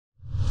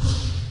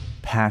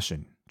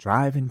passion,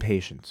 drive, and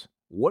patience.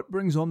 What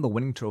brings home the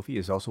winning trophy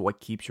is also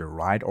what keeps your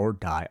ride or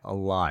die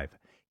alive.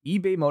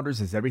 eBay Motors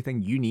is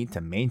everything you need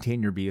to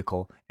maintain your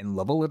vehicle and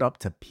level it up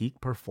to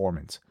peak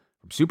performance.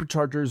 From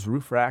superchargers,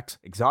 roof racks,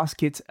 exhaust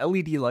kits,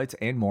 LED lights,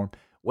 and more,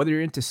 whether you're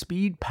into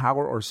speed,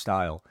 power, or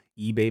style,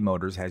 eBay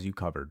Motors has you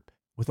covered.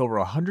 With over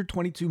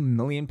 122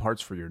 million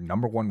parts for your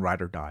number one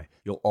ride or die,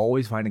 you'll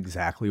always find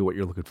exactly what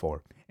you're looking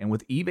for. And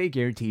with eBay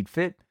Guaranteed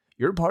Fit,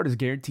 your part is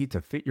guaranteed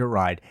to fit your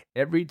ride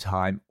every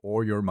time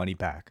or your money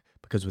back.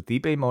 Because with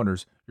eBay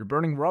Motors, you're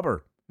burning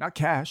rubber, not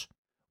cash.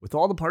 With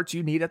all the parts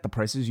you need at the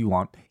prices you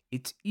want,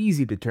 it's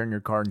easy to turn your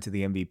car into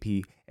the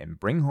MVP and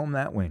bring home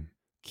that win.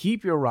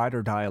 Keep your ride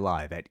or die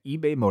alive at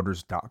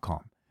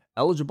ebaymotors.com.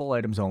 Eligible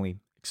items only.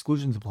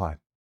 Exclusions apply.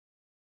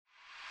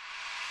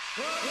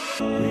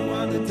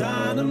 Rewind the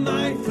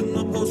dynamite from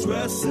the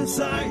post-wrestling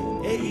site.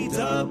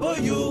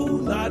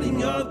 AEW,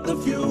 lighting up the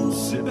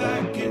fuse. Sit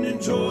back and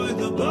enjoy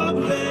the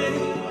bubbly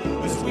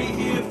as we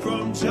hear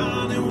from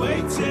John and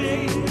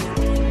Waiting.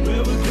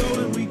 Where we're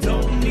going, we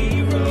don't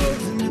need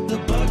roads. And if the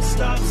buck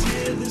stops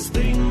here, this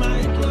thing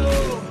might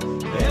blow.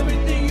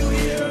 Everything you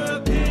hear are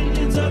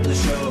opinions of the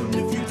show. And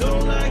if you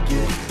don't like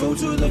it, go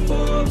to the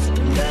forums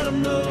and let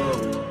them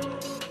know.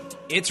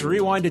 It's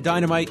Rewind to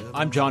Dynamite.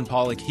 I'm John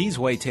Pollock. He's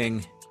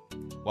Waiting.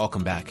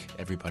 Welcome back,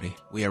 everybody.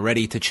 We are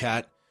ready to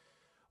chat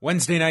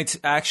Wednesday night's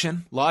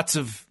action. Lots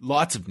of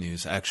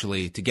news,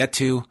 actually, to get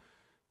to.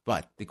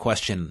 But the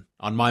question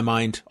on my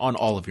mind, on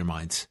all of your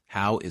minds,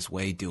 how is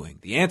Wai doing?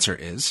 The answer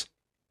is...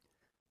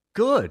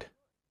 Good.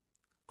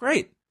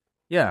 Great.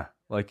 Yeah,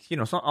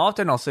 so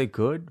often I'll say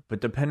good,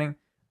 but depending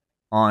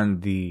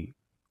on the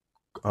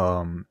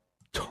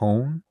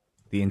tone,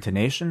 the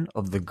intonation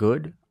of the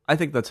good, I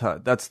think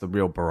that's the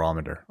real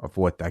barometer of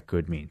what that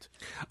good means.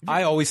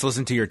 I always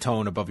listen to your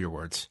tone above your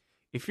words.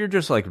 If you're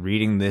just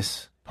reading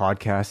this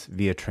podcast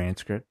via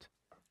transcript,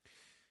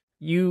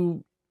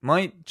 you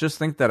might just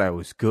think that I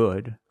was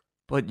good,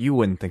 but you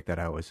wouldn't think that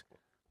I was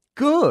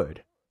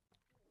good.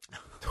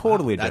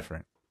 Totally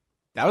different.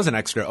 That was an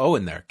extra O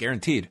in there,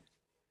 guaranteed.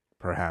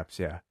 Perhaps,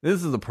 yeah.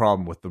 This is the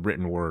problem with the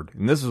written word,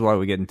 and this is why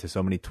we get into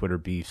so many Twitter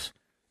beefs.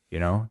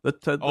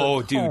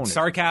 Dude,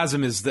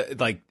 sarcasm is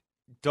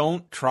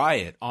don't try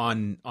it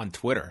on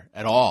Twitter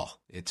at all.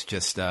 It's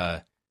just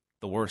the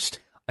worst.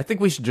 I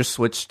think we should just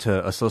switch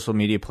to a social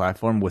media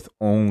platform with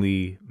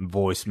only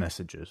voice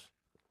messages.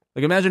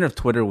 Imagine if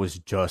Twitter was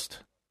just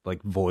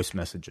voice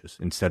messages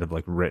instead of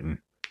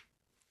written.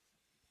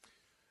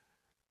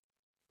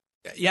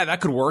 Yeah, that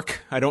could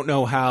work. I don't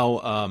know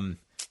how.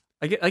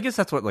 I guess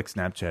that's what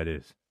Snapchat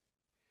is.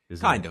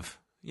 Kind of.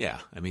 Yeah.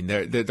 I mean,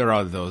 there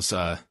are those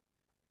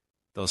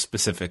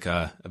specific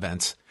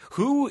events.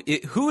 Who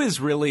is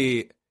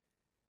really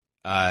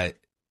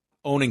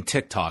owning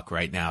TikTok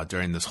right now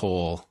during this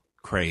whole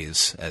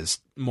craze? As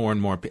more and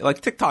more people,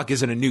 TikTok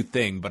isn't a new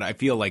thing, but I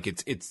feel like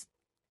it's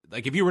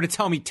if you were to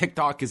tell me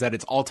TikTok is at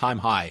its all-time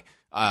high,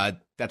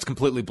 that's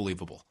completely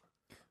believable.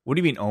 What do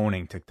you mean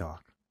owning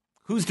TikTok?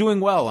 Who's doing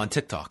well on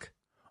TikTok?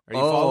 Are you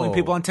following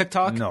people on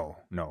TikTok? No.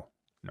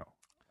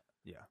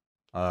 Yeah.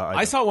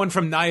 I saw one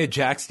from Nia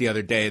Jax the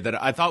other day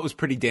that I thought was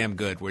pretty damn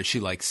good, where she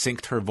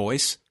synced her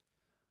voice.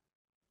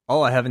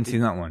 Oh, I haven't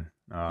seen that one.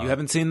 You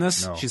haven't seen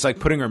this? No. She's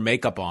putting her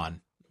makeup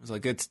on. It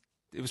was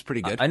it was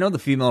pretty good. I know the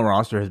female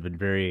roster has been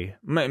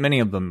many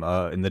of them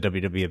in the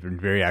WWE have been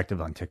very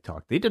active on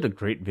TikTok. They did a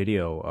great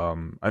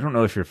video. I don't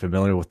know if you're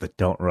familiar with the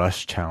Don't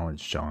Rush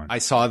Challenge, John. I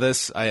saw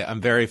this.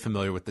 I'm very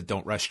familiar with the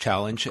Don't Rush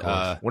Challenge.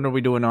 When are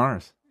we doing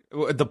ours?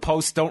 The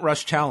post Don't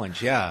Rush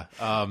Challenge, yeah.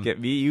 Get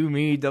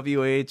me,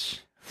 WH,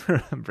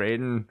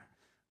 Braden.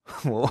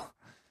 Well,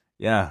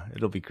 yeah,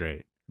 it'll be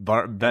great.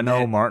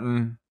 Benno,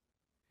 Martin,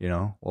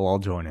 we'll all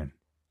join in.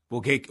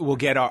 We'll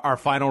get our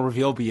final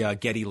reveal be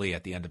Geddy Lee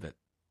at the end of it.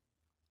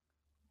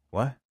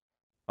 What?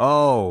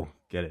 Oh,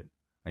 get it.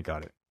 I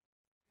got it.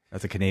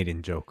 That's a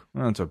Canadian joke.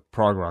 Well, it's a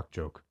prog rock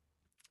joke.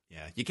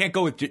 Yeah, you can't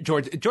go with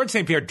George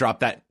St. Pierre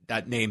dropped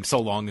that name so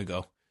long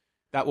ago.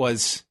 That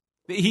was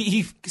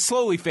he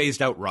slowly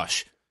phased out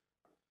Rush.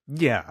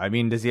 Yeah, I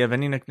mean, does he have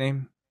any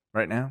nickname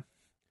right now?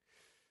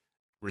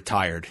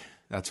 Retired.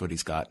 That's what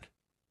he's got.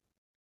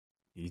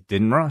 He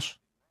didn't rush.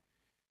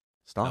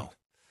 Stop. No.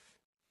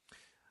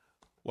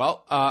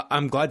 Well,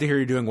 I'm glad to hear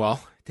you're doing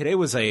well. Today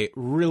was a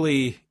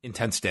really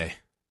intense day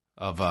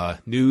of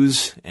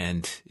news,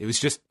 and it was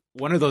just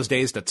one of those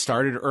days that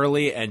started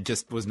early and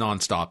just was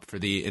nonstop for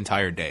the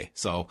entire day.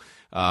 So,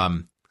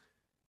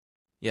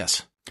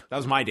 yes, that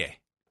was my day.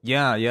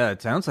 Yeah,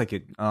 it sounds like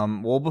it.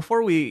 Well,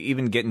 before we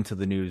even get into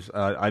the news,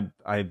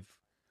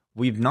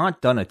 we've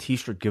not done a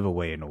T-shirt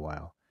giveaway in a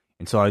while,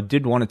 and so I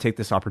did want to take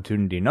this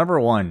opportunity, number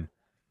one,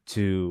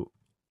 to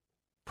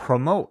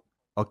promote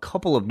a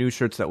couple of new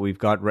shirts that we've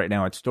got right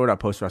now at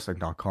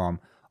store.postwrestling.com.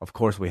 Of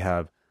course, we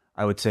have,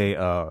 I would say,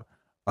 a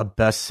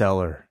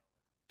bestseller,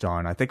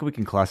 John. I think we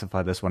can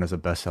classify this one as a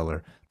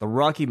bestseller. The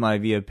Rocky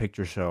Maivia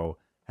Picture Show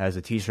has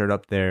a T-shirt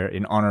up there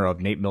in honor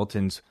of Nate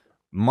Milton's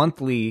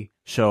monthly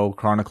show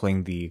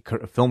chronicling the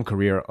film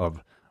career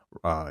of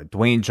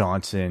Dwayne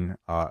Johnson,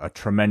 a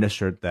tremendous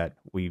shirt that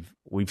we've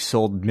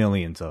sold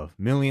millions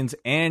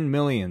and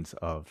millions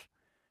of.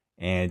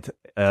 And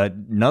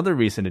another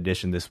recent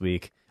addition this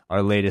week,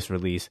 our latest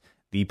release,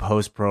 the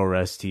Post Pro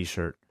Res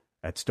t-shirt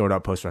at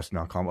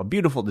store.postwrestling.com. A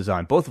beautiful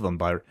design, both of them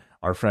by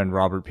our friend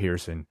Robert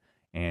Pearson.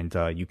 And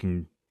you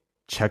can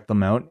check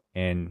them out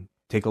and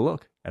take a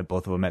look at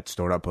both of them at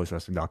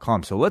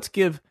store.postwrestling.com. So let's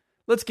give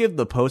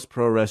the Post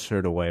Pro Res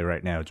shirt away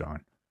right now,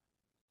 John.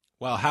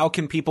 Well, how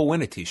can people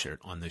win a t-shirt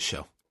on this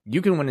show?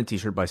 You can win a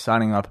t-shirt by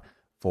signing up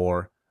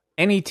for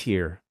any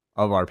tier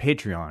of our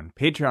Patreon,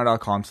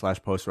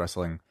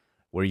 patreon.com/postwrestling,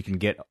 where you can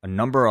get a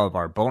number of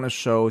our bonus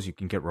shows. You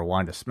can get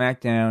Rewind to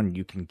SmackDown.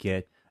 You can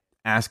get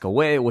Ask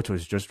Away, which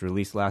was just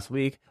released last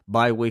week,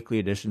 bi-weekly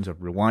editions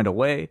of Rewind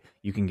Away.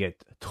 You can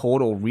get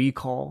Total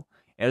Recall,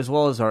 as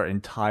well as our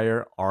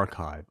entire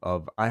archive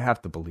of, I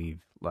have to believe,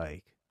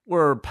 like,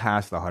 we're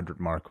past the 100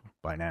 mark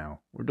by now.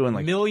 We're doing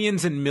like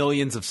millions and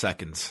millions of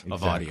seconds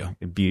of audio.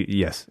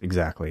 Yes,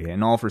 exactly.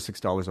 And all for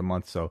 $6 a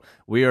month. So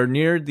we are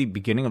near the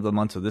beginning of the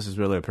month, so this is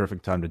really a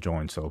perfect time to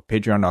join. So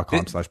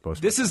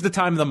patreon.com/post. This is the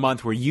time of the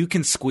month where you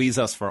can squeeze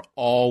us for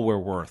all we're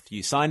worth.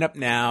 You sign up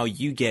now,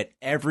 you get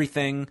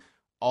everything,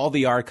 all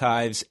the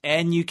archives,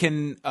 and you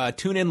can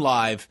tune in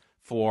live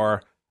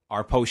for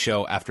our post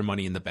show after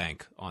Money in the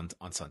Bank on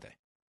Sunday.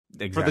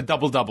 Exactly. For the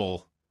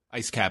double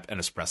ice cap and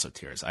espresso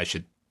tiers, I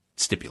should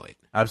stipulate.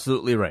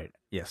 Absolutely right.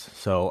 Yes.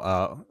 So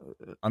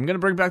I'm going to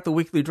bring back the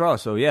weekly draw.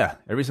 So yeah,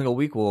 every single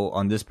week we'll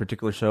on this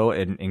particular show,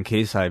 and in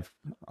case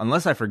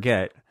unless I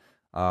forget,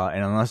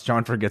 and unless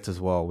John forgets as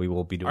well, we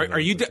will be doing. Are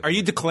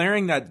you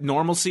declaring that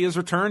normalcy has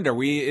returned?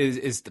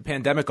 Is the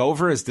pandemic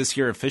over? Is this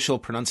your official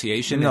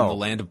pronunciation in the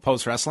land of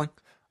post wrestling?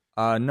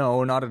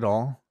 No, not at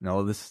all.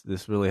 No,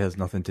 this really has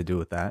nothing to do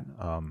with that.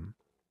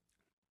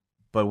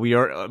 But we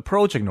are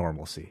approaching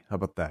normalcy. How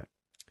about that?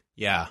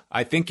 Yeah,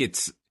 I think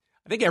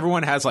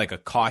everyone has like a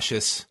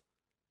cautious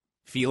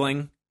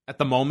feeling at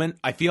the moment.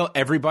 I feel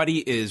everybody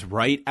is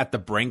right at the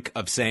brink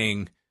of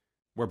saying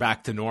we're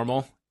back to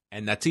normal,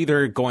 and that's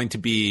either going to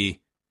be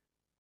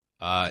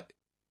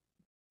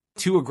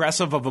too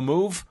aggressive of a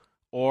move,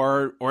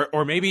 or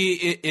maybe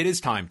it is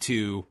time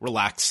to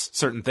relax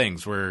certain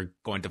things. We're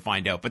going to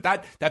find out, but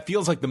that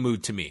feels like the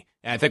mood to me,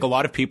 and I think a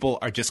lot of people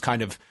are just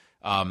kind of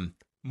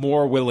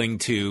more willing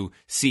to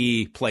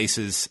see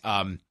places.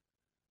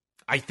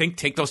 I think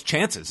take those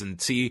chances and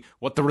see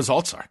what the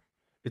results are.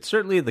 It's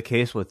certainly the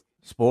case with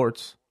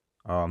sports,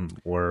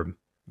 where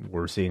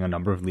we're seeing a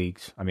number of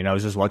leagues. I mean, I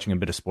was just watching a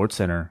bit of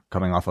SportsCenter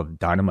coming off of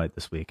Dynamite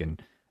this week,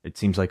 and it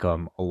seems like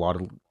a lot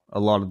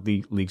of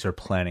the leagues are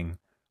planning,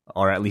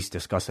 or at least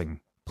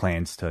discussing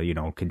plans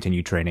to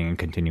continue training and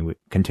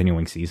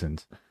continuing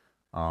seasons.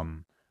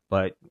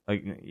 But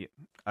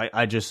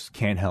I just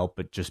can't help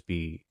but just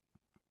be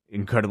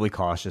incredibly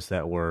cautious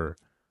that we're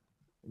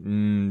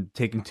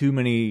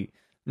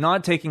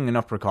not taking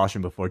enough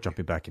precaution before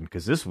jumping back in.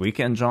 Because this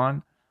weekend,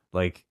 John,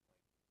 like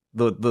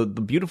the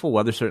beautiful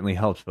weather certainly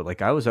helps, but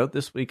like I was out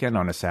this weekend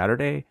on a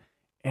Saturday,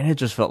 and it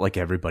just felt like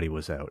everybody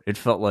was out. It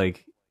felt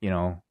like we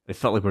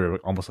were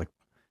almost like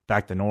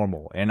back to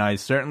normal. And I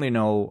certainly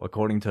know,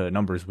 according to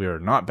numbers, we are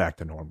not back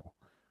to normal.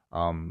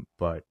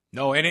 But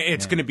no, and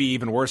it's going to be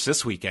even worse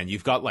this weekend.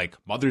 You've got like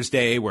Mother's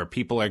Day, where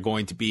people are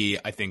going to be,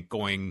 I think,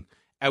 going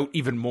out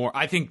even more.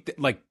 I think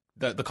like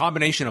the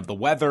combination of the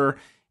weather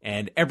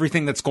and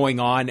everything that's going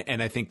on,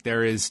 and I think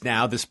there is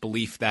now this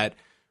belief that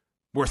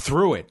we're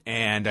through it,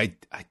 and I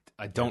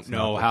don't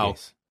know how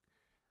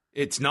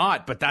it's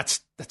not, but that's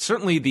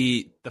certainly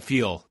the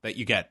feel that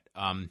you get.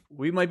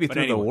 We might be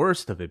through the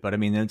worst of it, but I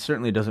mean, it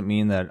certainly doesn't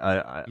mean that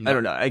I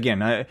don't know.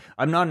 Again,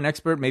 I'm not an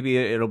expert. Maybe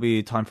it'll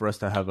be time for us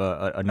to have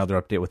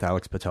another update with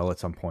Alex Patel at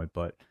some point.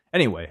 But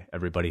anyway,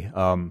 everybody,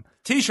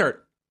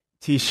 T-shirt,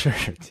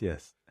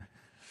 yes.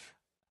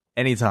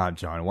 Anytime,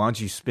 John. Why don't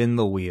you spin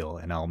the wheel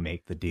and I'll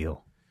make the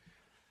deal.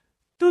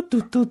 What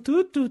the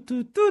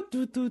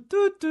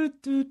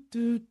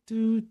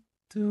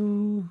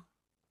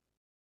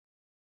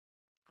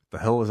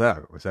hell was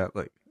that? Was that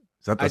the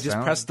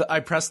sound? I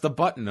pressed the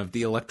button of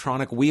the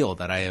electronic wheel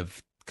that I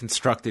have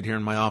constructed here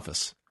in my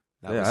office.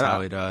 That was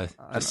how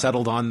it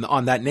settled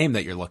on that name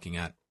that you're looking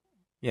at.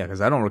 Yeah,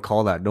 because I don't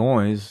recall that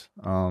noise.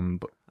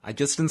 But I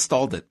just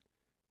installed it.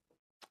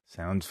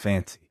 Sounds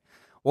fancy.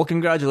 Well,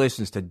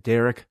 congratulations to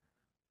Derek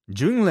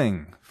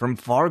Jungling from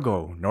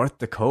Fargo, North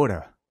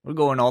Dakota. We're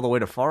going all the way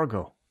to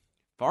Fargo.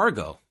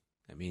 Fargo.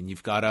 I mean, you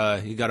got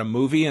a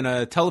movie and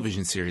a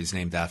television series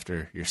named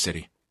after your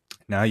city.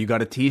 Now you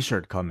got a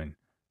T-shirt coming,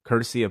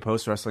 courtesy of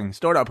Post Wrestling,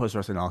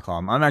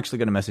 store.postwrestling.com. I'm actually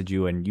going to message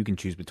you, and you can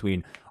choose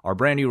between our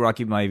brand new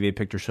Rocky Maivia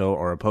picture show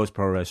or a Post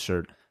Pro Res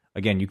shirt.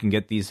 Again, you can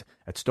get these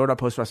at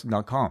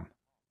store.postwrestling.com.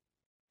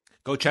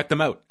 Go check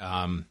them out.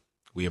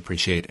 We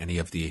appreciate any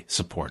of the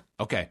support.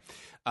 Okay.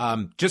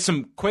 Just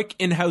some quick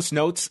in-house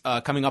notes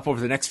coming up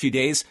over the next few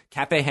days.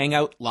 Cafe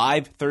Hangout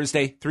live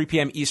Thursday, 3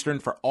 p.m. Eastern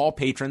for all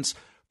patrons.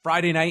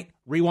 Friday night,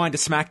 Rewind to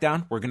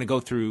SmackDown. We're going to go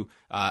through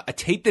a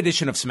taped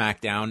edition of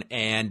SmackDown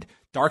and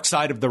Dark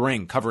Side of the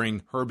Ring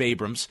covering Herb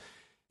Abrams.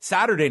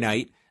 Saturday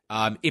night,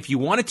 If you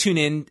want to tune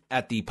in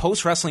at the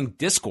Post Wrestling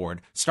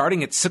Discord,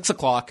 starting at 6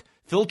 o'clock,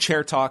 Phil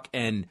Chairtalk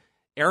and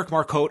Eric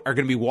Marcotte are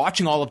going to be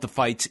watching all of the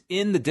fights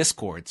in the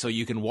Discord, so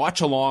you can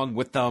watch along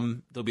with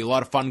them. There'll be a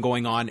lot of fun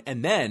going on.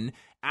 And then,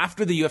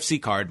 after the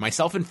UFC card,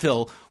 myself and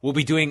Phil will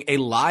be doing a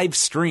live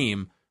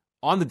stream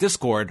on the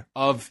Discord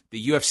of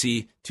the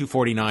UFC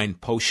 249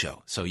 post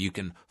show. So you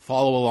can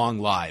follow along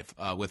live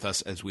with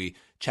us as we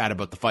chat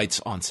about the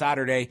fights on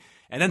Saturday.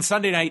 And then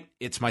Sunday night,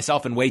 it's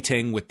myself and Wei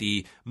Ting with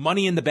the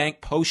Money in the Bank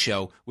post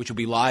show, which will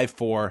be live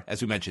for,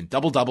 as we mentioned,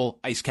 Double,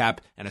 Ice Cap,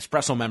 and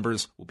Espresso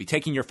members. We'll be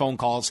taking your phone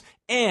calls,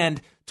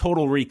 and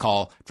Total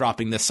Recall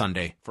dropping this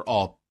Sunday for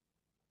all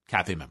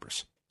Cafe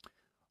members.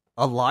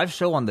 A live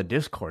show on the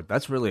Discord.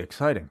 That's really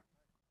exciting.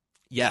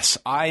 Yes,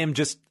 I am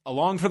just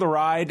along for the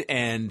ride,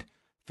 and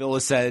Phil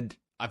has said,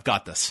 I've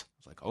got this. I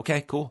was like,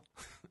 okay, cool.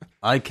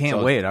 I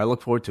can't wait. I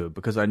look forward to it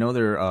because I know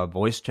there are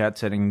voice chat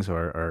settings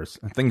or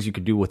things you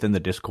could do within the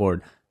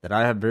Discord that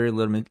I have very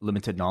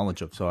limited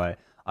knowledge of. So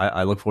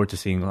I look forward to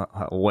seeing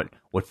what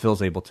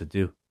Phil's able to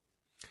do.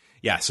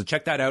 Yeah, so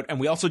check that out. And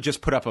we also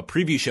just put up a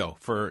preview show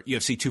for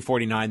UFC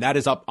 249. That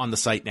is up on the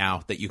site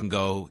now that you can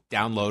go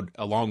download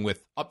along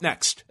with Up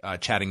Next,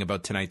 chatting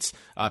about tonight's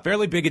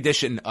fairly big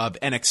edition of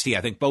NXT.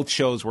 I think both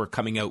shows were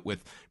coming out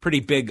with pretty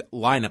big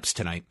lineups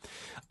tonight.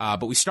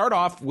 But we start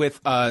off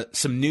with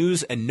some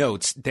news and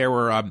notes. There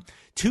were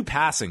two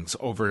passings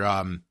over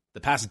the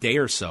past day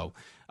or so.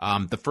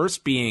 The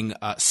first being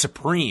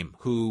Supreme,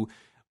 who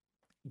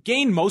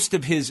gained most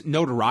of his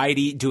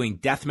notoriety doing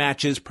death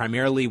matches,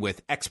 primarily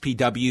with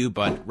XPW,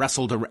 but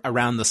wrestled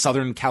around the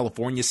Southern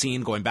California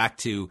scene going back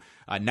to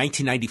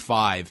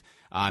 1995.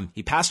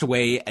 He passed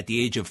away at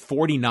the age of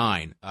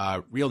 49,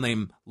 real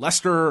name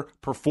Lester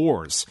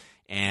Perforce.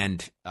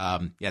 And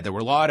there were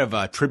a lot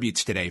of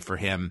tributes today for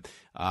him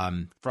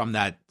from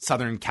that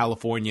Southern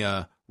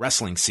California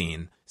wrestling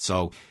scene.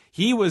 So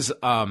he was,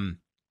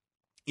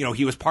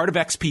 he was part of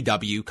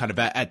XPW kind of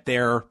at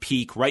their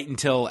peak right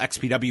until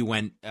XPW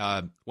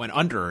went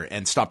under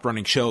and stopped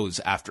running shows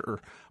after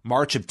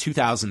March of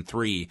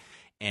 2003.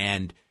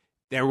 And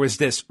there was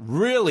this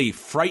really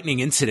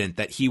frightening incident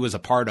that he was a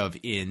part of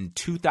in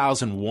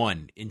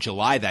 2001 in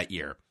July that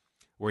year,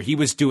 where he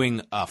was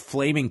doing a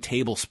flaming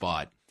table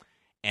spot.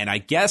 And I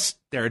guess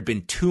there had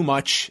been too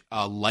much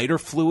lighter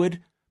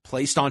fluid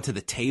placed onto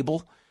the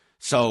table.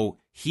 So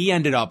he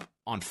ended up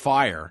on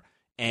fire.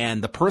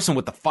 And the person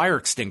with the fire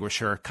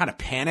extinguisher kind of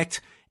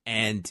panicked.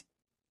 And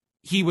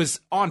he was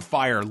on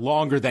fire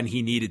longer than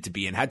he needed to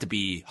be and had to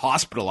be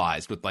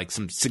hospitalized with like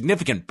some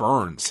significant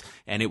burns.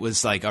 And it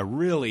was like a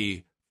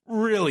really,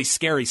 really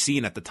scary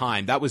scene at the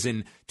time. That was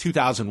in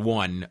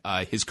 2001.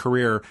 His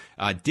career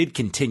did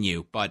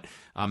continue. But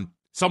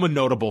someone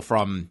notable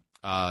from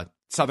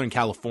Southern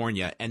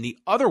California. And the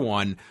other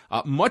one,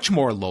 much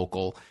more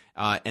local,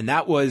 and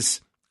that was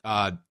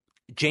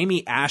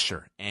Jamie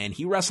Asher. And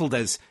he wrestled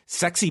as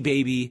Sexy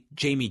Baby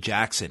Jamie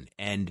Jackson.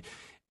 And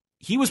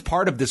he was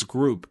part of this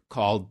group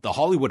called the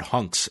Hollywood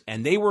Hunks.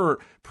 And they were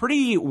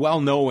pretty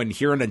well known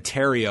here in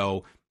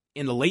Ontario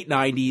in the late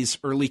 90s,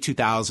 early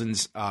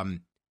 2000s.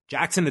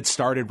 Jackson had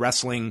started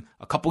wrestling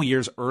a couple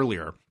years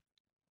earlier.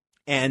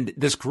 And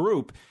this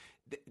group,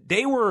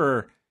 they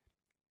were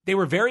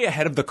very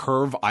ahead of the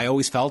curve, I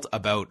always felt,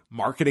 about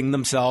marketing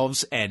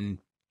themselves and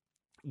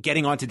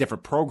getting onto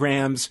different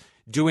programs,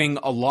 doing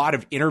a lot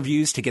of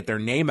interviews to get their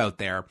name out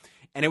there.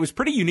 And it was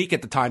pretty unique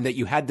at the time that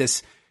you had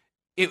this.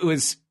 It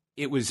was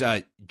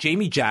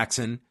Jamie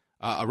Jackson,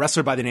 a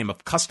wrestler by the name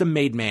of Custom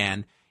Made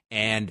Man,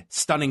 and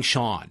Stunning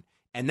Sean.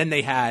 And then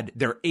they had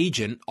their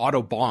agent,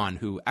 Otto Bond,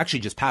 who actually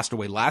just passed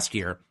away last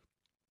year,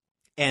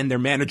 and their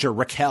manager,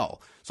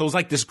 Raquel. So it was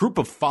like this group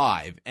of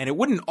five, and it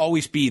wouldn't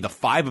always be the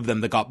five of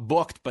them that got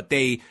booked, but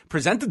they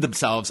presented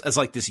themselves as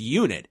like this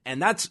unit. And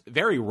that's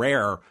very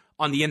rare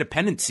on the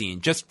independent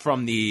scene, just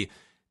from the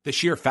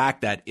sheer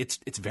fact that it's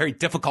very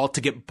difficult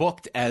to get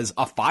booked as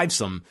a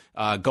fivesome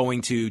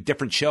going to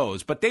different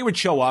shows. But they would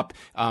show up.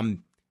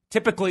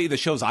 Typically, the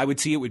shows I would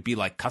see, it would be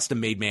like Custom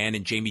Made Man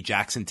and Jamie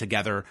Jackson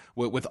together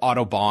with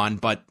Otto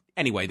Bond. But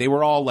anyway, they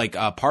were all like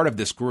part of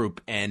this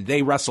group, and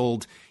they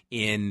wrestled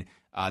in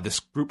this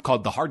group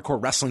called the Hardcore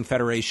Wrestling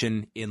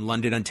Federation in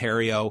London,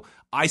 Ontario.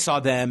 I saw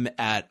them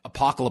at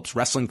Apocalypse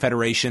Wrestling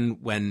Federation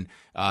when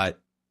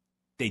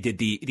they did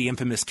the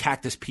infamous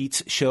Cactus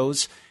Pete's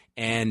shows.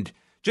 And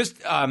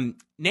just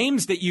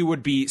names that you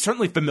would be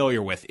certainly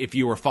familiar with if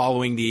you were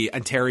following the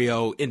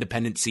Ontario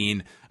independent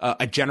scene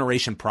a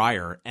generation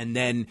prior. And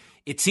then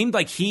it seemed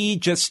like he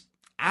just,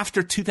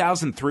 after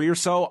 2003 or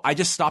so, I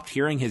just stopped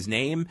hearing his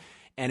name.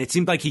 And it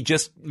seemed like he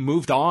just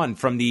moved on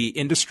from the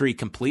industry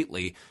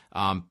completely.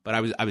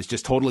 But I was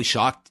just totally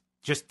shocked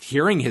just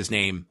hearing his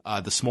name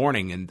this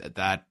morning, and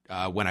that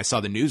when I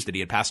saw the news that he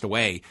had passed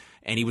away.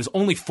 And he was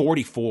only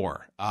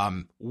 44,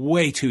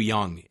 way too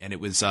young. And it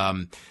was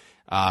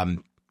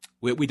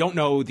we don't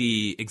know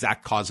the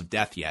exact cause of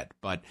death yet,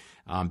 but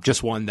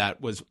just one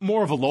that was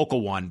more of a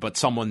local one, but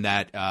someone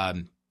that,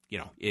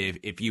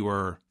 if you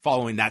were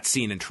following that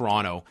scene in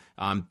Toronto,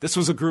 this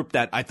was a group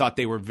that I thought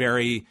they were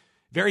very,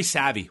 very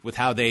savvy with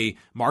how they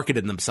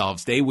marketed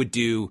themselves. They would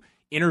do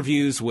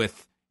interviews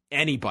with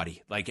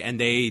anybody, and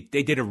they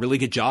did a really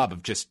good job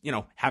of just,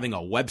 having a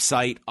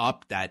website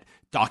up that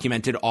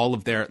documented all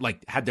of their,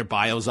 had their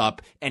bios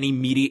up. Any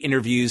media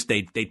interviews,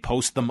 they'd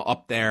post them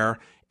up there.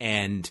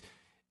 And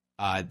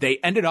they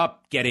ended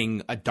up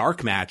getting a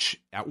dark match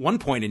at one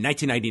point in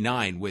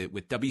 1999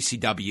 with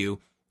WCW.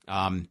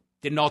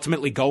 Didn't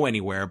ultimately go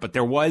anywhere, but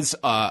there was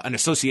an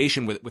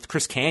association with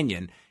Chris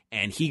Kanyon,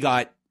 and he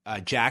got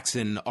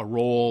Jackson a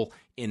role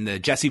in the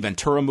Jesse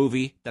Ventura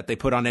movie that they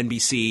put on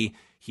NBC.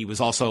 He was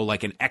also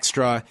an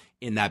extra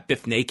in that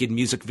Biff Naked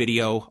music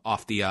video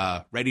off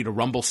the Ready to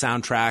Rumble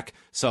soundtrack.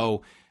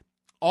 So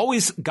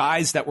always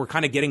guys that were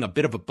kind of getting a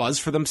bit of a buzz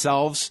for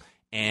themselves.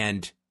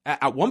 And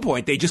at one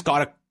point, they just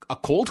got a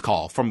cold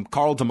call from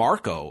Carl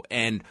DeMarco,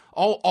 and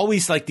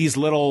always these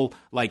little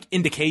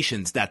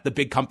indications that the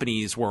big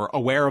companies were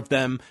aware of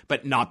them,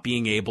 but not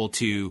being able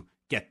to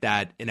get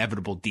that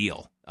inevitable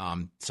deal.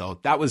 So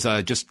that was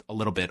just a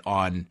little bit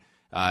on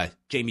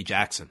Jamie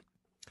Jackson.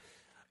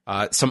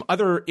 Some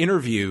other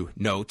interview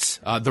notes: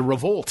 The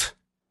Revolt,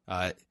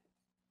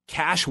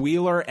 Cash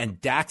Wheeler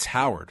and Dax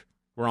Howard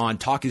were on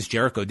Talk Is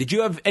Jericho. Did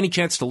you have any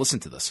chance to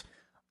listen to this?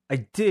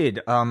 I did.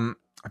 I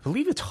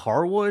believe it's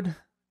Harwood.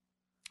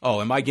 Oh,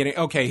 am I getting...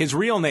 Okay, his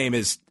real name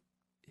is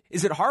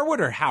it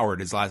Harwood or Howard,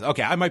 his last...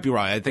 Okay, I might be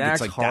wrong. I think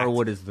Dax it's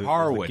Harwood Dax. is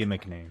the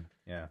gimmick name.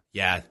 Yeah.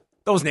 Yeah,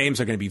 those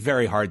names are going to be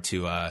very hard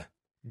to...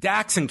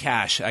 Dax and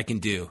Cash, I can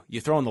do. You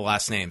throw in the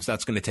last names,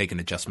 that's going to take an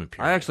adjustment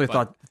period. I actually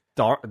thought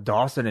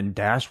Dawson and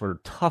Dash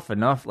were tough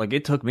enough.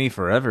 It took me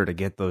forever to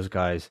get those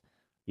guys.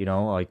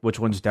 Which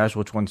one's Dash,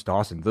 which one's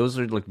Dawson. Those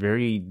are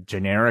very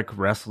generic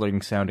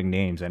wrestling sounding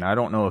names, and I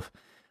don't know if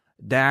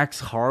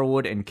Dax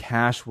Harwood and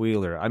Cash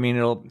Wheeler. I mean,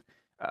 it'll...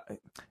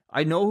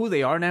 I know who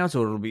they are now,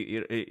 so it'll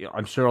be.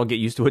 I'm sure I'll get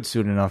used to it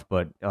soon enough.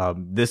 But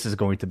this is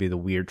going to be the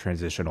weird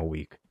transitional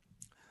week.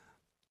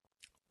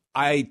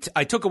 I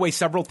took away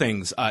several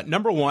things.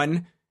 Number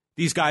one,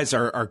 these guys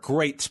are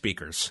great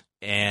speakers,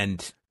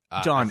 and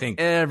John, I think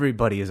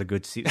everybody is a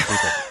good speaker.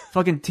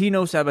 Fucking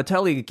Tino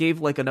Sabatelli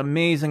gave an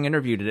amazing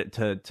interview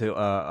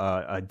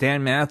to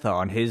Dan Matha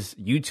on his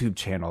YouTube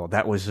channel.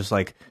 That was just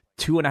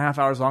 2.5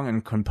 hours long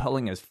and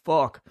compelling as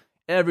fuck.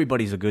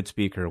 Everybody's a good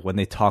speaker when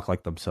they talk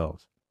like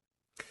themselves.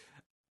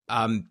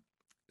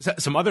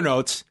 Some other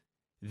notes.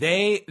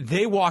 They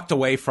walked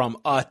away from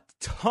a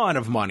ton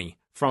of money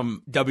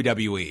from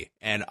WWE,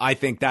 and I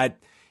think that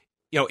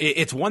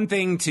it's one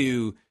thing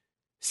to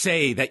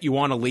say that you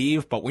want to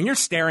leave, but when you're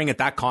staring at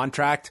that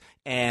contract,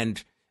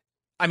 and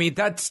I mean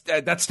that's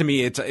to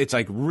me it's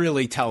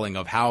really telling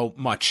of how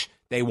much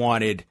they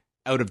wanted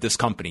out of this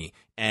company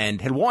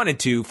and had wanted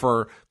to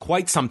for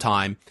quite some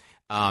time.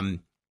 I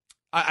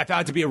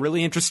found it to be a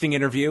really interesting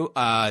interview.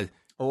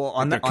 Well,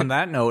 on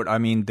that note, I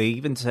mean, they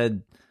even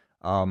said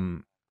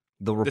the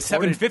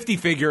 750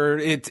 figure,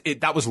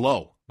 that was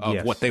low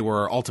of what they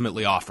were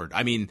ultimately offered.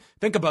 I mean,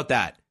 think about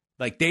that.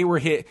 They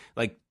were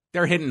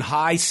they're hitting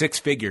high six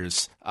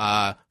figures,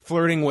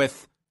 flirting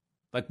with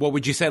what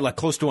would you say,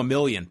 close to $1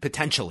 million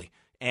potentially,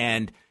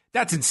 and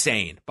that's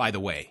insane. By the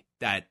way,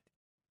 that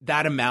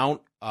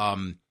amount.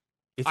 I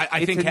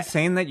think it's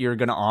insane that you're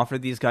going to offer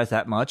these guys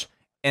that much,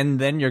 and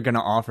then you're going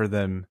to offer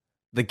them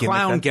the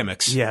clown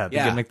gimmicks. Yeah, the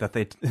gimmick that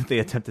they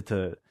attempted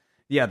to.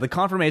 Yeah, the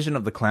confirmation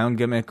of the clown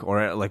gimmick,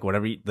 or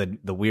whatever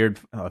the weird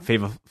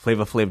Flava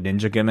Flav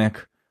Ninja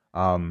gimmick.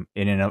 In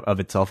and of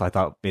itself, I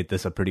thought made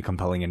this a pretty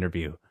compelling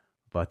interview.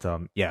 But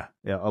yeah,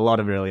 a lot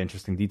of really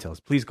interesting details.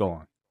 Please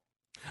go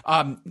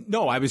on.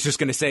 No, I was just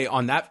going to say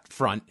on that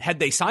front, had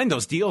they signed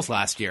those deals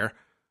last year,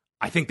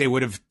 I think they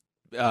would have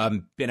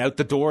been out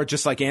the door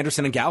just like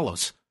Anderson and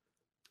Gallows.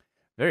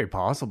 Very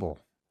possible.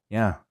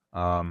 Yeah.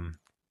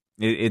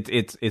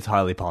 It's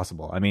highly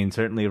possible. I mean,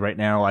 certainly right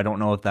now, I don't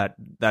know if that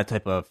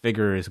type of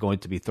figure is going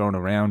to be thrown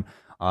around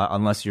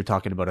unless you're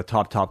talking about a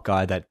top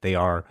guy that they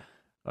are,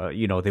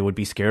 they would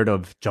be scared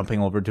of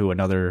jumping over to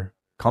another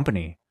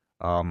company.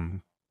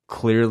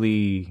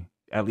 Clearly,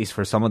 at least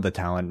for some of the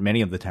talent,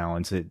 many of the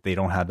talents, they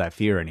don't have that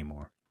fear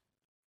anymore.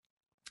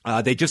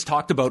 They just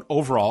talked about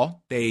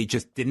overall, they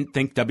just didn't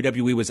think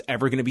WWE was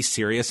ever going to be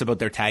serious about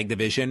their tag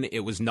division. It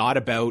was not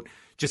about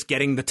just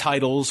getting the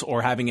titles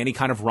or having any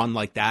kind of run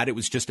like that. It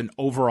was just an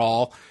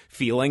overall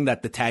feeling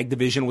that the tag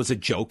division was a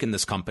joke in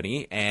this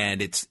company,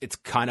 and it's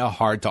kind of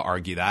hard to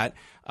argue that.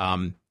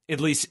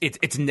 At least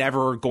it's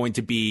never going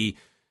to be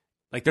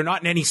they're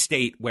not in any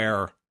state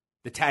where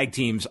the tag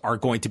teams are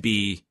going to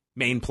be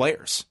main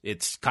players.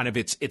 It's kind of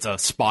it's a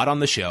spot on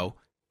the show,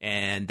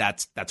 and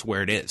that's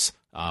where it is.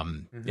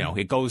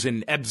 It goes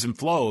in ebbs and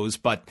flows,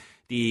 but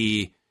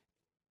the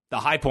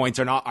high points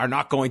are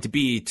not going to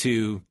be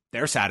to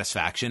their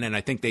satisfaction. And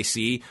I think they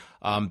see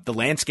the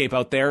landscape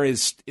out there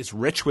is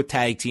rich with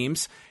tag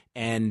teams,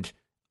 and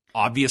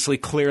obviously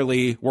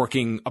clearly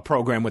working a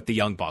program with the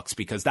Young Bucks,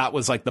 because that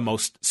was the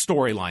most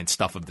storyline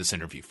stuff of this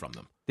interview from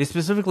them. They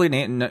specifically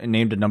named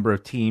a number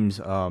of teams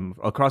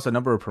across a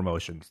number of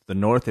promotions: the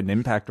North in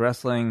Impact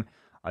Wrestling,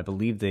 I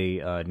believe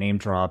they name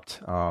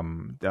dropped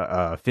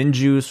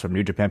FinJuice from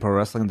New Japan Pro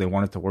Wrestling. They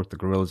wanted to work the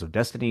Guerrillas of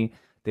Destiny.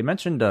 They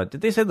mentioned,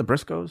 did they say the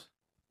Briscoes?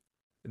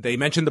 They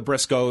mentioned the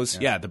Briscoes.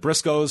 Yeah, the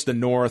Briscoes, the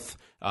North,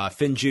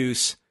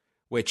 FinJuice,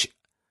 which,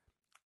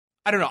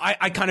 I don't know.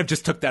 I kind of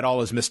just took that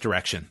all as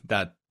misdirection,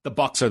 that the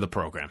Bucks are the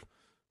program.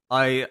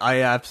 I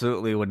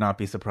absolutely would not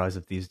be surprised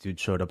if these dudes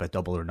showed up at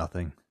Double or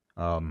Nothing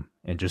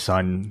and just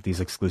signed these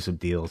exclusive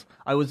deals.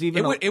 I was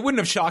even... It wouldn't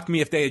have shocked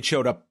me if they had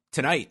showed up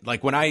tonight.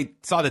 Like, when I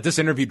saw that this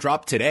interview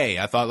dropped today,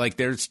 I thought, like,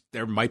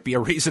 there might be a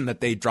reason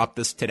that they dropped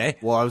this today.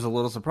 Well, I was a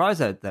little surprised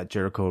that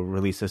Jericho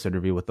released this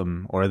interview with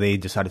them, or they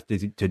decided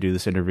to do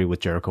this interview with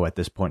Jericho at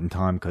this point in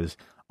time, because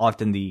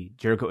often the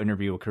Jericho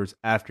interview occurs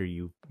after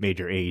you made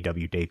your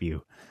AEW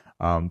debut.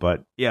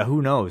 But yeah,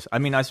 who knows? I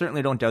mean, I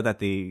certainly don't doubt that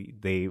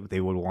they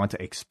would want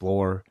to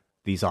explore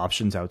these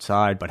options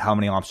outside, but how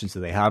many options do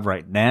they have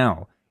right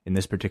now in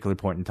this particular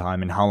point in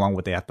time, and how long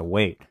would they have to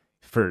wait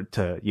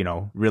to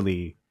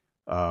really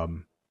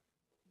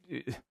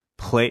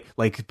play,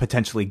 like,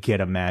 potentially get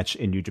a match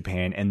in New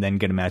Japan and then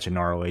get a match in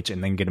ROH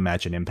and then get a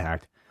match in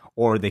Impact?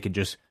 Or they could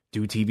just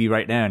do TV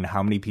right now, and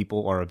how many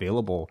people are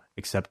available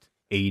except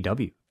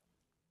AEW?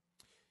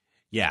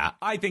 Yeah,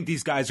 I think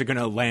these guys are going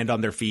to land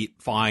on their feet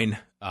fine.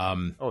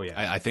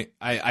 I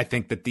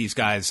think that these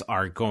guys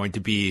are going to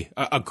be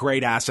a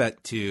great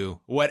asset to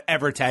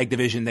whatever tag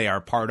division they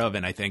are part of,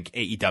 and I think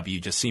AEW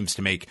just seems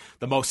to make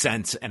the most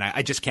sense. And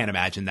I just can't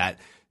imagine that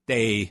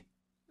they,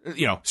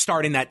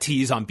 starting that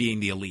tease on being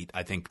the elite.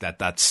 I think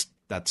that's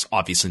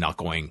obviously not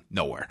going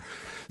nowhere.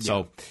 Yeah.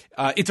 So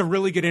it's a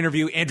really good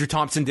interview. Andrew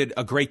Thompson did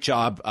a great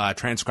job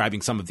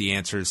transcribing some of the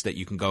answers that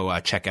you can go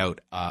check out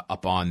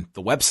up on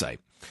the website.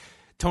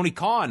 Tony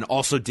Khan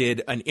also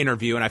did an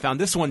interview, and I found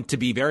this one to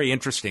be very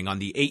interesting, on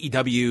the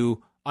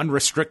AEW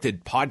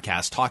Unrestricted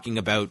podcast, talking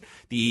about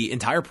the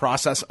entire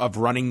process of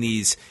running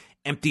these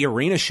empty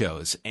arena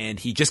shows. And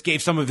he just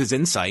gave some of his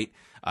insight,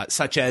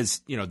 such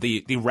as,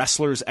 the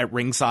wrestlers at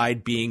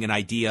ringside being an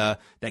idea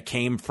that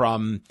came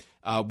from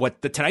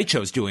what the Tonight Show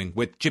is doing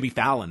with Jimmy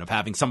Fallon, of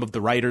having some of the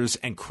writers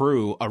and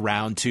crew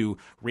around to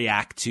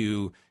react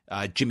to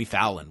Jimmy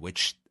Fallon,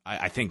 which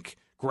I think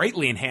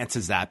greatly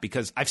enhances that,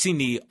 because I've seen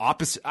the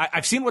opposite.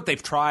 I've seen what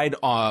they've tried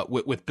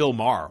with Bill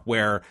Maher,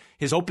 where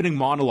his opening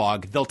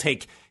monologue, they'll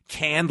take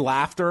canned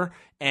laughter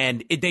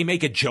and they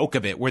make a joke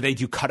of it, where they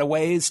do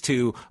cutaways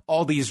to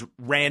all these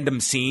random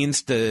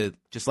scenes to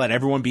just let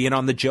everyone be in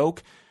on the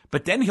joke.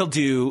 But then he'll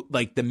do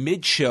like the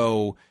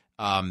mid-show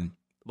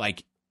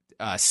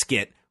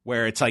skit,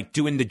 where it's like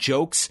doing the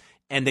jokes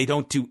and they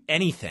don't do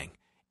anything,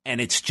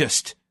 and it's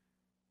just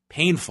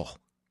painful.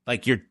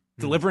 Like, you're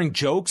delivering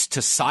jokes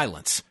to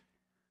silence.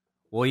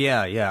 Well,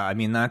 yeah. I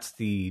mean, that's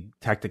the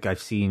tactic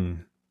I've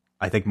seen,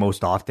 I think,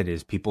 most often,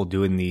 is people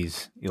doing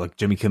these, like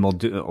Jimmy Kimmel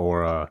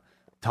or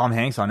Tom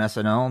Hanks on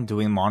SNL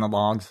doing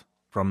monologues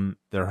from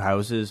their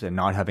houses and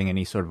not having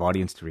any sort of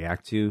audience to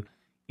react to.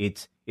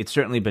 It's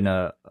certainly been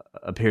a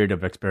period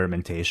of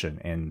experimentation,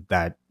 and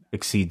that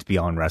exceeds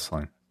beyond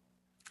wrestling.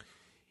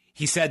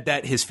 He said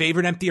that his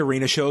favorite empty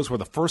arena shows were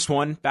the first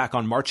one back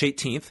on March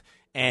 18th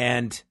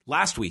and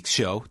last week's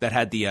show that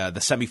had the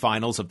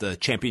semifinals of the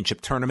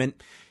championship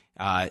tournament.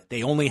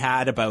 They only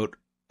had about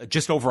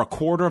just over a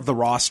quarter of the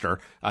roster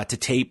to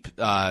tape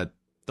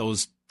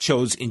those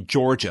shows in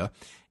Georgia,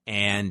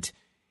 and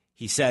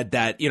he said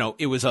that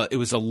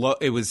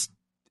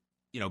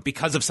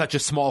because of such a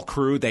small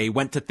crew, they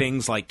went to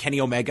things like Kenny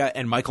Omega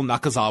and Michael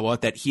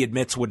Nakazawa that he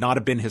admits would not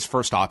have been his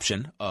first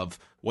option of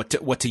what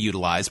to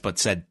utilize, but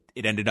said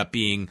it ended up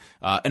being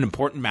an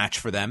important match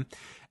for them.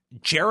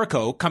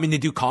 Jericho coming to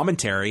do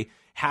commentary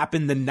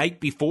happened the night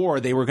before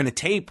they were going to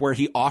tape, where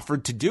he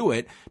offered to do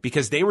it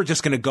because they were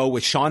just going to go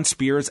with Shawn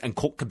Spears and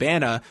Colt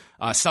Cabana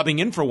subbing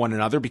in for one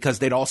another, because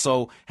they'd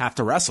also have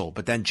to wrestle.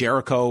 But then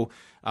Jericho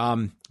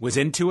was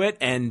into it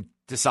and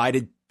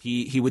decided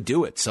he would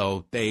do it.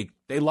 So they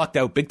lucked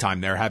out big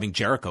time there having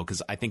Jericho,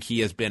 because I think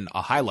he has been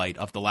a highlight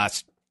of the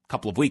last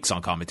couple of weeks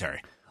on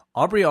commentary.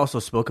 Aubrey also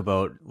spoke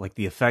about like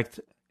the effect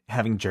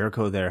having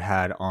Jericho there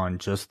had on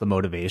just the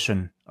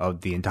motivation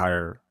of the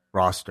entire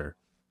roster.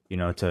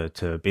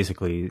 To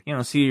basically,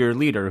 see your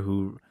leader,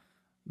 who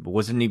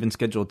wasn't even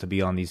scheduled to be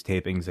on these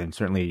tapings, and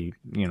certainly,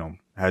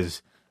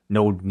 has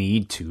no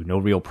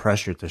real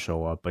pressure to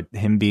show up. But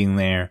him being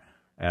there,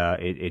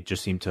 it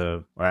just seemed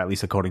to, or at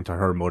least according to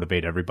her,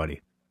 motivate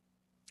everybody.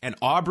 And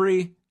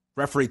Aubrey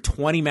refereed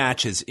 20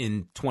 matches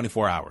in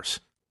 24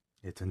 hours.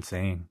 It's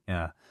insane.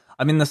 Yeah.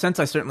 I mean, the sense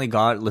I certainly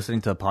got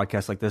listening to a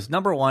podcast like this,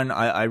 number one,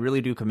 I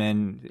really do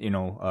commend,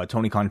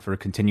 Tony Khan for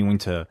continuing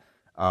to,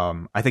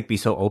 I think, be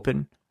so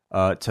open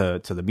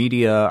to the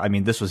media. I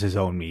mean, this was his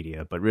own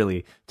media, but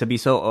really to be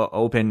so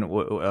open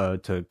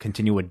to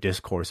continue a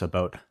discourse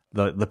about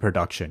the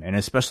production, and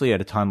especially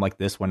at a time like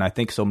this when I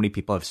think so many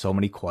people have so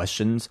many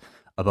questions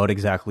about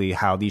exactly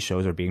how these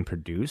shows are being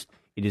produced.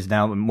 It is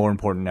now more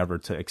important than ever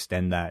to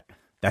extend that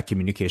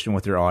communication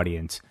with your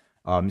audience.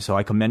 So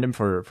I commend him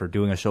for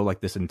doing a show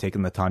like this and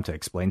taking the time to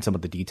explain some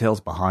of the details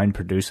behind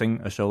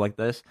producing a show like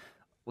this.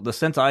 Well, the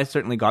sense I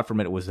certainly got from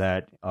it was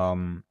that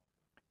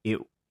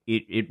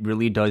it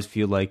really does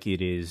feel like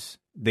it is.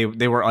 They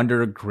were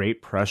under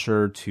great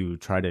pressure to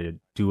try to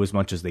do as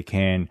much as they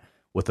can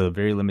with a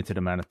very limited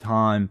amount of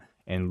time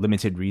and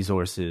limited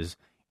resources,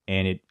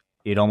 and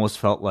it almost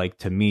felt like,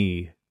 to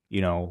me,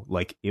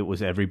 like it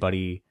was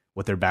everybody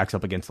with their backs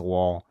up against the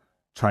wall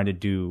trying to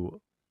do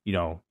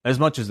as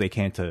much as they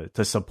can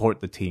to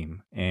support the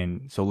team.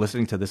 And so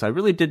listening to this, I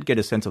really did get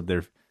a sense of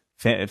their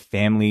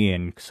family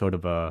and sort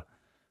of a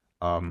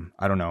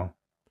I don't know,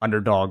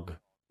 underdog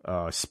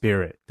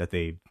spirit that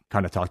they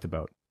kind of talked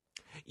about.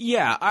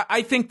 Yeah,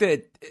 I think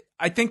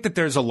that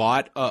there's a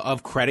lot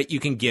of credit you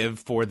can give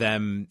for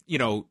them,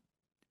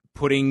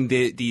 putting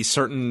the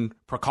certain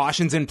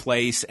precautions in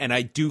place, and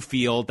I do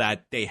feel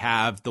that they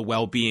have the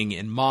well-being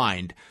in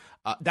mind.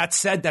 That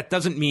said, that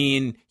doesn't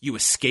mean you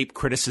escape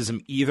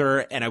criticism either,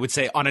 and I would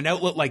say on an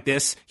outlet like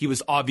this, he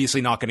was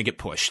obviously not going to get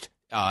pushed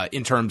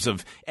in terms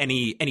of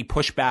any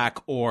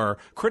pushback or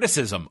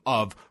criticism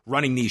of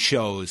running these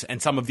shows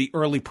and some of the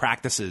early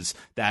practices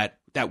that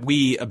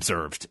we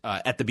observed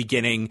at the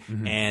beginning.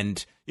 Mm-hmm.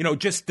 And,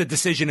 just the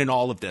decision in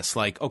all of this,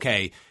 like,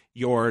 okay,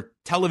 your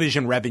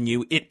television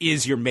revenue, it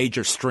is your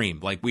major stream.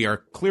 Like, we are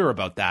clear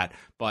about that,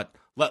 but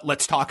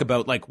let's talk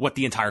about like what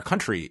the entire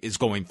country is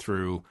going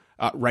through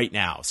right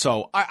now.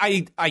 So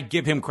I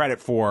give him credit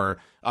for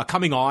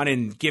coming on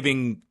and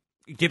giving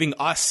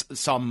us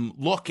some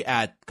look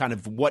at kind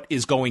of what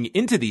is going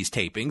into these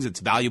tapings.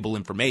 It's valuable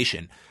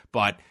information,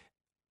 but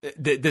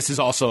this is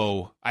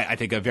also, I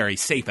think, a very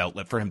safe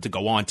outlet for him to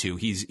go on to.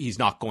 He's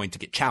not going to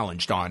get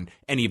challenged on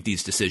any of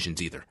these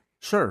decisions either.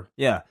 Sure.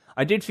 Yeah.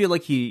 I did feel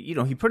like he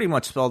pretty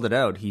much spelled it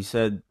out. He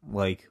said,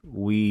 like,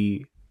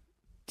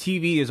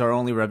 TV is our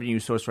only revenue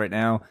source right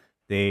now.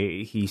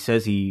 He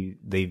says he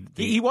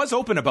was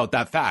open about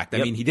that fact.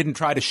 Yep. I mean, he didn't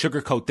try to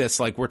sugarcoat this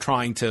like we're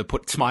trying to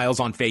put smiles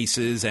on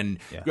faces and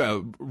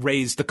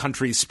raise the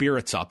country's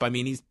spirits up. I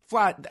mean, he's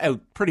flat out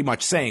pretty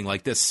much saying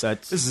like this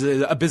is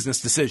a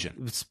business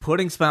decision.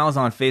 Putting smiles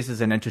on faces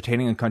and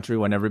entertaining a country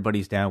when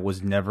everybody's down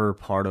was never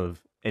part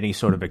of any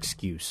sort of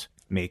excuse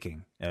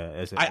making.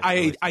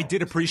 I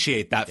did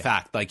appreciate that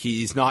fact. Like,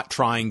 he's not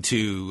trying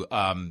to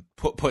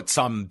put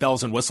some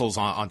bells and whistles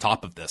on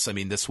top of this. I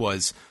mean, this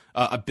was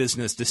a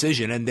business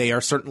decision, and they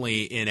are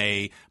certainly in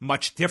a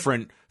much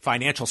different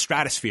financial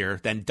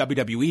stratosphere than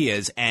WWE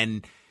is.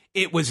 And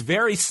it was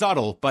very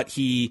subtle, but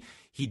he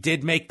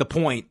did make the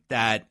point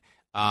that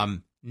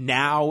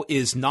now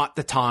is not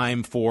the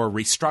time for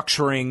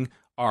restructuring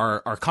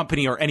our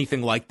company or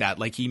anything like that.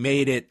 Like, he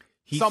made it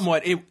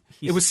somewhat.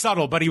 It was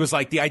subtle, but he was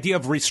like, the idea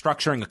of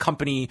restructuring a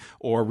company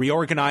or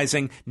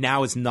reorganizing,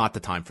 now is not the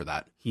time for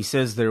that. He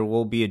says there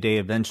will be a day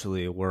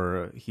eventually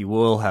where he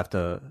will have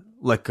to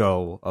let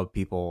go of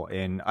people.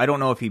 And I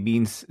don't know if he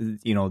means,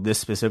 this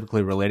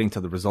specifically relating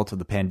to the results of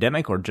the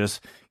pandemic or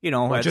just,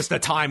 just a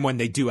time when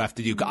they do have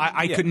to do.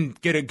 I couldn't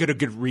get a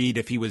good read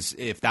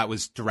if that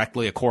was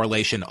directly a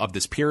correlation of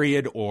this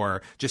period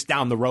or just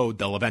down the road,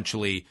 they'll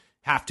eventually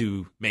have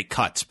to make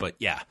cuts, but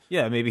yeah.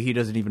 Yeah, maybe he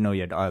doesn't even know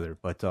yet either.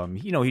 But,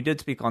 he did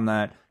speak on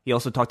that. He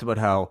also talked about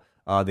how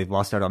they've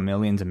lost out on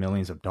millions and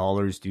millions of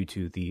dollars due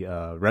to the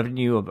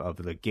revenue of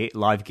the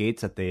live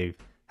gates that they've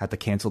had to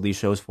cancel these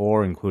shows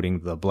for, including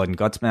the Blood and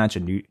Guts match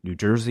in New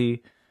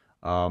Jersey.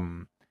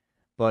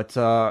 What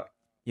else?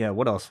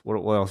 What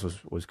else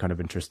was kind of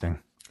interesting?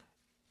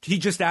 He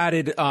just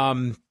added,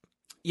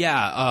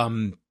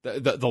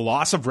 the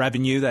loss of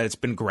revenue, that it's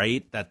been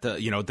great, that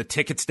the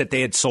tickets that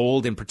they had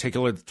sold, in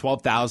particular the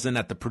 12,000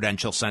 at the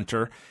Prudential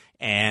Center,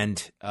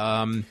 and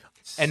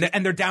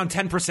they're down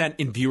 10%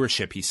 in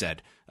viewership, he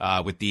said,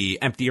 with the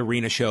empty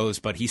arena shows,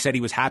 but he said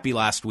he was happy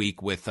last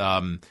week with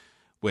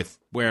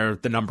where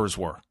the numbers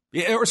were.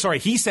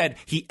 He said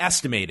he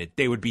estimated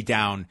they would be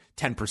down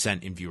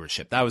 10% in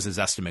viewership. That was his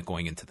estimate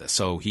going into this.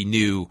 So he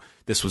knew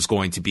this was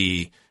going to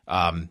be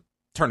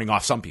turning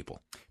off some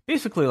people.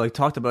 Basically, like,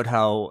 talked about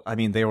how, I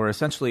mean, they were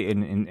essentially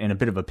in a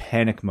bit of a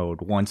panic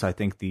mode once I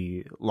think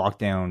the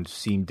lockdown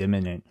seemed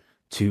imminent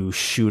to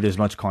shoot as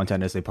much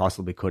content as they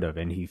possibly could have.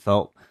 And he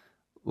felt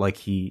like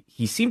he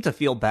seemed to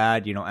feel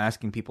bad,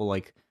 asking people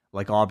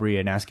like Aubrey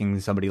and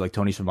asking somebody like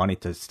Tony Schiavone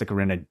to stick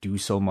around and do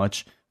so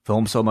much,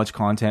 film so much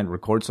content,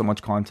 record so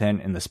much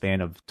content in the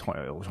span of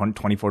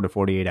 24 to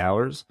 48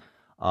 hours.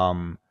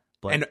 And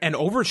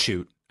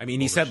overshoot. I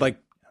mean, he said, like,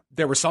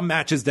 there were some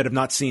matches that have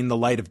not seen the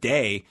light of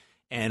day.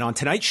 And on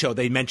tonight's show,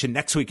 they mentioned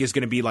next week is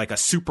going to be like a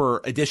super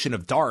edition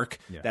of Dark,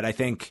 that I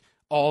think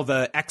all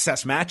the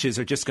excess matches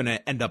are just going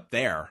to end up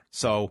there.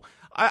 So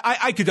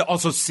I could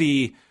also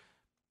see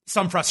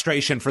some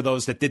frustration for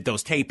those that did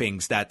those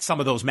tapings, that some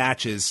of those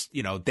matches,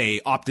 they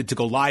opted to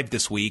go live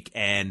this week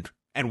and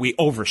we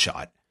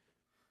overshot.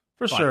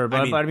 For sure.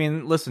 But I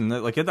mean, listen,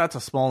 like, that's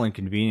a small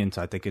inconvenience,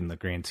 I think, in the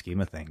grand scheme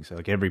of things.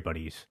 Like,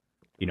 everybody's,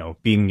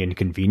 being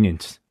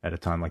inconvenienced at a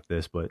time like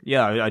this. But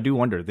yeah, I do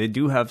wonder. They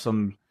do have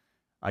some,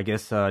 I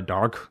guess,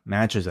 dark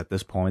matches at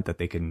this point that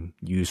they can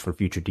use for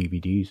future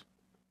DVDs.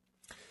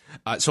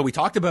 So we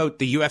talked about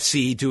the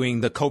UFC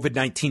doing the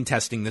COVID-19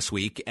 testing this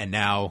week, and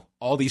now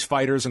all these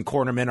fighters and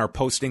cornermen are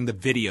posting the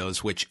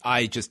videos, which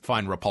I just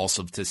find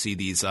repulsive to see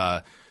these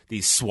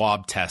these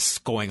swab tests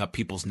going up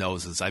people's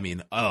noses. I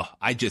mean,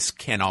 I just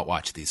cannot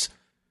watch these.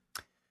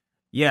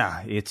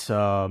 Yeah, it's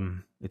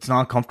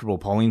not comfortable.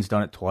 Pauline's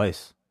done it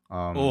twice.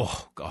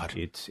 Oh God,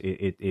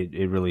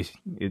 it really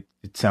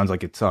sounds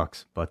like it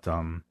sucks. But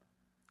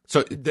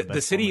so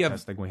the city of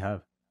testing we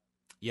have,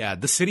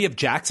 the city of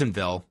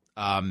Jacksonville,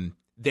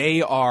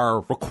 they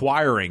are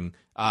requiring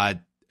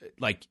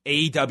like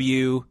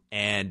AEW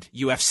and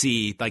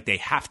UFC, like they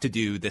have to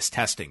do this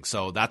testing.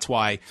 So that's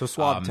why. So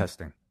swab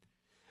testing.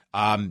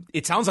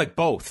 It sounds like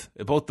both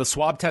the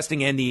swab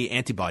testing and the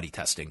antibody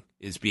testing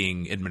is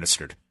being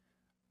administered.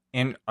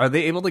 And are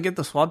they able to get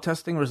the swab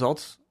testing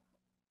results?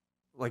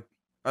 Like,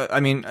 I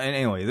mean,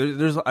 anyway,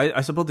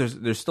 I suppose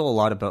there's still a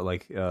lot about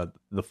like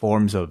the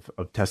forms of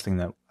testing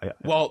that I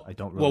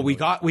don't really. Well, we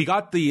got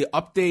the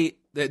update.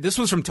 This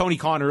was from Tony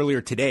Khan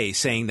earlier today,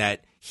 saying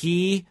that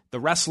the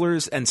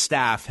wrestlers and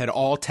staff had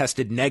all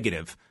tested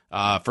negative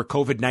for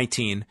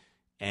COVID-19.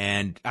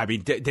 And I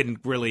mean, didn't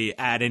really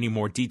add any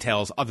more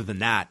details other than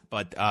that.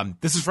 But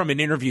this is from an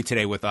interview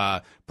today with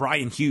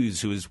Brian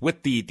Hughes, who is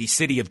with the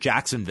city of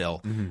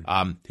Jacksonville,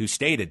 who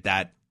stated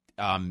that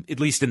at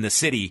least in the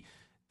city,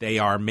 they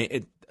are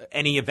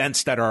any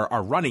events that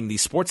are running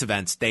these sports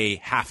events,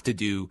 they have to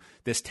do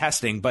this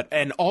testing.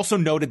 And also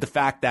noted the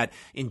fact that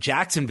in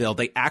Jacksonville,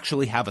 they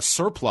actually have a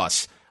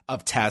surplus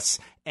of tests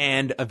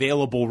and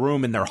available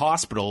room in their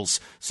hospitals.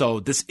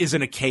 So this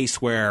isn't a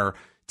case where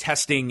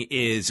testing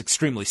is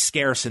extremely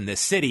scarce in this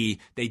city.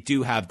 They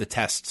do have the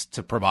tests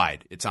to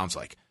provide, it sounds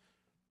like.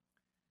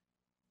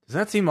 Does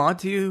that seem odd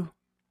to you?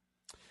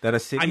 That a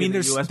city in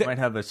the U.S. might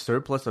have a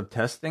surplus of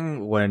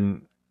testing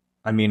when,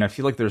 I mean, I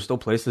feel like there's still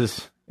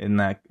places in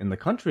the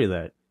country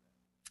that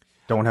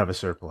don't have a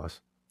surplus.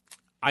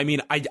 I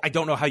mean, I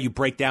don't know how you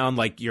break down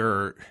like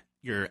your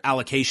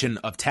allocation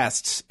of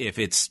tests if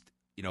it's,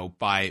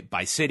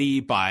 by city,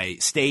 by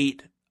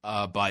state,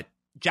 but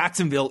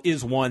Jacksonville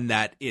is one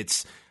that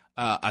it's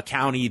a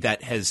county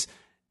that has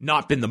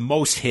not been the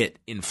most hit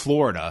in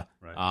Florida.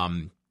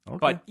 Right. Okay.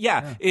 But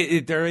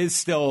there is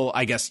still,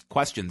 I guess,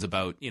 questions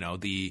about,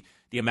 the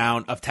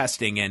amount of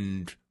testing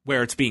and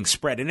where it's being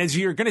spread. And as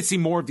you're going to see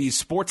more of these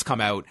sports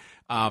come out,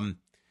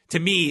 to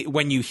me,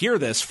 when you hear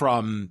this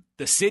from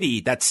the city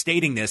that's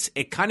stating this,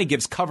 it kind of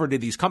gives cover to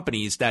these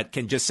companies that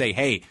can just say,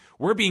 hey,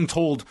 we're being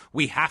told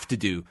we have to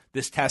do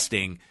this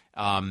testing,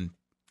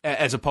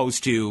 as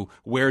opposed to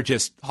we're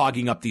just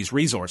hogging up these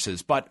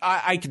resources. But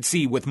I can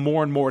see with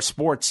more and more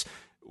sports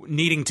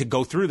needing to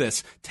go through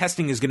this,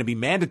 testing is going to be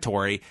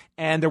mandatory.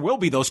 And there will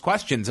be those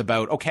questions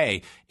about,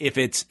 okay, if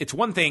it's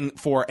one thing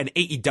for an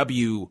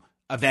AEW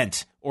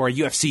event or a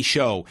UFC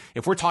show,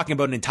 if we're talking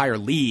about an entire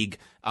league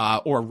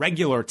or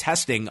regular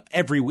testing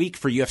every week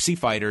for UFC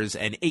fighters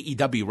and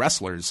AEW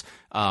wrestlers,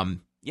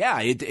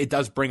 it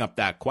does bring up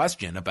that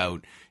question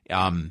about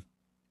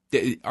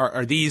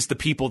are these the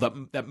people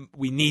that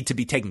we need to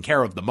be taking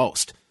care of the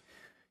most?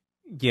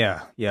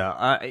 Yeah.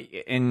 I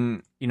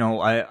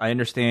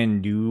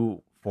understand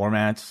new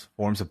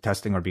forms of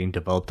testing are being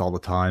developed all the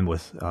time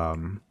with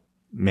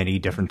many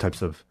different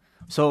types of.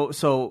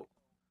 So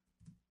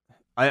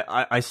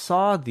I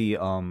saw the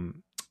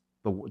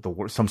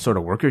some sort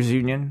of workers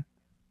union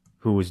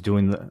who was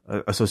doing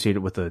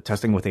associated with the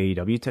testing with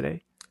AEW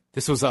today.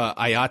 This was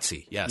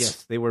IATSE, yes.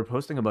 Yes, they were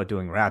posting about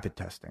doing rapid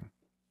testing,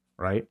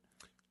 right?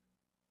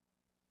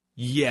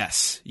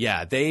 Yes,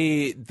 yeah.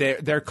 They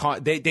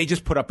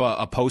just put up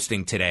a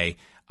posting today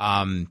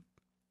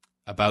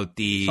about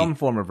some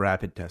form of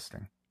rapid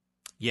testing.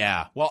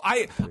 Yeah. Well,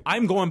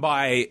 I'm going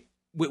by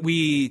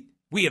we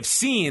have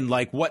seen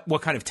like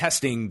what kind of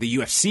testing the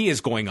UFC is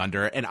going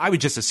under, and I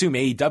would just assume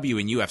AEW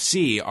and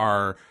UFC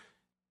are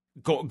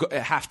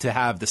have to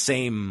have the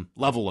same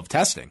level of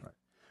testing.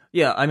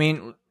 Yeah, I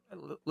mean,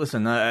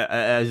 listen,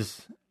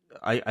 as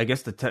I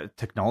guess the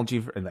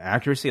technology and the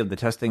accuracy of the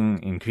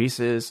testing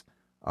increases.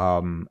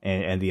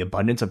 And the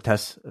abundance of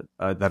tests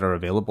that are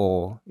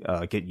available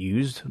get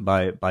used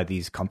by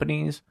these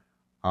companies.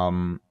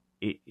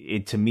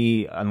 It to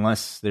me,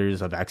 unless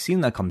there's a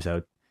vaccine that comes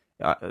out,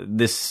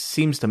 this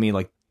seems to me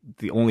like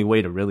the only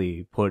way to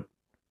really put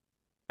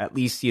at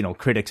least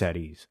critics at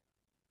ease.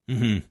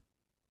 Mm-hmm.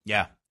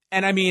 Yeah,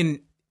 and I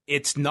mean,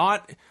 it's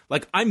not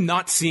like I'm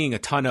not seeing a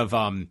ton of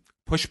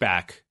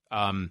pushback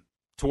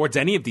towards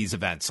any of these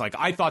events. Like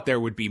I thought there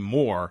would be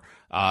more.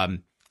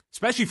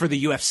 Especially for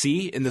the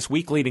UFC in this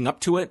week leading up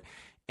to it.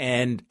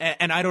 And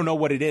I don't know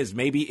what it is.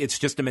 Maybe it's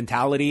just a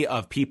mentality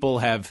of people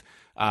have,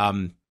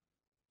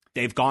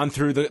 they've gone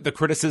through the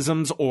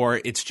criticisms, or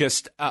it's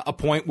just a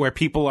point where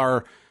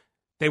people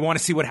they want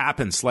to see what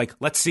happens. Like,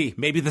 let's see,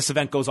 maybe this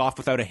event goes off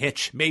without a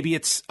hitch. Maybe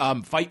it's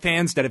fight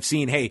fans that have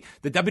seen, hey,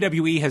 the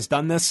WWE has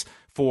done this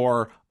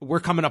we're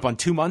coming up on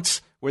 2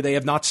 months where they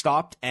have not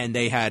stopped, and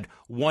they had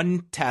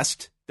one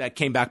test that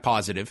came back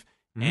positive.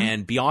 Mm-hmm.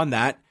 And beyond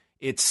that,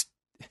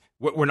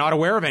 we're not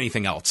aware of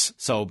anything else.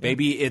 So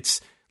maybe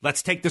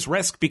let's take this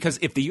risk, because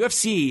if the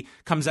UFC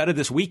comes out of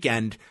this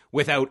weekend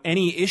without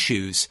any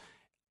issues,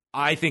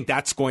 I think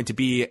that's going to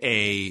be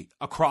a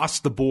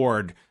across the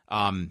board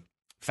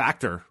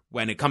factor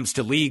when it comes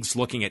to leagues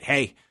looking at,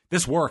 hey,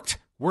 this worked.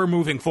 We're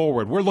moving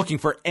forward. We're looking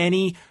for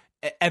any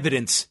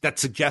evidence that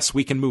suggests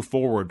we can move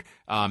forward.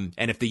 And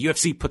if the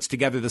UFC puts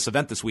together this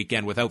event this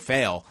weekend without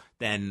fail,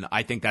 then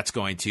I think that's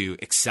going to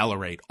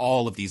accelerate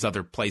all of these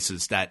other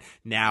places that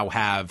now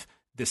have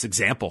this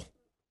example.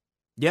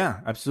 Yeah,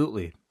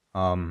 absolutely.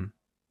 And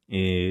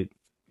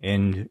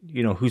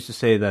who's to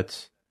say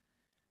that's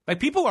like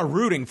people are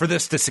rooting for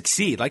this to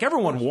succeed. Like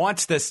everyone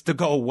wants this to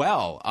go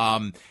well.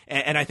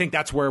 And I think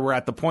that's where we're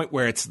at the point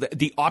where it's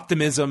the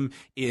optimism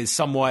is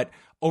somewhat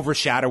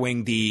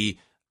overshadowing the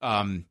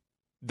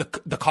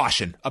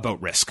caution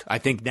about risk. I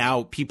think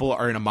now people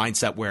are in a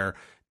mindset where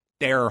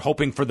they're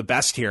hoping for the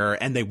best here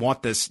and they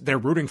want this. They're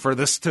rooting for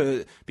this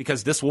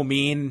because this will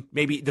mean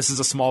maybe this is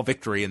a small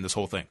victory in this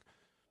whole thing.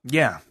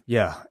 Yeah.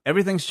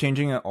 Everything's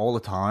changing all the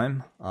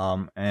time.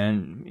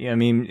 And yeah, I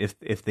mean,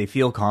 if they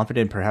feel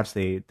confident, perhaps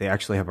they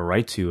actually have a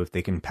right to, if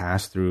they can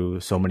pass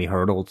through so many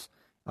hurdles,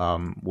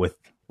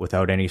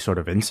 without any sort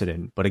of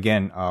incident. But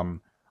again,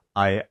 I'm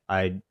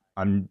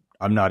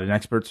not an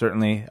expert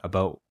certainly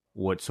about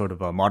what sort of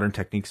modern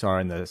techniques are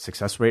and the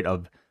success rate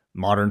of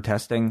modern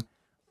testing,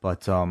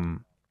 but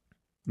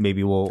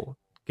maybe we'll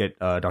get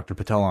Dr.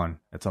 Patel on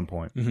at some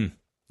point. Mm-hmm.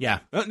 Yeah,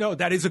 no,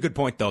 that is a good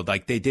point though.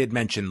 Like they did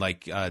mention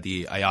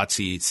the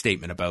IATSE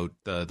statement about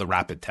the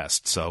rapid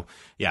test. So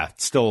yeah,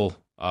 still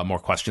more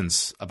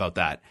questions about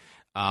that.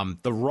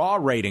 The Raw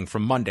rating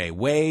from Monday,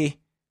 Way,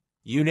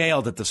 you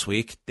nailed it this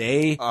week.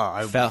 They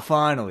fell.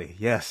 Finally,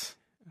 yes.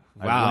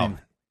 Wow.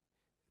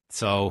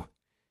 So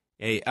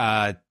we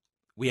had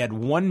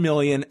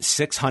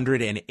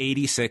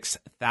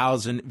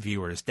 1,686,000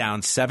 viewers,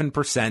 down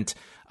 7%.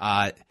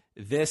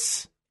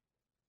 The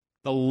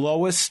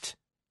lowest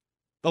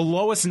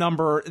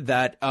number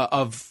that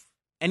of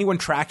anyone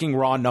tracking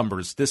Raw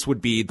numbers, this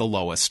would be the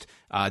lowest.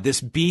 This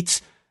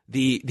beats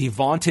the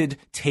vaunted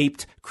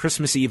taped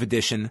Christmas Eve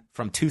edition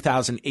from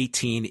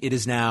 2018. It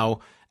is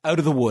now out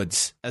of the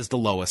woods as the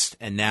lowest,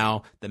 and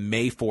now the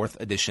May 4th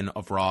edition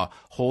of Raw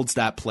holds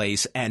that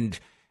place. And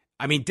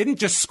I mean, didn't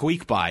just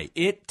squeak by.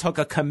 It took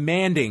a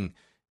commanding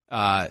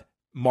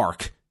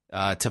mark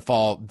to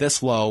fall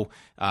this low,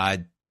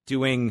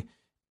 doing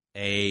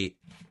a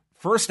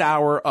first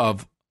hour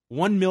of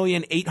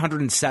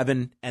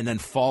 1,807,000 and then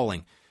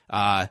falling.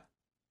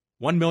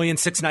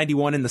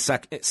 1,691,000 in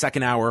the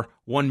second hour,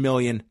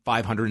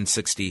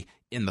 1,560,000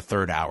 in the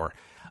third hour.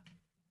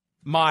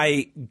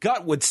 My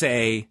gut would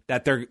say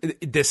that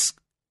this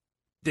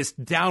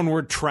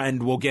downward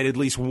trend will get at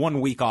least 1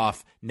 week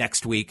off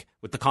next week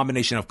with the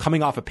combination of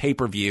coming off a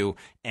pay-per-view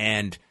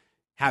and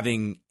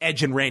having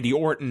Edge and Randy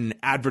Orton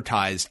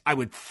advertised, I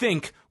would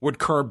think would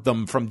curb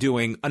them from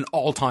doing an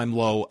all-time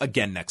low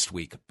again next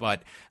week.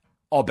 But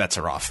all bets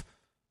are off.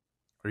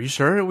 Are you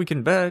sure? We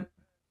can bet.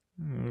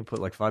 We'll put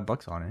like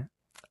 $5 on it.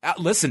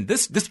 Listen,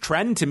 this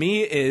trend to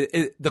me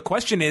is the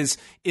question is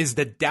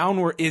the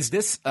downward, is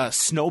this a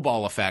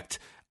snowball effect?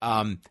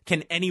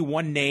 Can any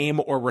one name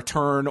or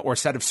return or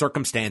set of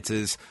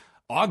circumstances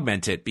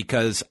augment it?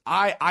 Because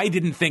I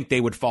didn't think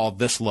they would fall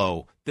this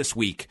low this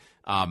week.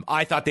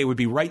 I thought they would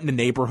be right in the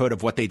neighborhood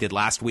of what they did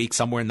last week,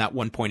 somewhere in that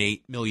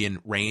 1.8 million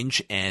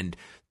range. And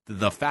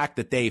the fact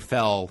that they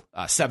fell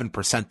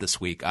 7% this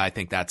week, I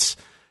think that's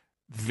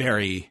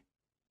very,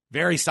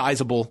 very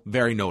sizable,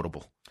 very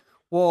notable.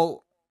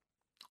 Well,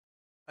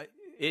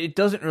 it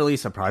doesn't really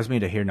surprise me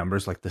to hear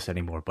numbers like this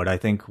anymore. But I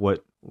think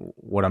what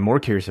I'm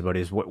more curious about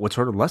is what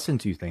sort of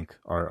lessons you think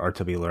are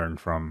to be learned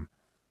from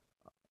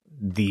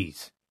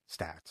these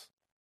stats.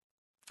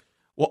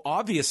 Well,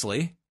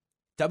 obviously,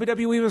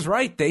 WWE was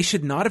right. They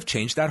should not have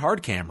changed that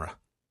hard camera.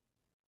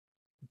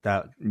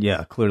 That,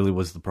 yeah, clearly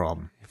was the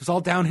problem. It was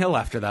all downhill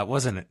after that,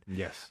 wasn't it?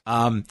 Yes.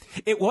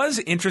 It was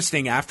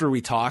interesting after we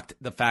talked,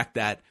 the fact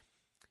that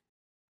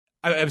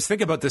I was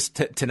thinking about this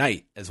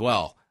tonight as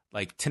well.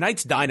 Like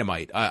tonight's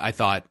Dynamite, I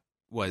thought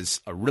was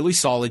a really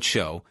solid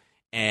show.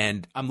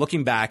 And I'm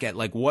looking back at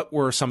like what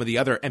were some of the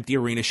other empty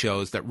arena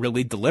shows that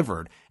really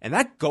delivered. And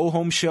that go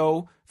home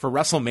show for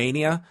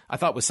WrestleMania, I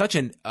thought was such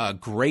a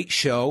great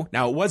show.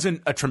 Now, it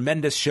wasn't a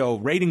tremendous show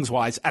ratings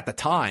wise at the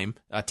time.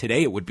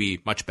 Today it would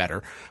be much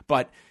better,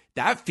 but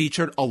that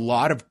featured a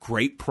lot of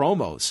great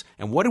promos.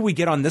 And what did we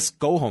get on this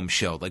go home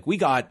show? Like we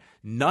got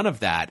none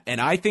of that.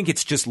 And I think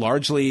it's just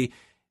largely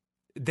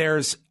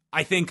there's,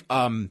 I think,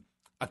 a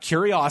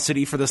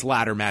curiosity for this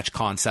ladder match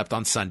concept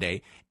on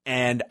Sunday.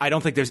 And I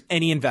don't think there's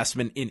any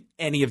investment in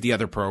any of the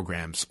other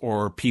programs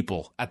or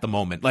people at the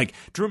moment. Like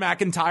Drew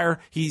McIntyre,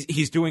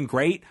 he's doing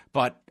great,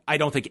 but I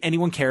don't think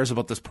anyone cares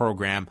about this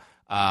program.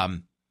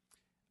 I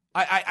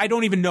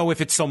don't even know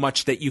if it's so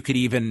much that you could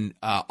even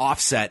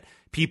offset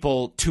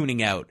people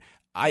tuning out.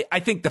 I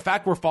think the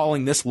fact we're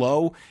falling this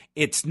low,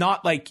 it's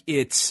not like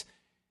I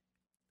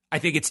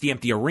think it's the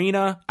empty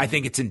arena. I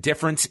think it's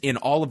indifference in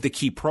all of the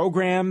key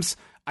programs.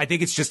 I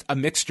think it's just a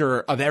mixture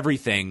of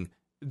everything.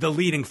 The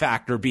leading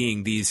factor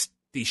being these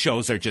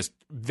shows are just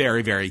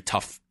very, very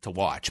tough to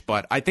watch.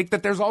 But I think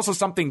that there's also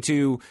something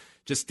to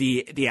just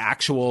the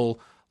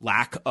actual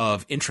lack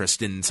of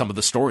interest in some of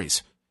the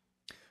stories.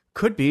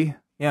 Could be.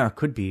 Yeah,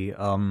 could be.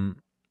 I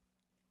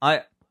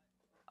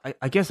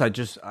I guess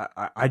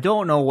I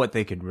don't know what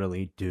they could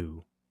really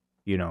do,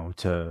 you know,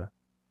 to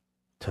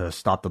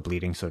stop the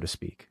bleeding, so to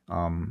speak.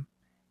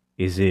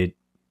 Is it?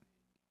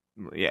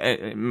 Yeah,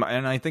 and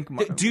I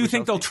think. Do you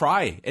think they'll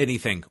try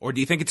anything, or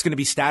do you think it's going to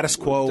be status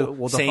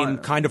quo, same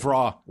kind of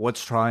Raw?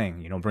 What's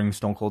trying? You know, bring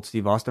Stone Cold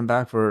Steve Austin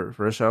back for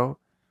a show,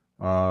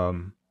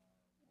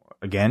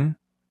 again,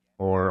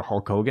 or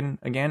Hulk Hogan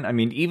again. I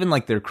mean, even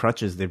like their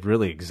crutches, they've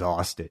really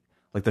exhausted.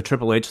 Like the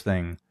Triple H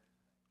thing,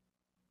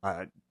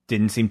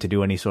 didn't seem to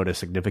do any sort of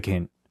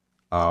significant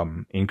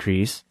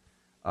increase.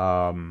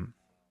 So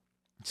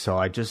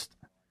I just,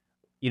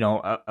 you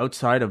know,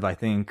 outside of, I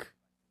think,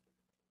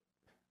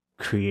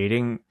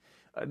 creating,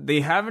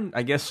 they haven't,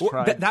 I guess,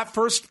 tried.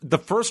 The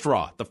first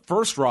Raw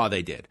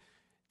they did.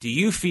 Do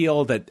you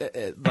feel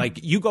that,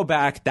 like, you go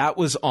back, that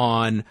was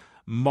on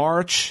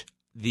March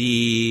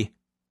the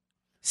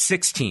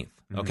 16th,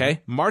 okay?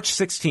 Mm-hmm. March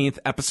 16th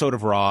episode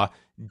of Raw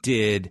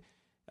did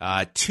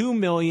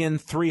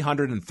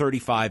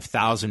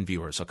 2,335,000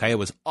 viewers, okay? It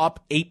was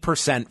up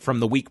 8% from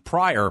the week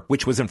prior,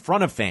 which was in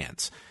front of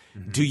fans.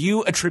 Mm-hmm. Do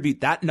you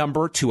attribute that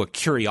number to a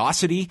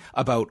curiosity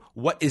about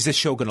what is this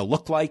show going to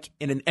look like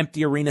in an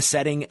empty arena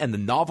setting and the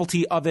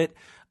novelty of it?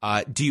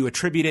 Do you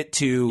attribute it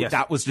to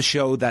that was the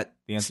show that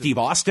Steve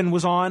Austin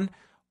was on?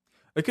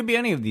 It could be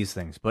any of these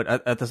things, but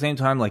at the same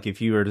time, like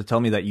if you were to tell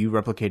me that you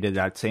replicated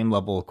that same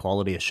level of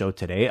quality of show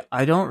today,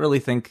 I don't really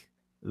think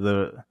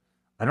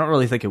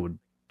it would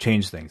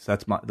change things.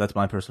 That's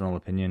my personal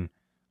opinion.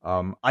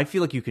 I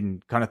feel like you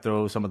can kind of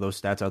throw some of those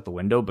stats out the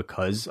window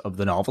because of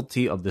the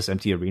novelty of this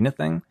empty arena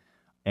thing,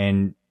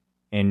 and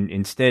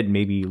instead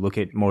maybe look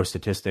at more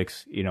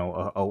statistics, you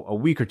know, a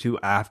week or two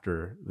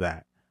after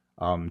that,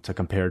 to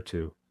compare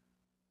to,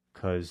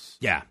 because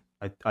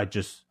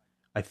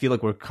I feel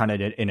like we're kind of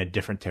in a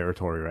different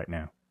territory right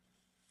now.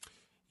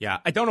 Yeah,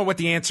 I don't know what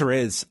the answer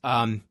is.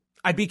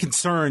 I'd be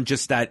concerned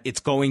just that it's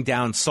going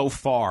down so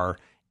far,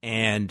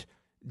 and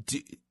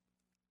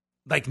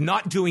like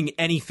not doing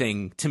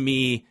anything to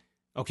me.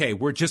 Okay,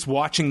 we're just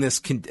watching this.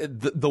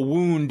 The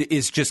wound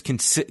is just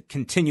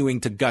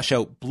continuing to gush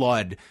out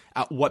blood.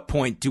 At what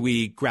point do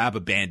we grab a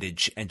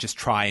bandage and just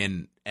try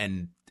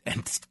and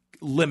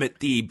limit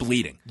the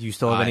bleeding? Do you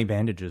still have any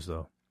bandages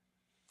though?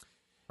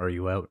 Or are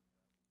you out?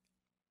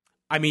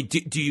 I mean,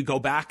 do you go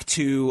back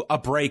to a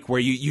break where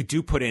you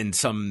do put in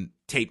some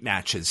tape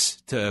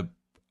matches to?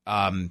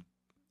 And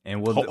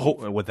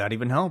would that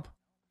even help?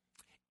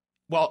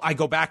 Well, I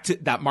go back to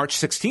that March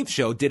 16th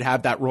show did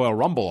have that Royal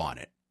Rumble on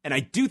it. And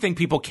I do think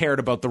people cared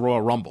about the Royal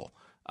Rumble.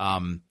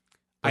 I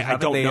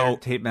don't know.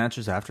 Tape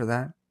matches after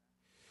that?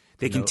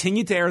 They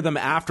continued to air them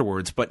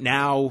afterwards, but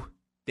now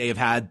they have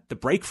had the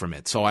break from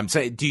it. So I'm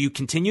saying, do you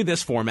continue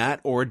this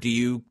format or do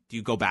you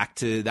go back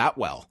to that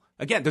well?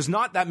 Again, there's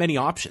not that many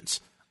options.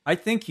 I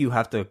think you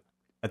have to,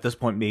 at this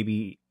point,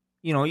 maybe,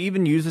 you know,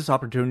 even use this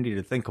opportunity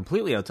to think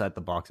completely outside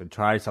the box and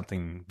try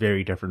something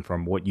very different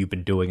from what you've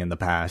been doing in the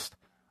past.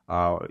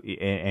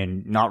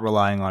 And not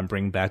relying on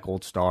bringing back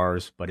old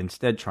stars, but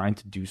instead trying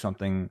to do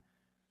something,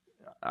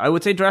 I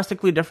would say,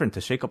 drastically different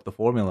to shake up the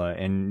formula,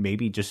 and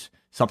maybe just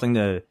something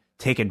to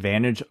take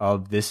advantage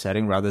of this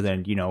setting rather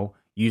than, you know,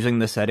 using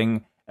the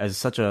setting as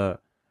such a,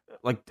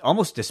 like,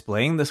 almost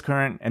displaying this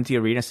current empty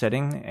arena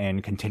setting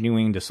and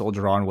continuing to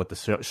soldier on what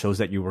the shows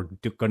that you were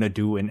going to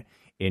do in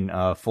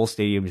full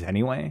stadiums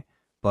anyway,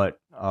 but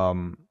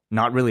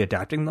not really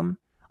adapting them.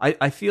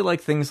 I feel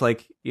like things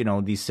like, you know,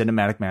 these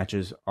cinematic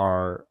matches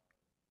are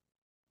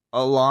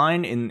a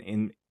line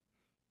in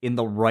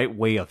the right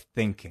way of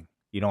thinking.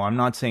 You know, I'm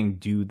not saying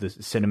do the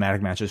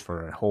cinematic matches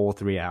for a whole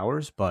 3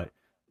 hours, but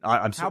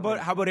I'm. How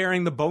about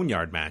airing the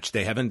Boneyard match?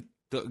 They haven't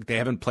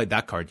played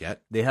that card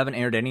yet. They haven't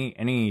aired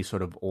any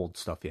sort of old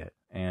stuff yet,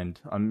 and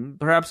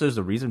perhaps there's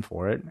a reason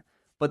for it.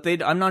 But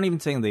I'm not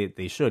even saying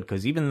they should,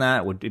 because even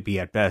that would be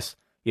at best,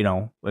 you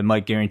know, it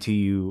might guarantee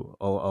you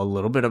a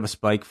little bit of a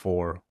spike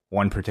for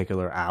one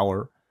particular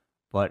hour,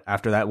 but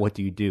after that, what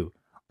do you do?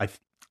 I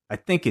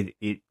think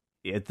it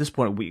at this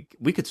point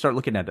we could start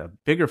looking at a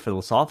bigger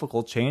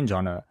philosophical change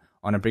on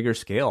a bigger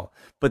scale.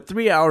 But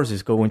 3 hours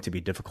is going to be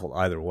difficult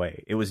either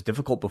way. It was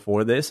difficult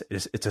before this.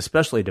 It's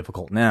especially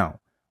difficult now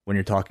when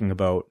you're talking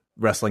about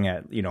wrestling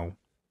at, you know,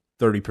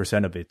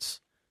 30% of its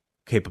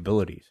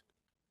capabilities.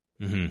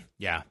 Mm-hmm.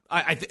 Yeah,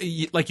 I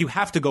like you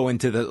have to go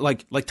into the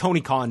like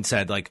Tony Khan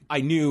said. Like, I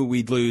knew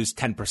we'd lose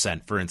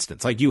 10%, for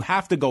instance. Like, you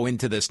have to go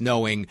into this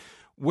knowing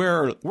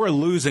we're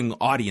losing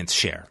audience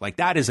share. Like,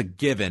 that is a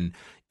given.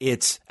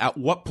 It's at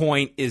what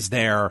point is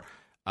there,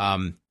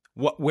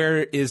 where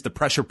is the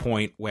pressure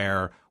point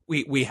where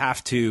we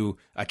have to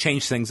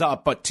change things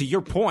up? But to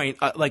your point,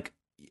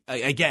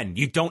 again,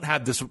 you don't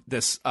have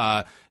this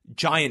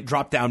giant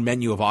drop down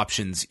menu of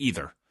options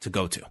either to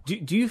go to.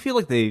 Do you feel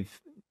like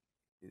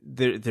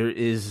there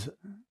is,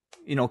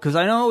 you know, because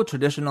I know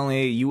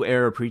traditionally you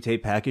air a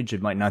pre-tape package,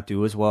 it might not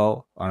do as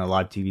well on a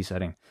live TV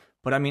setting.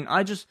 But I mean,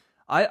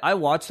 I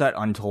watched that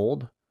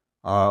Untold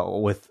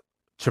with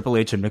Triple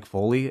H and Mick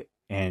Foley,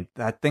 and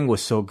that thing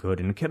was so good,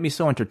 and it kept me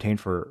so entertained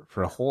for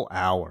a whole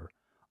hour.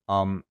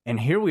 And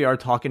here we are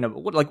talking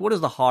about what is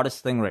the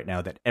hottest thing right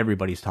now that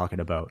everybody's talking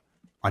about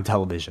on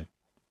television?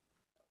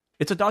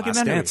 It's a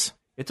documentary. Last Dance.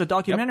 It's a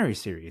documentary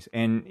series,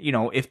 and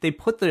if they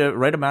put the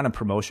right amount of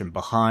promotion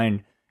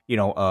behind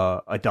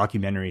a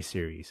documentary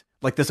series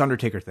like this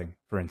Undertaker thing,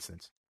 for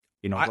instance.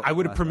 I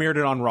would have premiered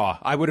it on Raw.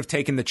 I would have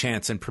taken the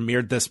chance and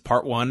premiered this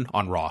part 1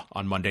 on Raw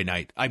on Monday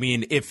night. I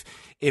mean, if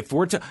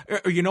we're to,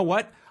 or you know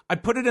what? I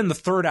put it in the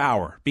 3rd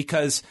hour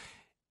because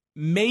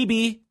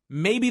maybe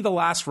The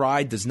Last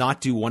Ride does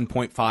not do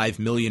 1.5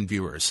 million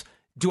viewers.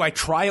 Do I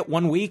try it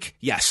 1 week?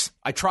 Yes.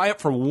 I try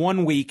it for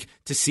 1 week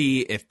to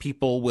see if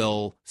people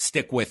will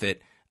stick with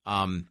it.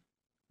 I'm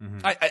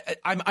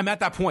at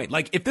that point.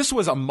 Like, if this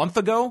was a month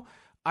ago,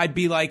 I'd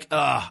be like,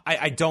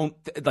 I don't,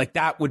 like,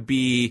 that would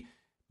be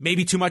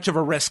maybe too much of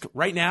a risk.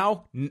 Right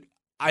now,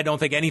 I don't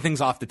think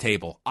anything's off the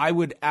table. I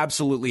would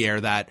absolutely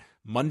air that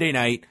Monday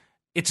night.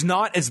 It's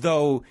not as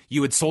though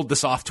you had sold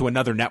this off to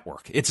another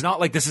network. It's not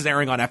like this is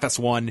airing on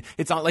FS1.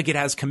 It's not like it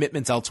has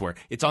commitments elsewhere.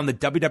 It's on the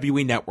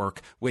WWE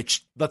network,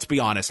 which, let's be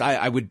honest,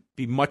 I would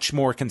be much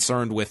more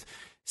concerned with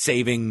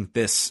saving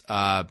this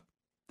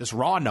this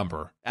Raw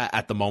number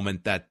at the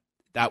moment.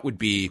 That would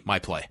be my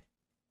play.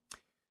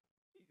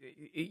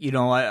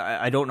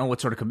 I don't know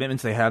what sort of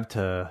commitments they have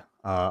to,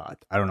 I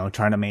don't know,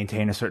 trying to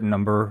maintain a certain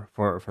number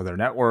for their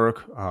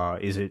network.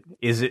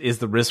 Is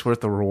the risk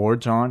worth the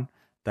reward, John?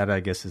 That,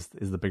 I guess, is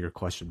the bigger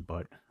question.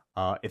 But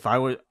if I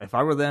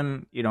were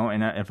them,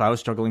 and if I was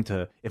struggling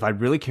if I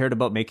really cared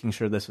about making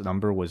sure this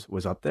number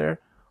was up there,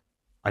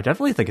 I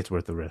definitely think it's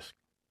worth the risk.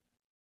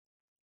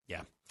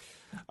 Yeah.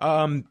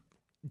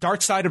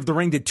 Dark Side of the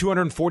Ring did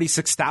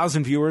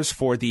 246,000 viewers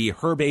for the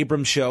Herb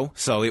Abrams show.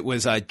 So it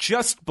was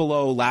just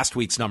below last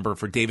week's number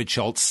for David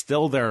Schultz,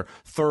 still their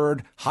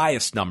 3rd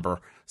highest number.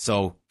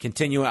 So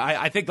continue.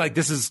 I think like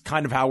this is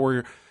kind of how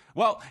we're,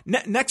 well,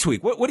 next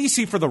week, what do you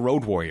see for the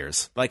Road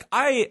Warriors? Like,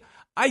 I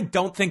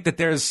don't think that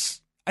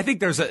I think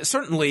there's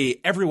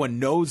certainly everyone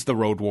knows the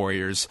Road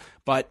Warriors,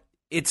 but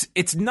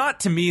it's not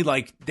to me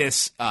like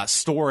this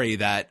story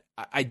that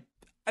I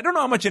don't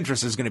know how much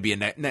interest is going to be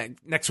in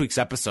next week's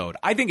episode.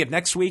 I think if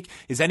next week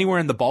is anywhere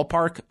in the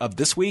ballpark of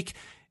this week,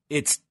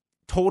 it's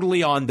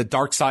totally on the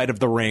dark side of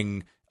the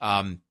ring,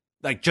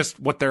 like just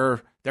what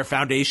their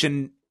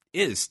foundation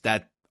is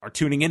that are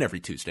tuning in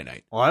every Tuesday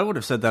night. Well, I would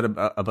have said that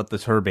about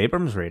this Herb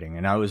Abrams rating,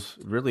 and I was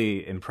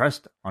really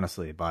impressed,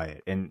 honestly, by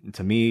it. And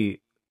to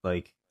me,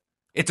 like,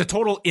 it's a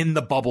total in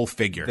the bubble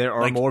figure. There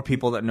are more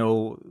people that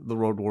know the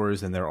Road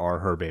Warriors than there are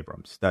Herb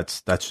Abrams.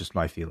 That's just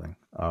my feeling.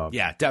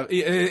 Yeah,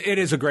 it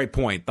is a great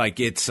point. Like,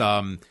 it's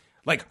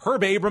like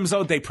Herb Abrams,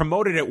 though, they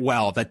promoted it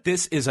well, that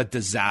this is a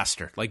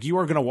disaster. Like, you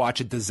are going to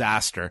watch a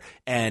disaster.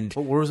 And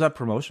but where was that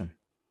promotion?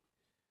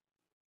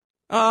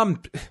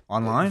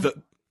 Online?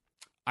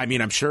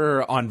 I'm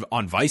sure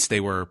on Vice they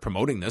were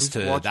promoting this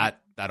to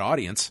that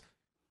audience.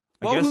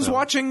 Well, who's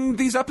watching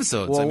these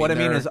episodes? Well, what I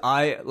mean is,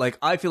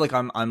 I feel like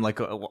I'm like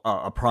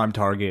a prime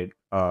target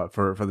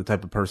for the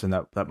type of person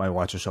that might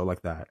watch a show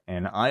like that,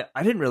 and I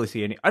don't really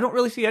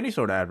see any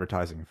sort of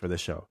advertising for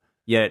this show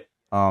yet.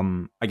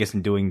 I guess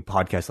in doing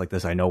podcasts like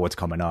this, I know what's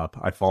coming up.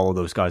 I follow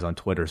those guys on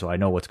Twitter, so I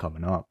know what's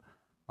coming up.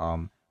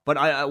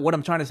 But what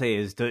I'm trying to say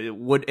is,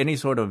 would any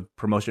sort of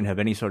promotion have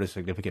any sort of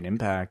significant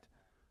impact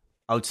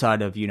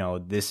outside of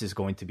this is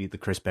going to be the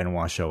Chris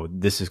Benoit show,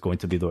 this is going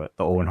to be the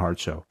Owen Hart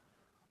show?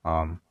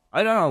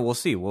 I don't know. We'll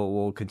see.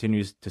 We'll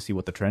continue to see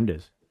what the trend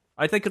is.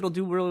 I think it'll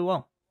do really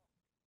well.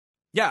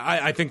 Yeah,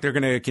 I think they're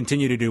going to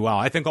continue to do well.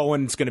 I think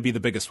Owen's going to be the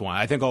biggest one.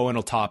 I think Owen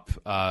will top.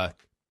 Do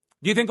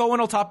you think Owen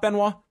will top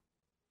Benoit?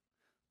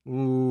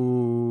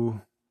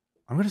 Ooh,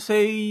 I'm going to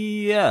say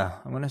yeah.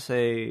 I'm going to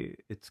say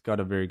it's got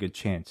a very good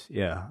chance.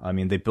 Yeah. I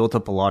mean, they built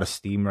up a lot of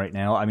steam right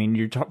now. I mean,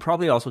 you're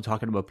probably also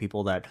talking about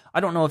people that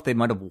I don't know if they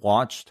might have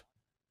watched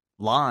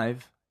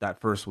live that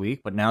first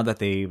week, but now that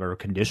they are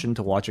conditioned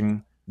to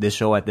watching this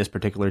show at this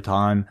particular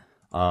time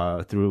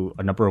through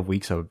a number of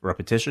weeks of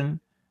repetition.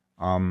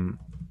 And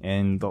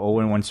the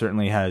Owen one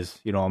certainly has,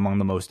 among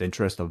the most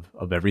interest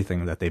of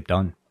everything that they've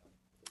done.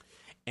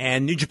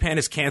 And New Japan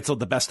has canceled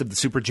the Best of the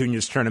Super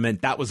Juniors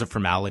tournament. That was a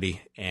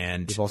formality.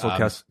 And they've also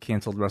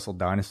canceled Wrestle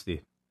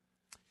Dynasty.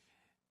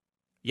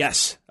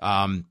 Yes.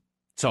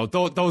 So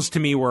those to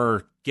me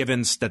were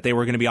givens that they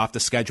were going to be off the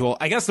schedule.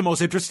 I guess the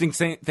most interesting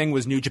thing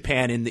was New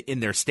Japan in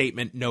their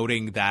statement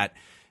noting that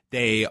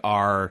they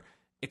are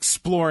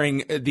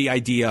exploring the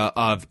idea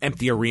of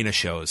empty arena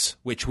shows,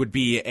 which would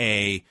be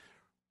a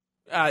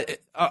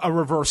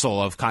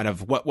reversal of kind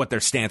of what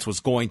their stance was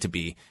going to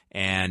be.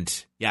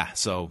 And yeah,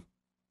 so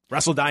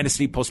Wrestle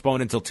Dynasty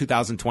postponed until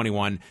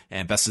 2021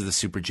 and Best of the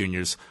Super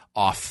Juniors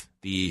off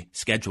the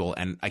schedule.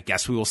 And I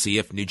guess we will see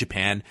if New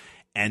Japan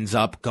ends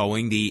up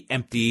going the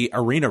empty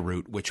arena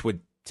route, which would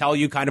tell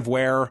you kind of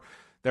where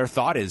their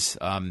thought is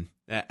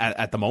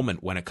at the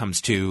moment when it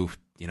comes to,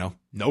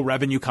 no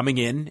revenue coming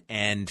in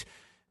and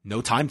no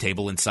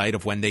timetable in sight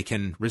of when they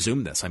can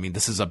resume this. I mean,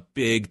 this is a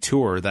big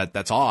tour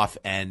that's off,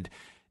 and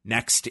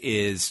next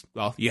is,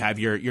 well, you have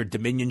your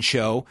Dominion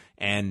show,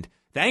 and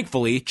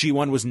Thankfully,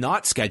 G1 was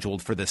not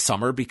scheduled for this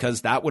summer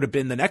because that would have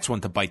been the next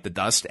one to bite the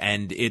dust,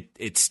 and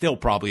it still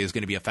probably is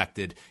going to be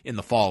affected in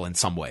the fall in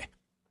some way.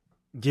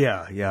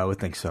 Yeah, I would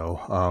think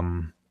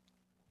so.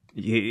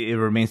 It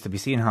remains to be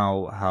seen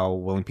how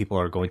willing people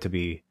are going to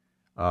be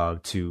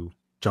to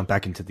jump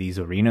back into these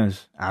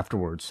arenas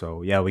afterwards.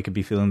 So yeah, we could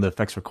be feeling the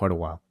effects for quite a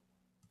while.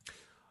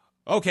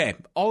 Okay,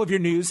 all of your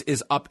news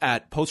is up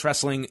at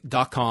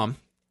postwrestling.com,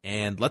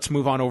 and let's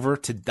move on over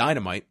to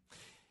Dynamite.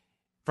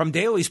 From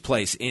Daly's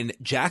Place in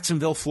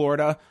Jacksonville,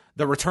 Florida,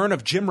 the return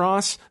of Jim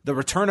Ross, the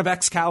return of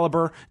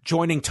Excalibur,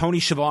 joining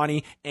Tony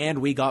Schiavone, and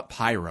we got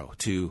Pyro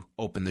to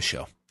open the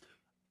show.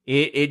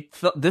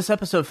 This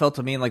episode felt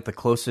to me like the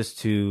closest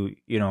to,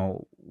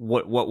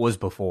 what was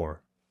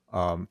before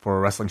for a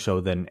wrestling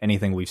show than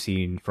anything we've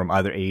seen from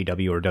either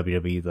AEW or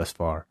WWE thus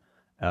far.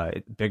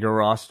 Bigger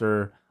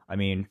roster. I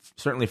mean,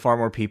 certainly far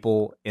more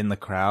people in the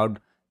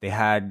crowd. They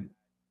had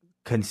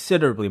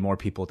considerably more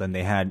people than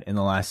they had in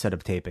the last set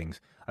of tapings.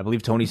 I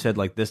believe Tony said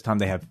like this time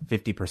they have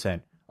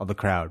 50% of the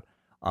crowd,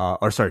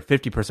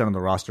 50% of the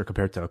roster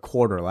compared to a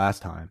quarter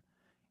last time.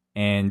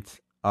 And,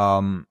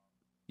 the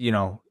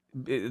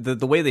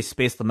way they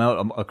spaced them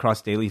out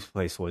across Daly's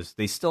Place was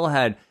they still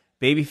had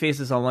baby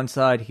faces on one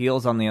side,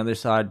 heels on the other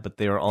side, but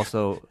they were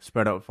also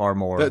spread out far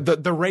more.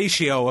 The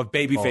ratio of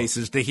baby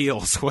faces to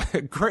heels,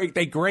 great.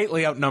 They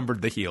greatly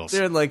outnumbered the heels.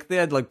 They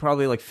had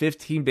probably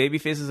 15 baby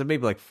faces and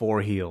maybe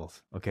 4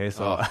 heels. Okay,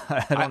 so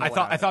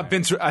I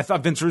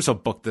thought Vince Russo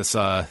booked this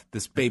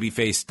baby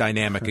face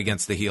dynamic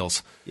against the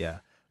heels.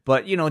 Yeah,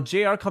 but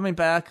JR coming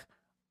back,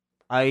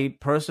 I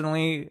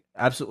personally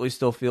absolutely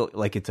still feel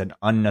like it's an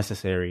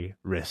unnecessary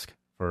risk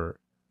for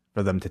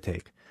them to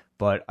take.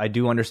 But I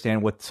do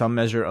understand with some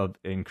measure of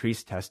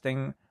increased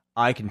testing,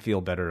 I can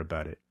feel better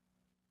about it.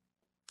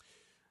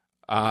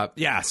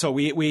 So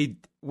we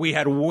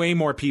had way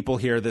more people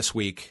here this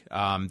week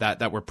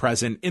that were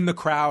present in the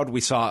crowd. We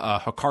saw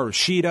Hikaru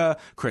Shida,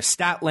 Chris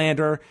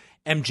Statlander,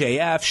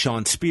 MJF,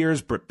 Sean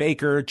Spears, Britt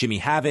Baker, Jimmy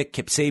Havoc,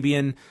 Kip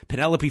Sabian,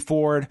 Penelope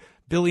Ford,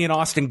 Billy and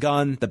Austin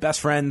Gunn, The Best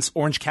Friends,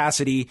 Orange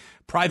Cassidy,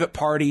 Private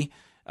Party,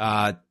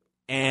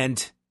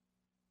 and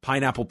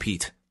Pineapple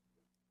Pete.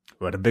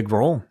 Who had a big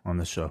role on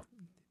this show.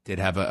 Did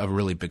have a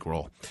really big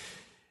role.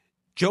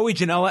 Joey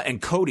Janela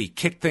and Cody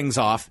kicked things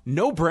off.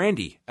 No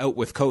Brandy out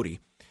with Cody.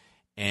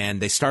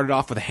 And they started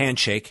off with a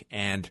handshake.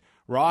 And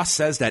Ross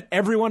says that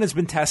everyone has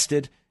been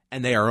tested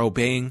and they are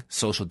obeying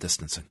social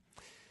distancing.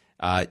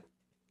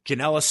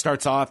 Janela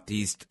starts off.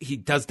 He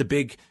does the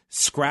big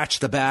scratch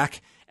the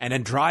back and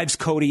then drives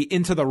Cody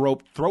into the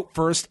rope throat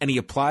first. And he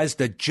applies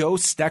the Joe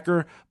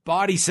Stecker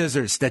body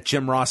scissors that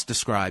Jim Ross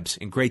describes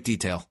in great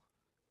detail.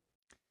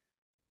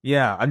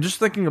 Yeah, I'm just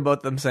thinking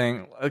about them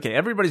saying, okay,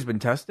 everybody's been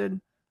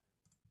tested.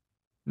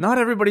 Not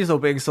everybody's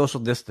obeying social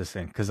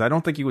distancing, because I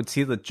don't think you would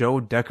see the Joe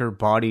Decker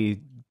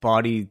body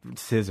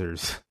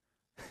scissors.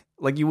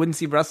 Like you wouldn't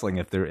see wrestling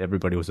if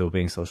everybody was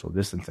obeying social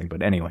distancing.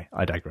 But anyway,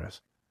 I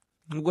digress.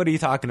 What are you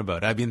talking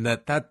about? I mean,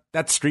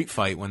 that street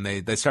fight when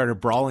they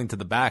started brawling to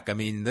the back, I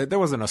mean, there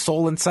wasn't a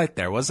soul in sight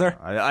there, was there?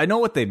 I know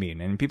what they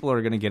mean, and people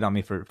are going to get on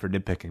me for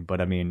nitpicking,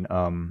 but I mean,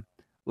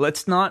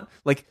 let's not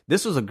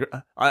this was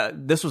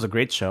a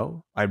great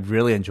show. I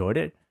really enjoyed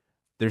it.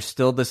 There's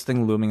still this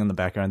thing looming in the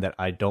background that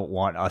I don't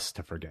want us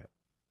to forget.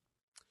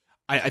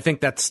 I think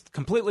that's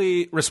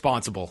completely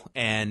responsible,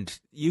 and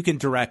you can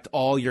direct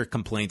all your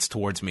complaints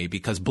towards me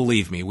because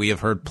believe me, we have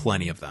heard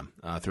plenty of them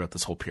throughout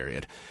this whole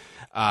period.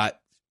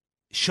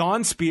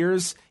 Sean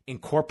Spears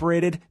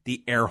incorporated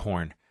the air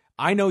horn.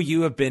 I know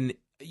you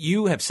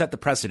have set the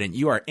precedent.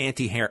 You are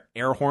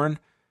anti-air horn.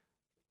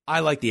 I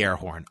like the air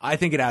horn. I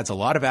think it adds a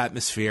lot of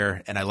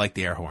atmosphere, and I like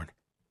the air horn.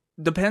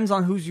 Depends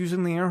on who's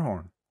using the air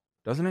horn,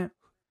 doesn't it?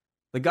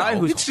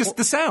 It's just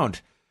the sound.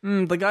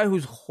 The guy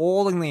who's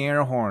holding the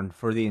air horn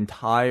for the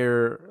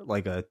entire,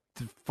 a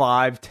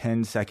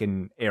 5-10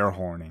 second air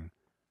horning,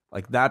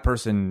 that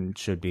person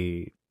should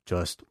be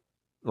just,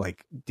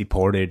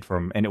 deported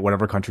from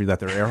whatever country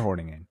that they're air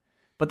horning in.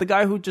 But the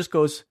guy who just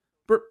goes,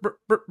 burp, burp,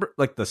 burp,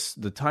 burp,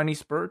 the tiny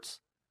spurts,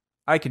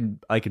 I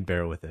could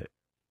bear with it.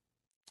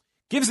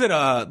 Gives it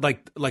a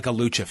like a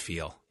lucha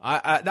feel.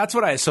 That's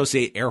what I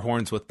associate air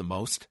horns with the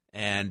most,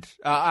 and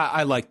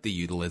I like the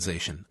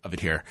utilization of it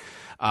here.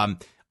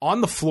 On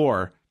the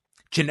floor,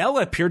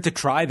 Janela appeared to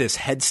try this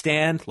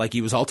headstand like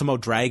he was Ultimo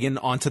Dragon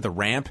onto the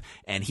ramp,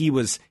 and he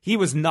was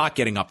not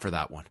getting up for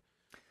that one.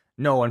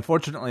 No,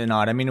 unfortunately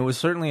not. I mean, it was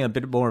certainly a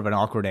bit more of an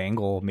awkward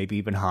angle, maybe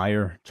even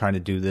higher, trying to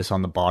do this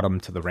on the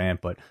bottom to the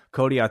ramp. But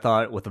Cody, I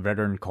thought, with the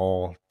veteran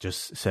call,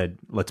 just said,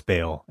 let's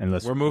bail. And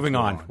we're moving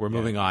on. We're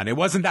moving on. It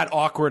wasn't that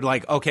awkward,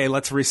 okay,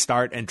 let's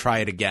restart and try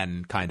it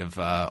again kind of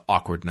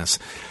awkwardness.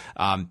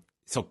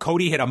 So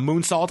Cody hit a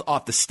moonsault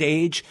off the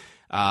stage.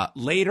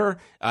 Later,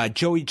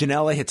 Joey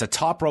Janela hits a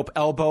top rope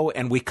elbow,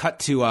 and we cut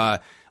to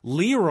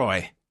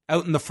Leroy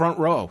out in the front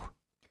row.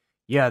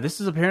 Yeah,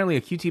 this is apparently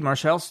a QT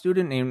Marshall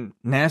student named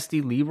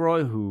Nasty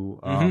Leroy, who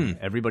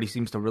everybody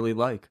seems to really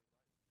like.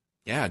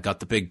 Yeah, got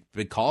the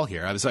big call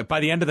here. I was like, by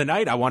the end of the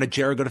night, I wanted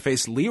Jericho to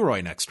face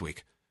Leroy next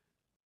week.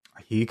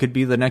 He could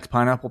be the next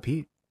Pineapple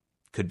Pete.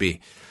 could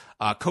be.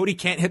 Cody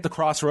can't hit the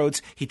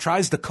crossroads. He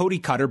tries the Cody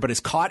cutter, but is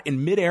caught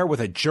in midair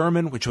with a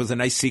German, which was a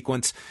nice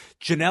sequence.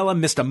 Janela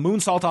missed a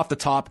moonsault off the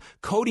top.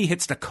 Cody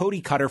hits the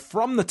Cody cutter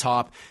from the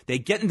top. They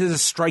get into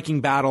this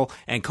striking battle,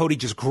 and Cody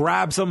just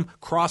grabs him.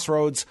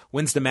 Crossroads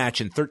wins the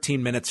match in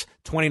 13 minutes,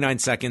 29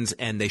 seconds,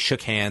 and they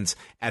shook hands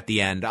at the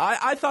end.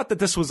 I thought that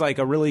this was like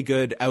a really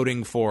good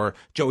outing for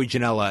Joey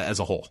Janela as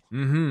a whole.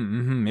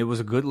 It was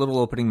a good little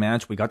opening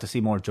match. We got to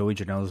see more of Joey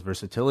Janela's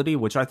versatility,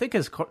 which I think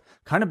has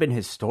kind of been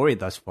his story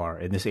thus far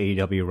in this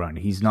AEW run.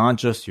 He's not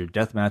just your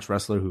deathmatch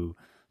wrestler who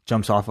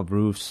jumps off of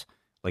roofs.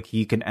 Like,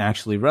 he can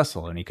actually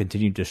wrestle, and he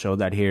continued to show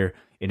that here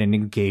in an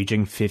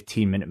engaging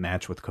 15-minute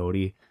match with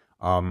Cody.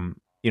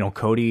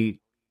 Cody,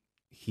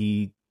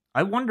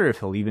 I wonder if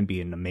he'll even be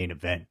in the main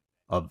event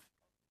of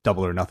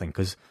Double or Nothing,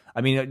 because,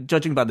 I mean,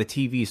 judging by the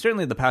TV,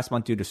 certainly the past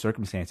month due to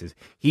circumstances,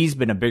 he's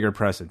been a bigger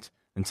presence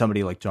than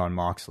somebody like Jon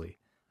Moxley.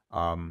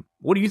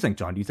 What do you think,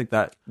 John?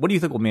 What do you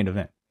think will main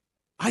event?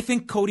 I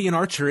think Cody and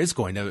Archer is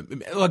going to.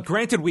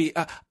 Granted, we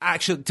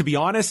actually, to be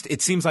honest,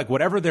 it seems like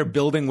whatever they're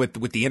building with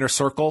the Inner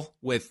Circle,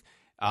 with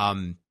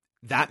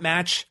that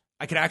match,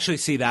 I could actually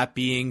see that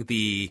being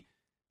the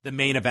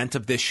main event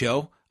of this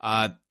show.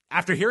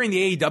 After hearing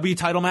the AEW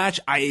title match,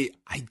 I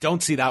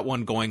don't see that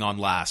one going on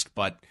last.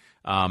 But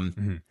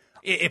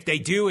if they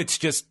do, it's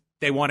just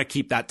they want to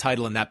keep that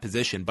title in that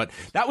position. But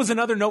that was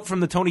another note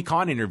from the Tony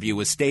Khan interview,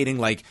 was stating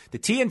like the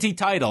TNT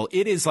title,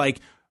 it is like.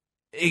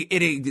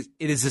 It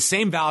is the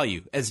same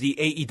value as the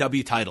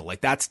AEW title. Like,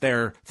 that's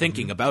their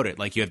thinking about it.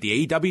 Like, you have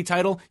the AEW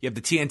title, you have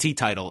the TNT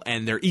title,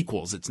 and they're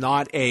equals. It's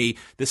not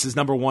this is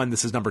number one,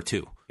 this is number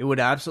two. It would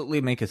absolutely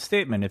make a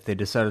statement if they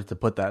decided to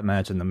put that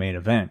match in the main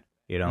event,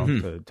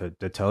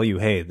 to tell you,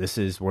 hey, this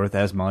is worth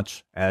as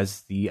much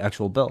as the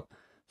actual belt.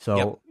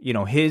 So,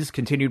 his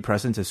continued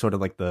presence as sort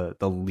of like the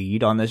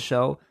lead on this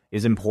show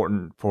is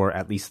important for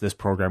at least this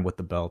program with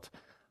the belt.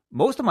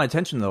 Most of my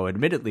attention, though,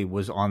 admittedly,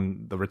 was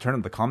on the return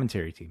of the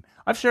commentary team.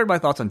 I've shared my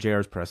thoughts on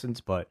JR's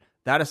presence, but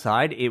that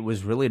aside, it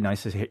was really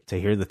nice to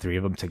hear the three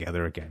of them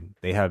together again.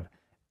 They have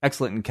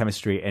excellent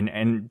chemistry,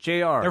 and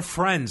JR... They're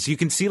friends. You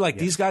can see,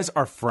 these guys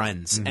are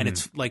friends, and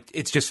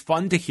it's just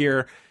fun to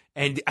hear,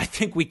 and I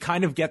think we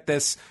kind of get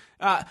this...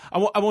 I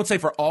won't say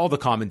for all the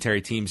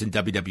commentary teams in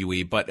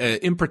WWE, but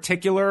in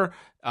particular,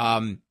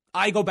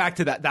 I go back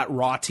to that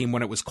Raw team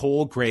when it was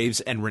Cole, Graves,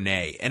 and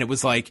Renee, and it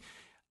was like...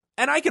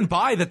 And I can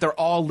buy that they're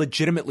all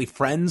legitimately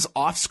friends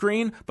off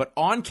screen, but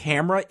on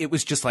camera, it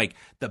was just like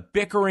the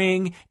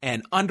bickering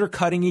and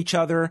undercutting each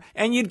other.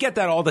 And you'd get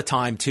that all the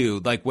time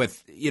too. Like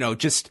with,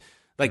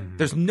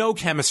 there's no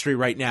chemistry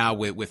right now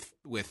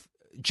with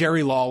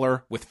Jerry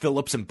Lawler, with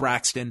Phillips and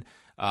Braxton,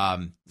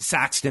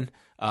 Saxton.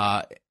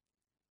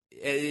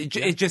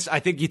 It just, I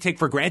think you take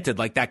for granted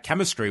like that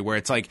chemistry where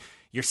it's like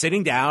you're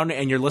sitting down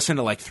and you're listening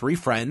to like three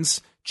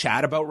friends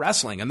chat about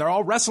wrestling, and they're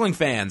all wrestling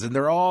fans, and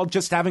they're all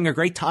just having a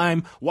great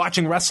time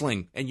watching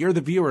wrestling, and you're the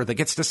viewer that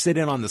gets to sit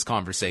in on this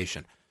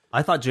conversation.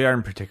 I thought JR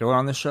in particular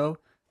on this show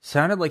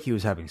sounded like he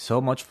was having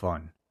so much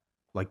fun,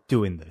 like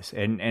doing this,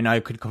 and I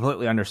could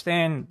completely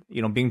understand,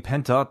 being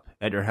pent up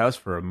at your house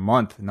for a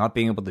month, not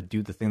being able to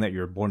do the thing that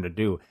you're born to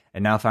do,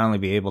 and now finally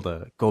be able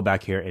to go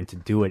back here and to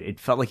do it. It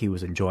felt like he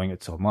was enjoying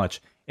it so much,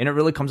 and it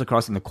really comes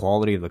across in the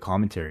quality of the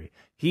commentary.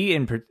 He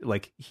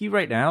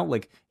right now,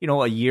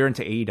 a year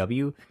into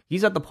AEW,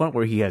 he's at the point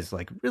where he has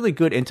like really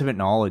good intimate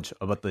knowledge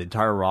about the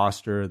entire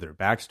roster, their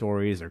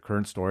backstories, their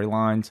current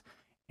storylines,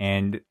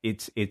 and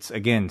it's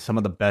again some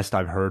of the best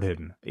I've heard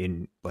him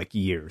in like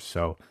years.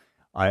 So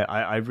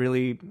I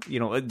really,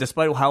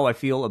 despite how I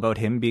feel about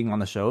him being on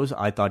the shows,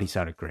 I thought he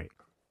sounded great.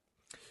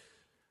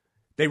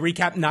 They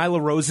recapped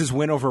Nyla Rose's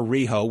win over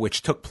Riho,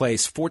 which took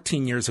place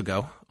 14 years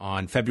ago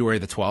on February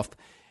the 12th.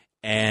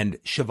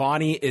 And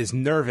Shivani is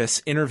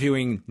nervous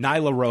interviewing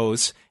Nyla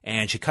Rose,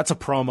 and she cuts a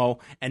promo,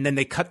 and then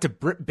they cut to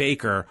Britt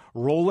Baker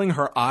rolling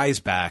her eyes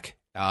back,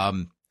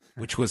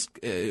 which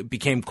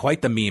became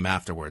quite the meme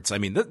afterwards. I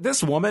mean,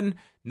 this woman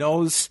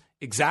knows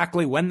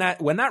exactly when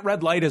that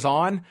red light is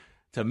on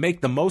to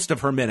make the most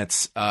of her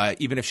minutes,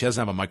 even if she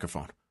doesn't have a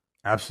microphone.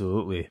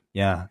 Absolutely.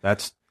 Yeah,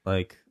 that's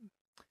like,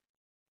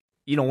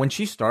 when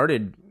she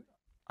started,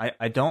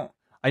 I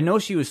know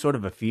she was sort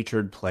of a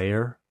featured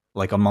player,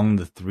 like among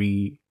the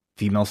three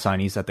female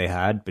signees that they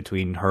had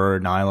between her,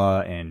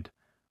 Nyla, and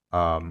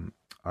Kylie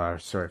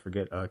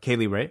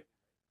Ray.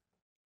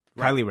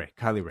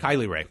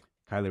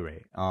 Kylie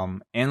Ray.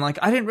 And like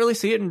I didn't really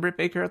see it in Britt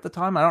Baker at the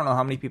time. I don't know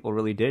how many people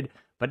really did,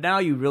 but now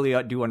you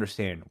really do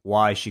understand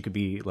why she could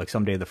be like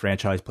someday the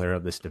franchise player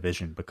of this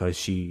division,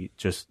 because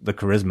the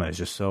charisma is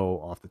just so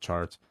off the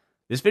charts.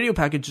 This video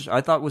package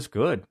I thought was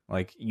good.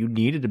 Like, you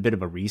needed a bit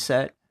of a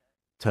reset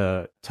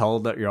to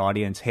tell your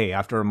audience, hey,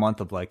 after a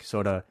month of like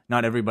sort of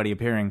not everybody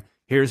appearing,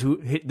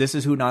 this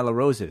is who Nyla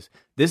Rose is.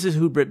 This is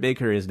who Britt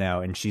Baker is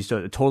now, and she's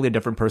a totally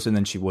different person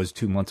than she was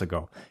 2 months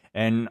ago.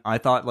 And I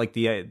thought like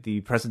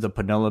the presence of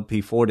Penelope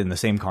Ford in the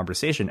same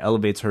conversation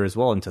elevates her as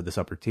well into this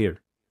upper tier.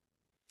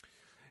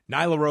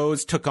 Nyla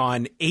Rose took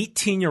on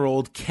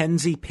 18-year-old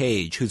Kenzie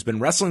Page, who's been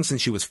wrestling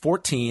since she was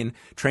 14,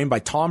 trained by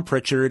Tom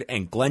Pritchard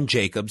and Glenn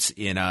Jacobs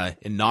in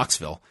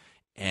Knoxville,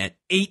 and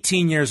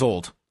 18 years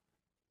old.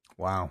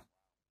 Wow.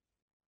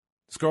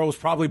 This girl was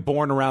probably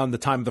born around the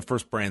time of the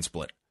first brand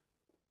split.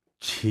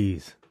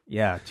 Jeez.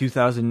 Yeah,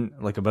 2000,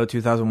 like about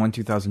 2001,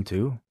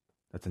 2002.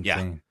 That's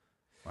insane.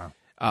 Yeah.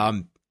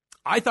 Wow.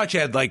 I thought she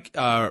had like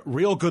a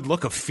real good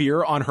look of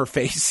fear on her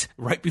face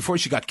right before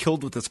she got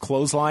killed with this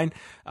clothesline.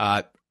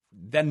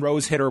 Then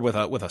Rose hit her with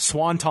a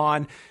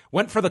swanton,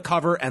 went for the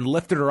cover and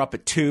lifted her up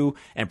at 2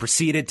 and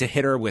proceeded to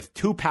hit her with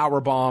 2 power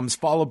bombs,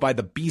 followed by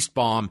the beast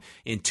bomb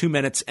in 2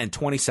 minutes and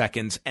 20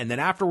 seconds. And then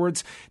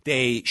afterwards,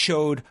 they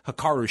showed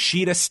Hikaru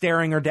Shida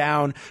staring her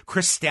down,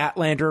 Chris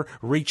Statlander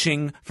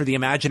reaching for the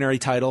imaginary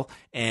title,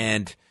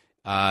 and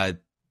kind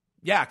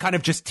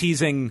of just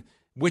teasing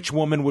which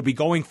woman would be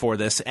going for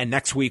this. And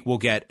next week we'll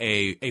get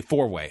a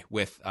 4-way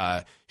with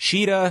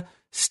Shida,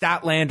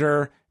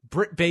 Statlander,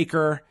 Britt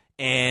Baker,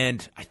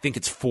 and I think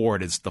it's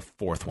Ford is the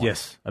 4th one.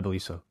 Yes, I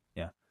believe so.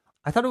 Yeah.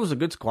 I thought it was a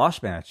good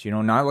squash match.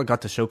 Nyla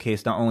got to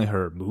showcase not only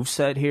her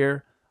moveset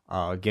here,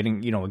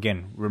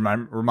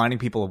 reminding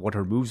people of what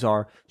her moves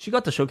are. She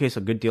got to showcase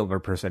a good deal of her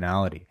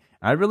personality.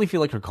 And I really feel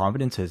like her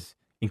confidence has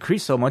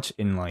increased so much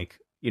in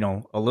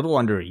a little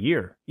under a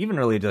year, even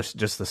really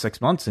just the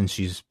 6 months since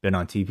she's been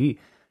on TV.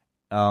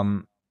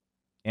 And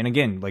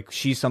again,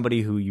 she's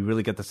somebody who you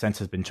really get the sense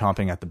has been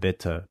chomping at the bit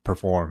to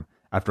perform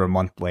after a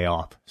month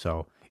layoff.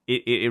 So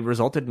it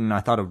resulted in,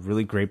 I thought, a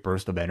really great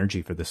burst of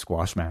energy for this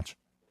squash match.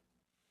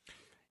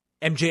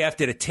 MJF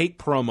did a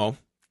tape promo,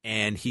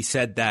 and he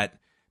said that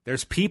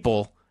there's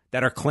people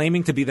that are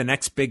claiming to be the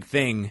next big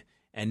thing,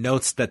 and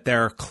notes that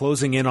they're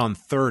closing in on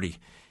 30.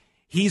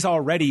 He's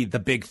already the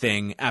big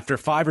thing after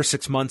 5 or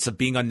 6 months of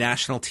being on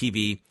national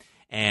TV,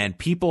 and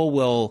people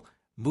will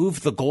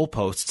move the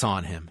goalposts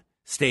on him,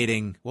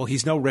 stating, well,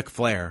 he's no Ric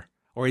Flair,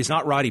 or he's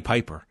not Roddy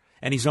Piper,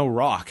 and he's no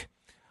Rock.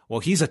 Well,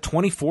 he's a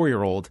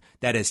 24-year-old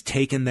that has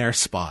taken their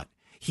spot.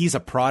 He's a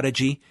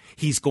prodigy.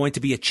 He's going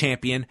to be a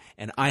champion,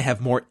 and I have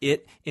more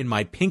it in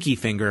my pinky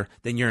finger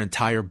than your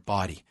entire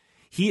body.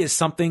 He is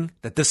something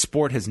that this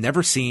sport has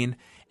never seen,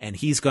 and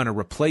he's going to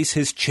replace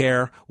his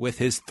chair with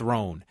his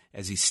throne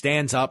as he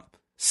stands up,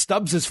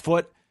 stubs his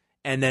foot,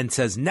 and then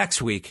says,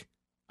 next week,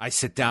 I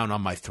sit down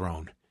on my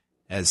throne,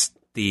 as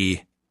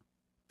the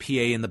PA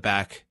in the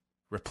back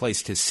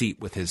replaced his seat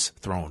with his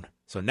throne.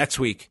 So next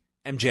week,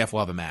 MJF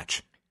will have a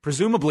match,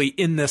 presumably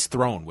in this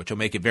throne, which will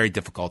make it very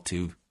difficult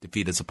to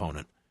defeat his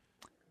opponent.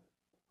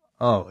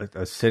 Oh,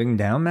 a sitting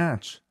down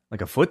match?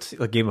 Like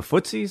a game of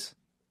footsies?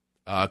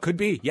 Could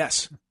be,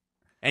 yes.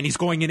 And he's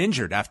going in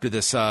injured after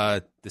this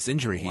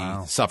injury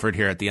he suffered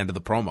here at the end of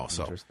the promo.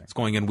 So it's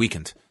going in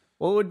weakened.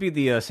 What would be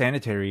the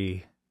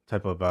sanitary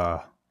type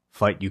of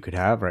fight you could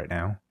have right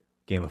now?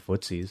 Game of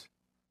footsies.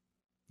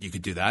 You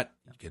could do that.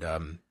 You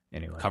could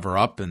anyway. Cover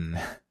up and...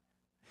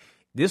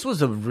 This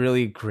was a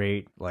really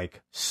great,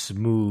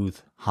 smooth,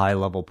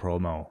 high-level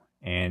promo,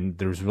 and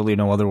there's really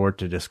no other word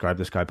to describe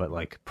this guy but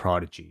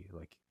prodigy.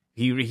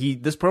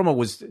 This promo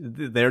was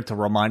there to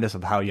remind us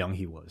of how young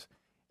he was,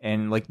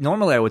 and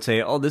normally I would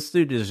say, oh, this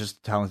dude is just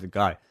a talented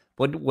guy,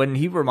 but when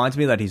he reminds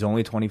me that he's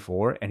only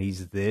 24 and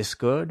he's this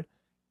good,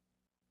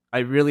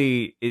 it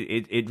really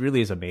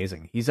is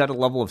amazing. He's at a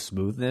level of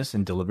smoothness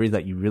and delivery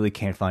that you really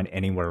can't find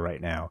anywhere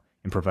right now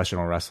in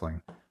professional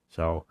wrestling.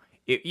 So.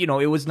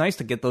 It was nice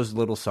to get those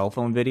little cell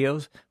phone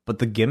videos, but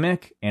the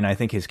gimmick and I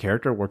think his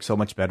character works so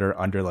much better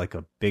under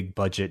a big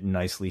budget,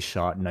 nicely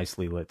shot,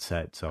 nicely lit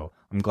set. So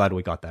I'm glad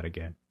we got that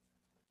again.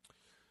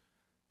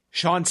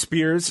 Sean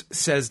Spears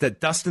says that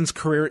Dustin's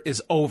career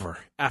is over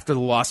after the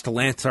loss to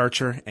Lance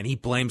Archer, and he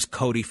blames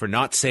Cody for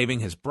not saving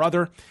his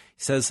brother.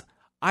 He says,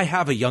 I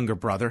have a younger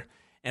brother,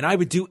 and I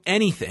would do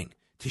anything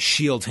to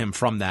shield him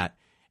from that.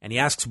 And he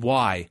asks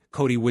why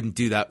Cody wouldn't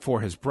do that for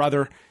his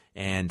brother,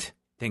 and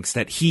thinks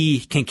that he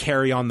can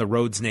carry on the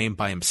Rhodes name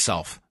by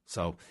himself.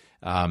 So,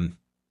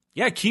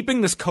 keeping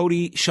this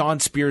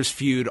Cody-Sean Spears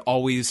feud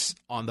always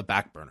on the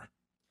back burner.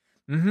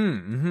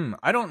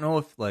 I don't know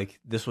if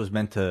this was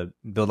meant to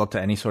build up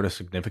to any sort of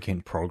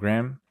significant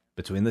program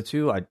between the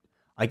two.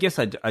 I guess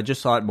I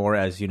just saw it more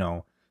as,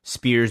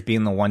 Spears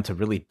being the one to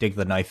really dig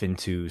the knife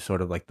into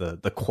sort of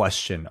the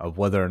question of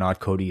whether or not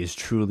Cody is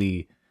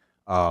truly,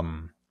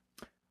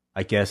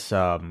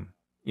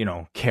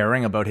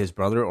 caring about his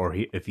brother, or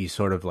if he's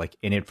sort of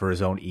in it for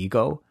his own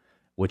ego,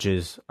 which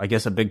is, I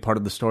guess, a big part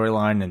of the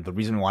storyline and the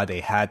reason why they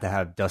had to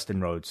have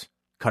Dustin Rhodes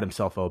cut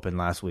himself open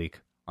last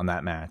week on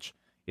that match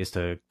is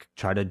to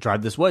try to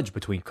drive this wedge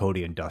between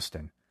Cody and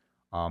Dustin.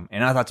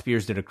 And I thought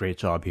Spears did a great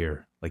job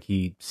here.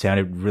 He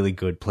sounded really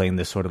good playing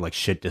this sort of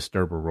shit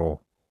disturber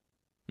role.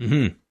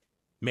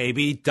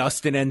 Maybe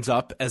Dustin ends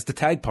up as the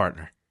tag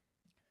partner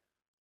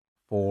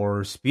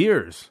for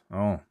Spears.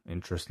 Oh,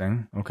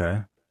 interesting.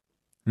 Okay.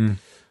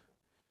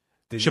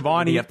 Did you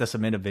have to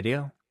submit a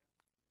video?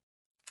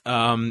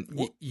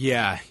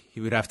 Yeah, he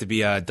would have to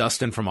be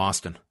Dustin from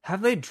Austin.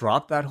 Have they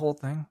dropped that whole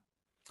thing?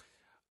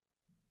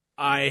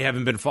 I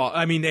haven't been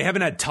I mean, they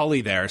haven't had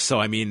Tully there, so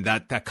I mean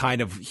that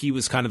kind of he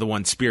was kind of the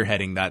one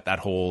spearheading that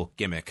whole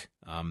gimmick.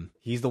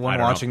 He's the one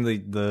watching the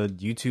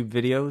YouTube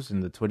videos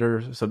and the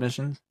Twitter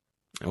submissions.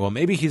 Well,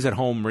 maybe he's at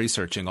home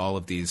researching all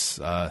of these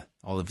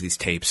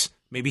tapes.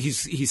 Maybe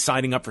he's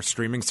signing up for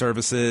streaming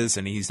services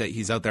and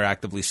he's out there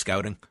actively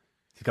scouting.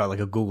 He's got like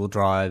a Google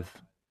Drive.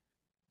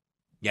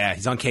 Yeah,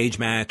 he's on Cage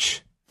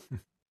Match.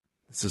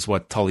 This is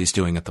what Tully's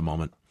doing at the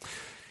moment.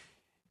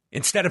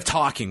 Instead of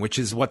talking, which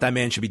is what that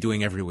man should be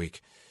doing every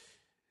week.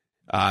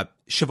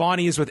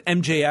 Shivani is with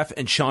MJF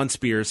and Sean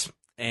Spears.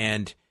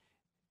 And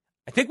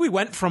I think we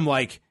went from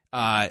like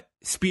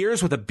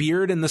Spears with a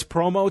beard in this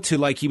promo to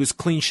like he was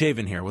clean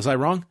shaven here. Was I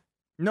wrong?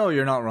 No,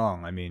 you're not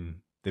wrong. I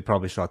mean, they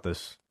probably shot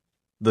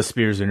the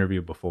Spears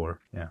interview before.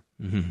 Yeah.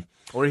 Mm-hmm.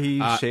 Or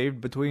he shaved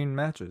between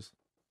matches.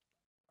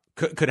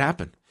 Could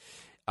happen.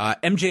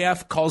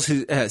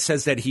 MJF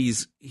says that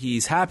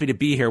he's happy to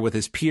be here with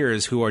his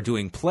peers who are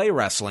doing play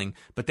wrestling,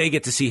 but they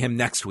get to see him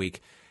next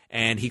week.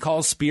 And he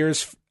calls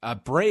Spears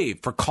brave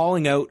for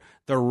calling out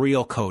the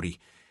real Cody.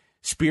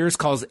 Spears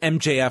calls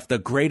MJF the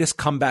greatest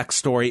comeback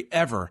story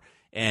ever,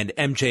 and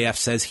MJF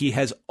says he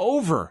has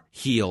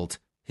over-healed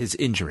his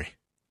injury.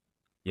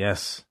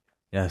 Yes.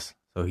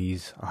 So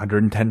he's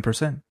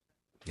 110%.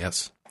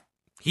 Yes.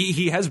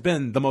 He has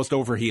been the most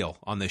over-heel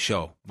on this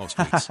show most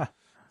weeks.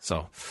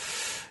 So...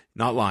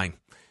 not lying.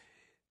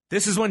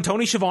 This is when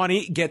Tony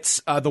Schiavone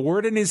gets the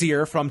word in his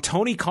ear from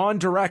Tony Khan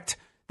Direct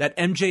that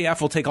MJF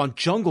will take on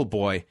Jungle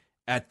Boy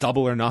at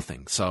Double or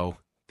Nothing. So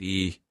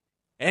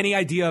any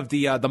idea of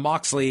the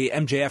Moxley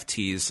MJF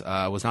tease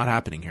was not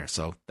happening here.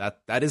 So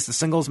that is the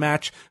singles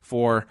match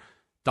for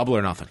Double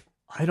or Nothing.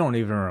 I don't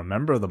even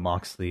remember the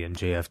Moxley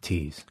MJF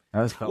tease.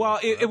 Well,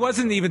 it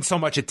wasn't even so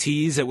much a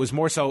tease. It was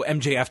more so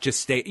MJF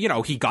just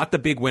he got the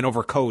big win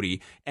over Cody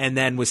and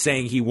then was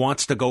saying he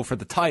wants to go for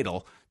the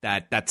title.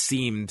 That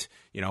seemed,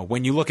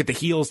 when you look at the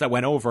heels that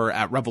went over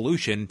at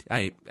Revolution,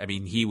 I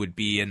mean, he would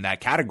be in that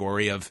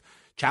category of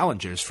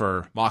challengers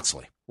for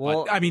Moxley.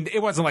 Well, but, I mean,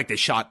 it wasn't like they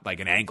shot like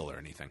an angle or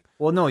anything.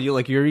 Well, no,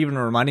 you're even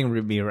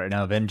reminding me right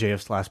now of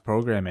MJF's last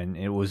program, and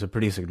it was a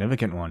pretty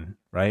significant one,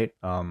 right?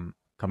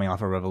 Coming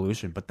off of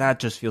Revolution, but that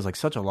just feels like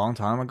such a long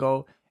time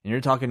ago. And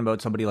you're talking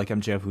about somebody like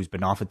MJF who's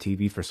been off of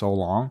TV for so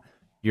long.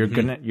 You're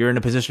in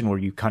a position where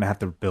you kind of have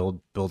to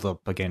build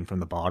up again from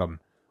the bottom.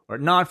 Or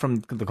not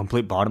from the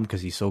complete bottom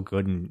because he's so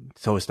good and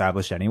so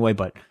established anyway,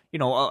 but,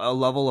 a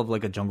level of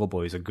like a Jungle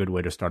Boy is a good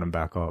way to start him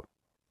back up.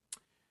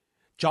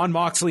 Jon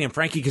Moxley and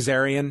Frankie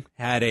Kazarian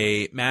had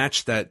a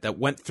match that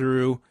went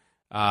through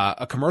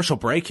a commercial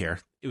break here.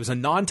 It was a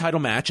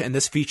non-title match, and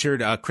this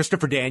featured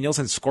Christopher Daniels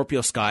and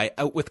Scorpio Sky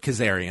out with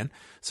Kazarian.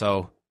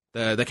 So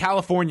the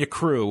California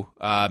crew,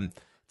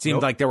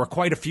 seemed like there were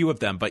quite a few of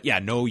them, but yeah,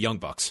 no Young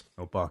Bucks.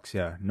 No Bucks,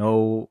 yeah.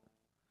 No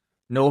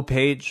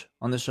Page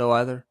on the show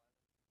either.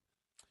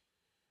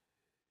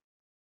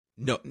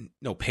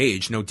 No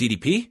Page, no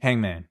DDP?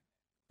 Hangman.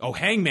 Oh,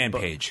 Hangman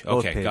Page.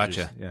 Okay,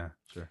 gotcha. Yeah,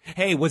 sure.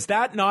 Hey, was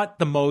that not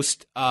the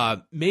most,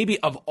 maybe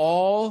of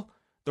all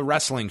the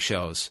wrestling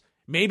shows,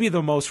 maybe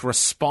the most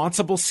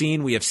responsible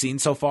scene we have seen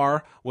so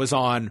far was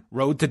on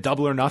Road to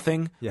Double or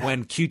Nothing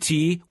when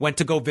QT went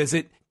to go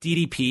visit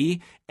DDP,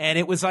 and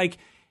it was like,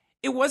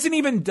 it wasn't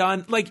even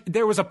done, like,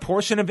 there was a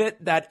portion of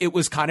it that it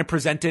was kind of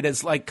presented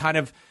as, like, kind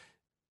of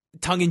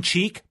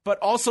tongue-in-cheek, but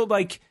also,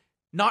 like,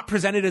 not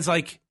presented as,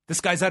 like, this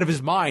guy's out of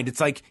his mind.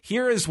 It's like,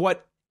 here is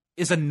what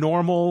is a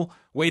normal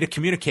way to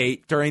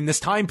communicate during this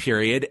time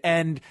period.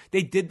 And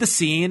they did the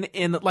scene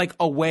in like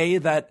a way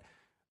that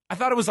I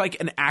thought it was like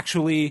an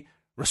actually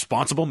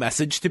responsible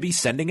message to be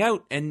sending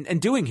out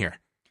and doing here.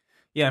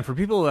 Yeah. And for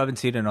people who haven't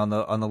seen it, on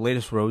the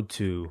latest Road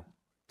to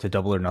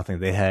Double or Nothing,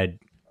 they had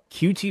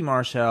QT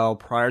Marshall,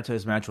 prior to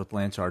his match with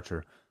Lance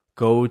Archer,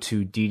 go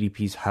to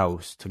DDP's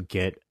house to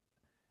get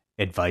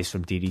advice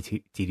from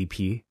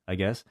DDP, I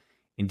guess.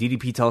 And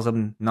DDP tells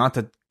him not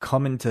to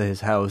come into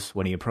his house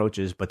when he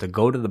approaches, but to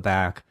go to the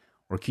back,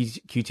 where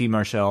QT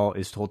Marshall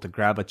is told to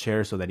grab a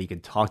chair so that he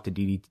can talk to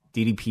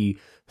DDP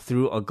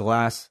through a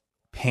glass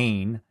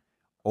pane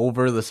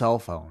over the cell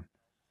phone.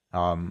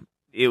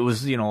 It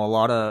was, a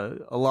lot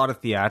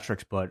of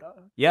theatrics, but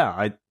yeah,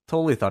 I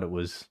totally thought it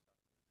was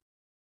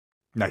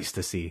nice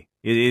to see.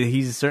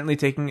 He's certainly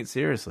taking it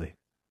seriously.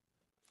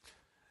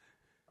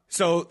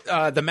 So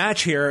the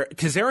match here,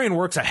 Kazarian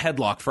works a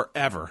headlock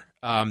forever.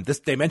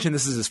 They mentioned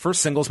this is his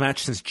first singles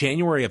match since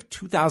January of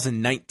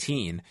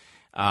 2019.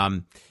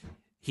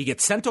 He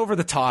gets sent over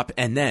the top,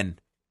 and then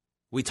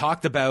we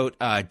talked about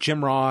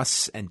Jim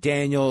Ross and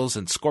Daniels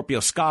and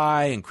Scorpio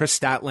Sky and Chris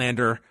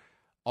Statlander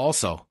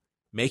also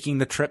making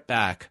the trip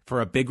back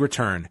for a big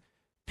return,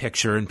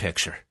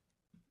 picture-in-picture.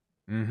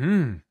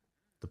 Mm-hmm.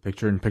 The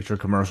picture-in-picture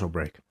commercial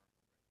break.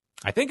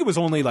 I think it was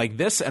only like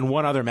this and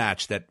one other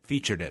match that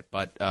featured it,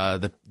 but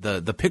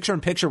the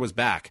picture-in-picture was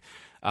back.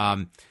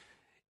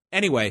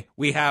 Anyway,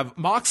 we have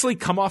Moxley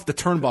come off the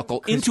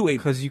turnbuckle into a...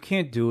 Because you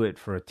can't do it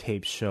for a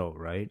taped show,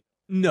 right?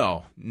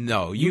 No.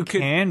 You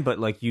can, but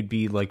like you'd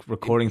be like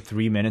recording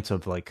 3 minutes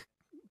of like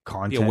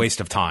content. Be a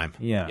waste of time.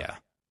 Yeah.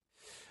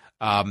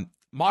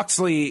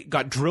 Moxley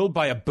got drilled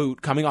by a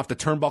boot coming off the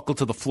turnbuckle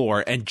to the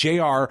floor, and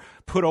JR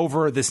put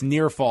over this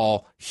near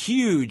fall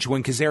huge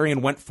when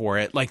Kazarian went for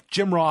it. Like,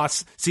 Jim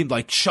Ross seemed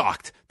like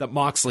shocked that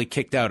Moxley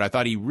kicked out. I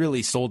thought he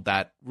really sold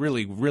that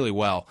really, really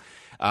well.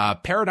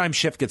 Paradigm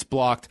shift gets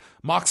blocked.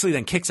 Moxley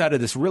then kicks out of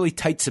this really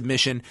tight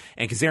submission,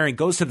 and Kazarian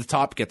goes to the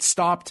top, gets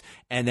stopped,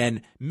 and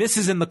then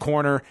misses in the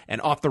corner,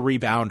 and off the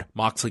rebound,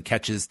 Moxley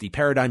catches the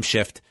paradigm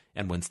shift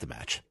and wins the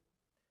match.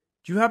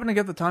 Do you happen to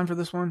get the time for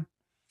this one?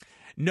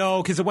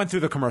 No, because it went through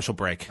the commercial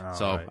break,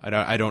 so right.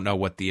 I don't know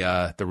what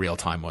the real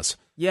time was.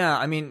 Yeah,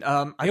 I mean,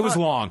 it was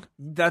long.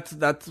 That's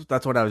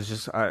what I was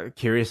just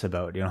curious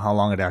about. You know, how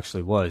long it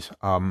actually was.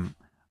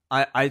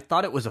 I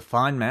thought it was a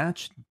fine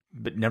match,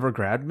 but never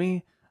grabbed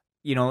me.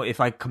 You know, if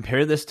I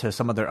compare this to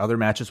some of their other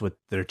matches with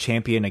their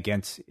champion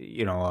against,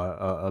 you know,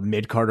 a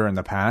mid-carder in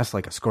the past,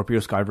 like a Scorpio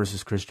Sky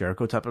versus Chris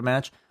Jericho type of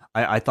match,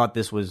 I thought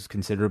this was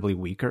considerably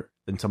weaker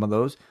than some of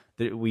those.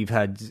 We've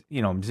had,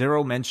 you know,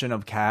 zero mention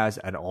of Kaz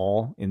at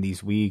all in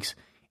these weeks.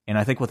 And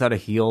I think without a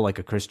heel like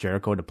a Chris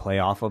Jericho to play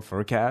off of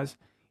for Kaz,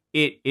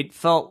 it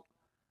felt,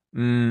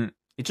 it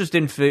just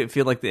didn't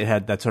feel like it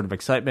had that sort of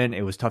excitement.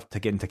 It was tough to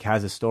get into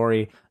Kaz's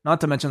story,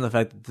 not to mention the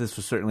fact that this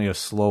was certainly a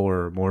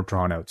slower, more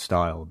drawn-out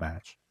style of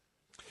match.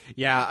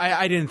 Yeah,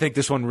 I didn't think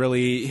this one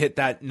really hit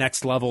that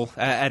next level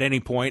at any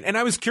point, and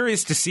I was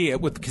curious to see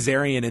it with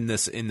Kazarian in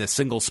this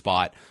single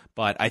spot.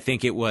 But I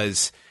think it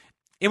was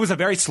a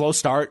very slow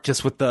start,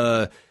 just with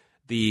the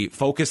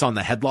focus on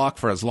the headlock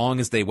for as long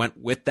as they went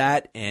with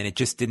that, and it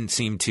just didn't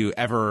seem to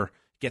ever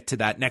get to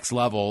that next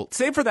level,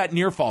 save for that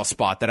near fall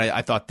spot that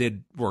I thought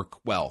did work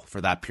well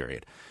for that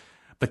period.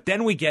 But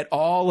then we get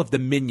all of the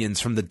minions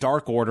from the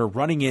Dark Order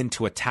running in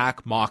to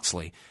attack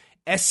Moxley.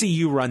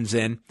 SCU runs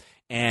in,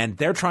 and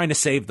they're trying to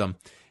save them.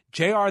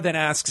 JR then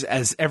asks,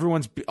 as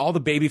all the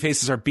baby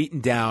faces are beaten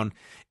down,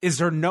 is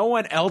there no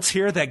one else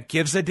here that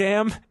gives a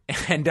damn?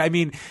 And I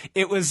mean,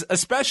 it was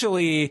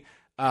especially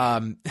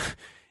a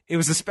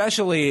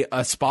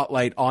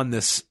spotlight on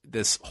this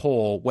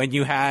whole when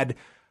you had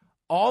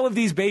all of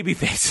these baby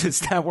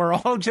faces that were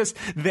all just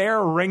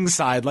there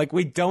ringside. Like,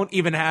 we don't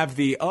even have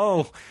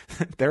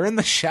they're in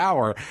the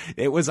shower.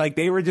 It was like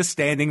they were just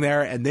standing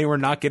there and they were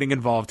not getting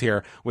involved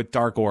here with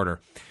Dark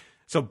Order.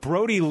 So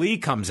Brody Lee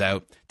comes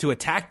out to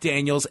attack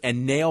Daniels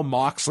and nail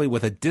Moxley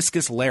with a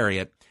discus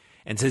lariat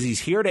and says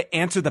he's here to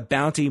answer the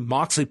bounty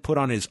Moxley put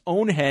on his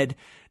own head.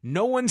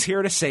 No one's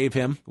here to save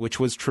him, which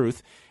was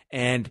truth.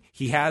 And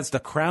he has the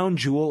crown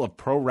jewel of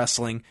pro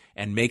wrestling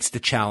and makes the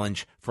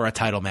challenge for a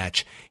title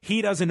match.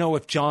 He doesn't know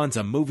if John's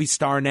a movie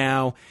star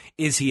now.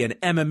 Is he an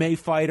MMA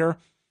fighter?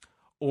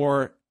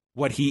 Or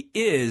what he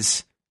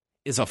is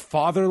a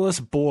fatherless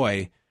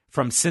boy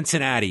from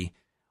Cincinnati,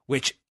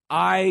 which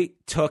I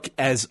took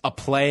as a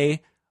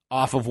play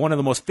off of one of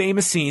the most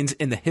famous scenes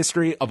in the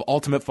history of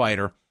Ultimate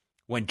Fighter,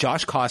 when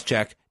Josh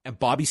Koscheck and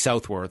Bobby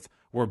Southworth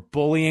were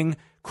bullying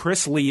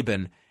Chris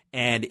Lieben,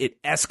 and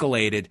it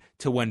escalated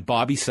to when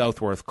Bobby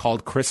Southworth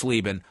called Chris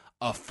Lieben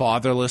a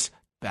fatherless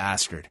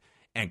bastard.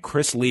 And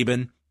Chris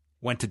Lieben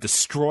went to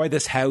destroy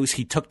this house.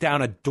 He took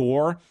down a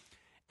door,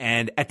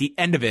 and at the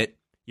end of it,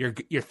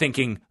 you're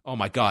thinking, oh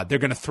my God, they're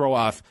going to throw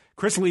off.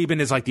 Chris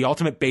Lieben is like the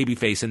ultimate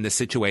babyface in this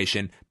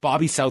situation.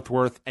 Bobby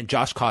Southworth and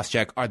Josh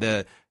Koscheck are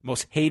the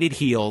most hated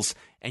heels,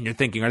 and you're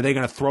thinking, are they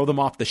going to throw them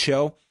off the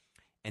show?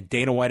 And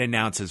Dana White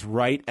announces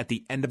right at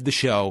the end of the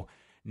show,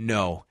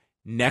 no,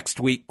 next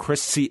week,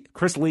 Chris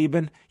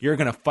Lieben, you're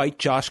going to fight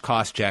Josh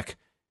Koscheck.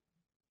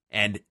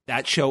 And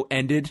that show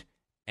ended,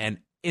 and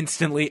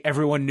instantly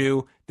everyone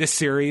knew this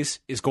series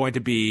is going to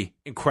be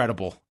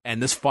incredible.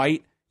 And this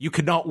fight, you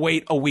could not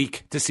wait a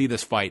week to see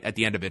this fight at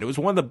the end of it. It was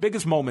one of the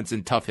biggest moments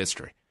in Tough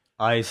history.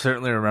 I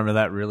certainly remember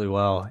that really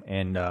well.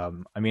 And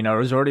I mean, I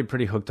was already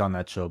pretty hooked on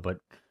that show, but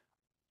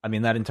I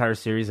mean, that entire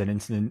series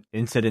and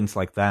incidents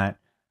like that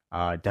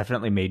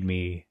definitely made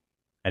me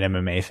an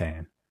MMA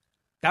fan.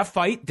 That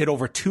fight did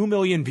over 2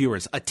 million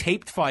viewers, a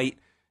taped fight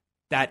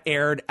that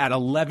aired at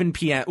 11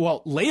 p.m.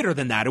 Well, later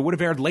than that, it would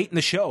have aired late in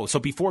the show. So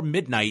before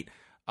midnight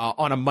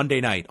on a Monday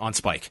night on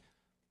Spike.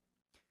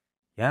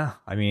 Yeah,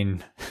 I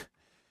mean,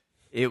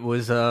 it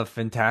was a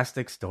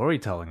fantastic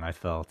storytelling, I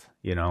felt,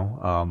 you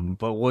know.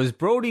 But was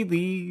Brody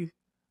Lee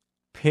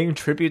paying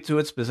tribute to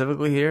it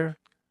specifically here?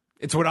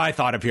 It's what I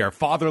thought of here.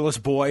 Fatherless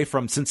boy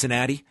from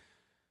Cincinnati.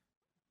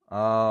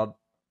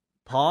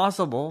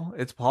 Possible.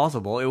 It's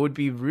possible. It would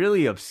be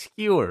really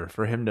obscure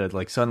for him to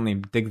like suddenly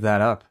dig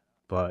that up,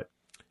 but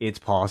it's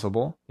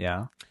possible.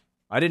 Yeah.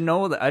 I didn't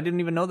know that. I didn't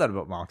even know that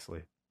about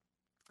Moxley.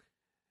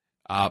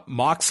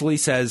 Moxley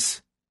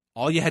says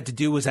all you had to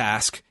do was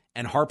ask,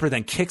 and Harper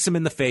then kicks him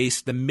in the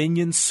face. The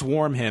minions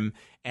swarm him,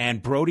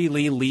 and Brody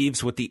Lee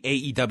leaves with the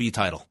AEW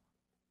title.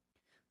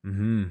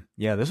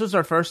 Yeah, this was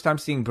our first time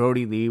seeing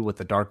Brody Lee with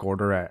the Dark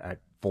Order at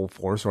full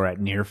force or at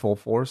near full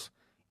force.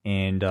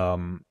 And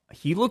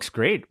he looks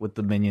great with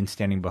the minions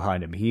standing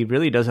behind him. He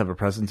really does have a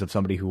presence of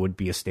somebody who would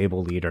be a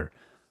stable leader.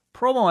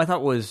 Promo, I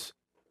thought, was,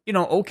 you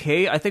know,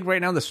 okay. I think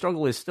right now the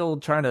struggle is still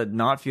trying to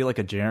not feel like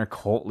a generic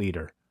cult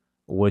leader,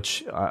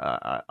 which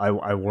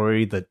I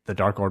worry that the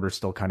Dark Order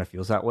still kind of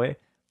feels that way.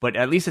 but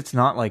at least it's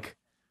not like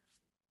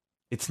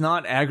it's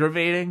not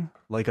aggravating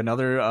like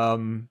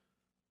another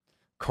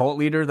cult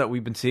leader that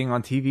we've been seeing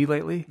on TV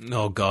lately.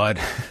 Oh God!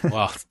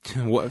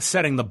 Well,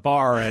 setting the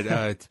bar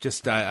at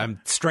I'm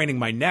straining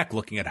my neck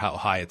looking at how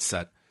high it's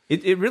set.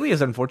 It really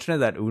is unfortunate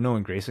that Uno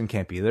and Grayson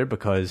can't be there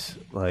because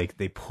like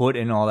they put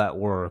in all that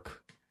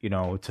work,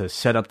 to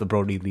set up the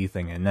Brody Lee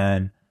thing, and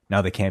then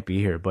now they can't be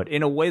here. But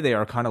in a way, they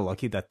are kind of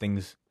lucky that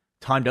things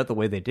timed out the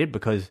way they did,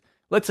 because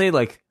let's say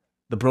like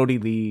the Brody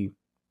Lee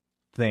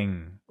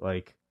thing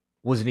like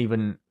wasn't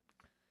even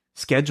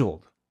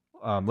scheduled.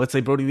 Let's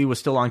say Brody Lee was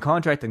still on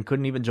contract and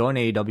couldn't even join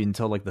AEW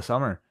until like the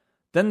summer.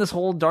 Then this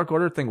whole Dark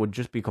Order thing would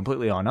just be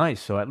completely on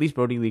ice. So at least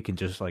Brody Lee can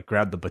just like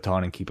grab the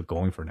baton and keep it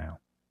going for now.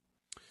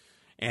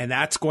 And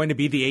that's going to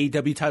be the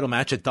AEW title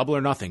match at Double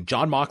or Nothing.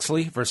 Jon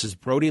Moxley versus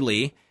Brody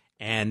Lee.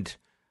 And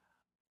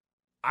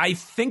I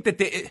think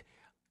that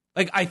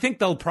I think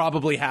they'll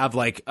probably have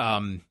like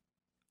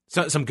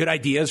some good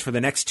ideas for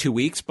the next 2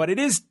 weeks, but it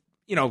is,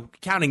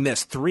 counting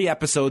this 3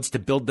 episodes to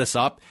build this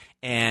up,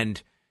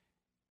 and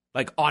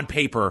like on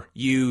paper,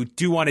 you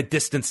do want to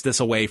distance this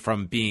away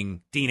from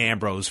being Dean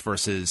Ambrose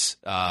versus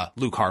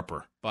Luke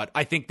Harper. But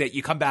I think that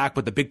you come back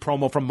with the big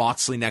promo from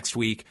Moxley next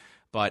week,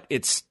 but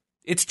it's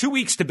 2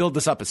 weeks to build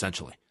this up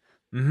essentially.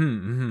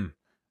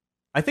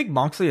 I think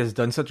Moxley has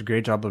done such a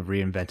great job of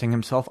reinventing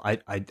himself.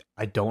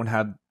 I don't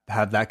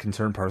have that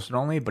concern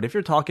personally, but if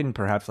you're talking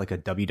perhaps like a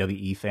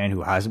WWE fan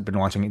who hasn't been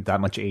watching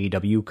that much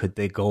AEW, could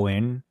they go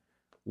in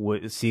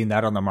seeing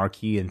that on the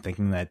marquee and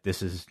thinking that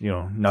this is,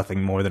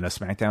 nothing more than a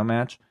SmackDown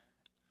match?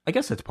 I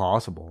guess it's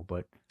possible,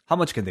 but how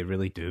much can they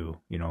really do,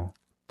 to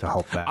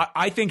help that?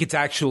 I think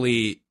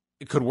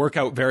it could work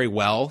out very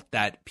well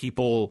that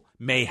people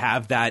may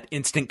have that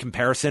instant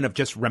comparison of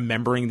just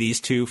remembering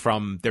these two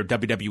from their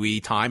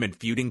WWE time and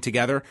feuding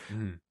together.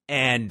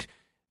 And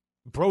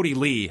Brody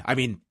Lee, I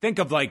mean, think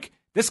of like,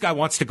 this guy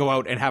wants to go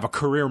out and have a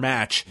career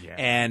match,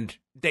 and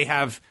they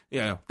have,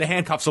 the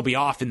handcuffs will be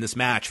off in this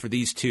match for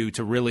these two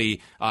to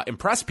really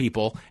impress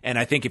people. And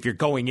I think if you're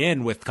going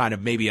in with kind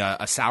of maybe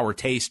a sour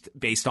taste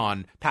based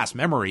on past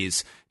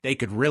memories, they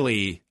could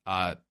really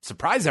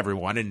surprise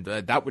everyone. And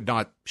that would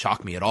not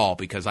shock me at all,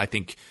 because I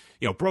think,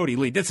 Brody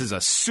Lee, this is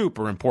a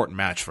super important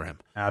match for him.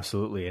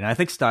 Absolutely. And I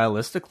think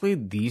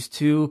stylistically, these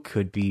two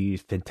could be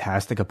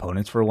fantastic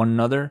opponents for one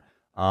another.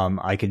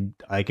 I can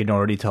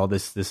already tell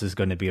this is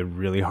going to be a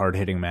really hard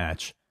hitting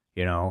match.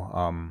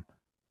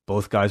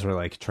 Both guys are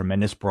like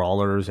tremendous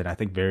brawlers, and I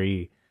think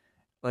very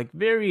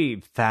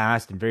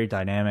fast and very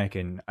dynamic.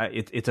 And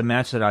it's a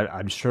match that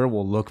I'm sure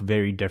will look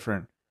very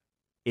different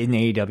in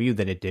AEW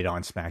than it did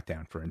on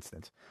SmackDown, for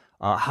instance.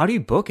 How do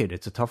you book it?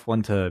 It's a tough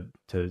one to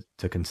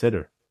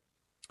consider.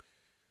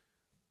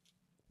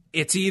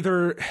 It's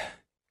either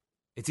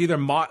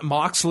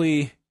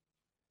Moxley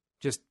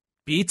just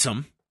beats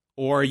him,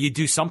 or you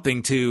do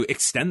something to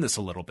extend this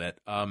a little bit.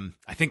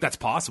 I think that's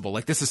possible.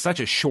 Like, this is such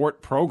a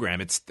short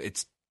program. It's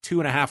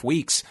 2.5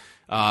 weeks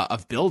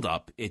of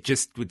buildup. It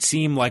just would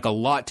seem like a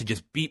lot to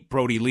just beat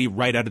Brody Lee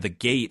right out of the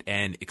gate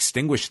and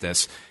extinguish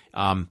this.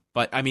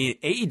 But I mean,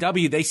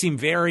 AEW, they seem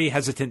very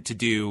hesitant to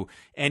do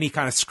any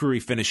kind of screwy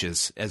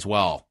finishes as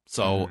well.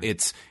 So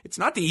it's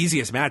not the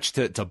easiest match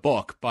to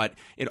book, but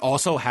it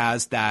also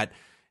has that.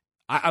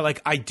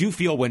 I do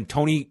feel when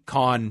Tony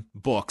Khan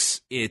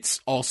books, it's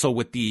also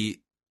with the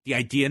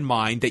idea in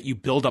mind that you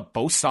build up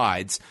both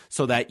sides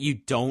so that you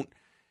don't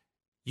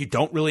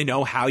really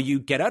know how you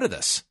get out of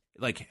this.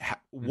 Like,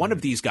 one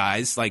of these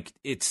guys, like,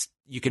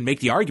 you can make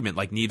the argument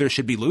like neither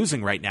should be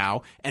losing right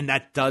now, and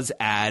that does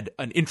add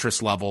an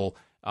interest level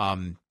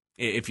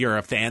if you're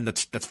a fan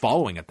that's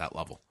following at that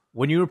level.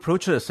 When you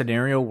approach a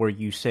scenario where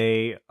you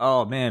say,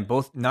 "Oh man,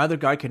 neither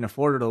guy can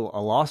afford a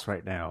loss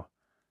right now,"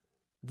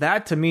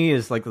 that to me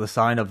is like the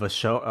sign of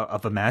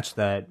a match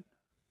that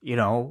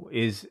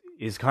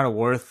is kind of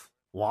worth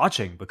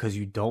watching, because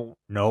you don't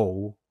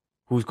know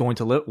who's going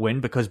to win,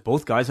 because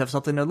both guys have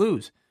something to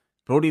lose.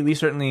 Brody Lee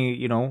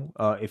certainly,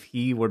 if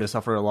he were to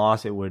suffer a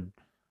loss, it would,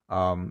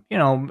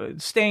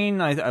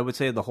 stain, I would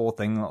say, the whole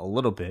thing a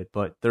little bit,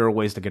 but there are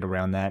ways to get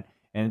around that.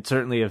 And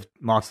certainly if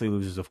Moxley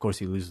loses, of course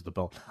he loses the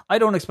belt. I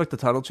don't expect the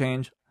title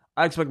change.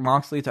 I expect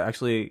Moxley to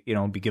actually,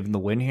 be given the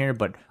win here,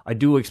 but I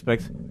do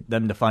expect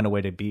them to find a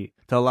way to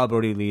allow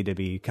Brody Lee to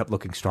be kept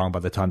looking strong by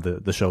the time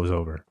the show is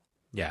over.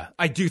 Yeah,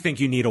 I do think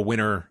you need a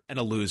winner and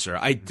a loser.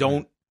 I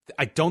don't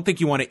think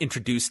you want to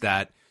introduce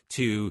that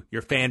to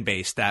your fan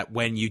base, that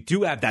when you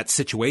do have that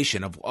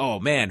situation of, oh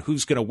man,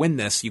 who's going to win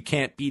this? You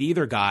can't beat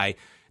either guy.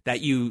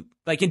 That you,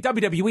 like in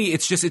WWE,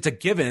 it's a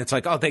given. It's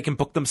like, oh, they can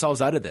book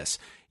themselves out of this.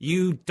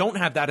 You don't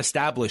have that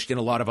established in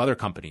a lot of other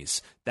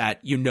companies, that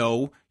you're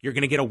going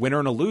to get a winner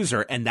and a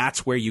loser, and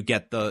that's where you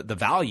get the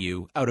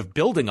value out of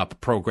building up a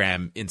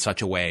program in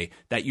such a way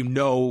that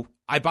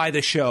I buy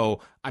this show,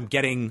 I'm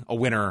getting a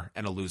winner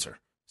and a loser.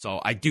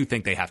 So I do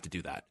think they have to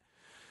do that.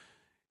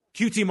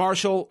 QT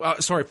Marshall,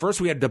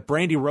 first we had the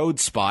Brandy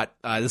Rhodes spot.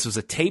 This was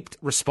a taped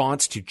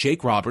response to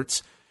Jake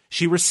Roberts.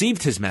 She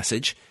received his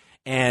message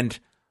and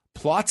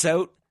plots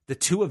out the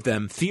two of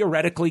them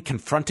theoretically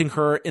confronting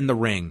her in the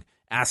ring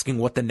asking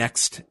what the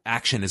next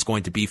action is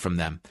going to be from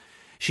them.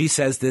 She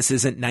says this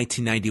isn't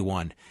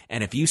 1991,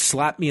 and if you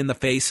slap me in the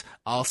face,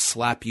 I'll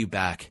slap you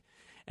back.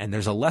 And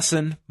there's a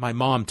lesson my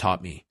mom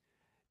taught me.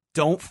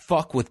 Don't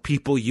fuck with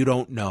people you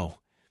don't know.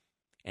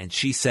 And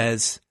she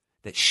says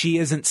that she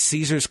isn't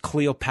Caesar's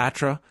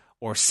Cleopatra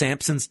or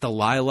Samson's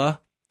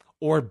Delilah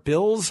or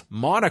Bill's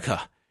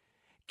Monica.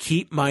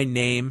 Keep my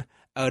name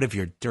out of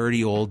your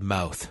dirty old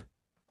mouth,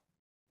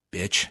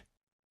 bitch.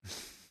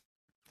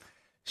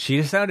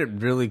 She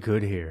sounded really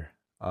good here.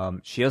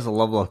 She has a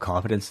level of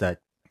confidence that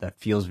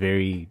feels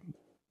very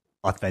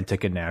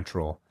authentic and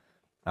natural.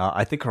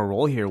 I think her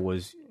role here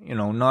was,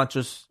 not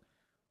just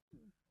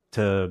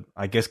to,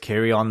 I guess,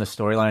 carry on the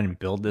storyline and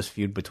build this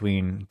feud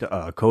between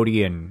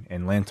Cody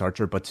and Lance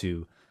Archer, but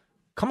to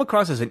come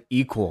across as an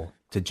equal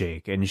to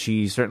Jake. And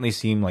she certainly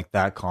seemed like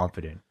that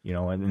confident,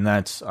 and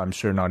that's, I'm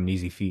sure, not an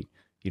easy feat,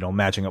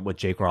 matching up with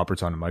Jake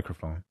Roberts on the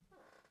microphone.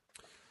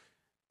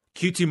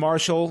 QT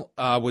Marshall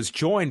was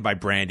joined by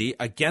Brandi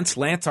against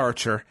Lance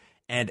Archer,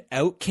 and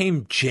out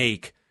came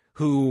Jake,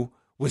 who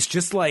was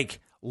just like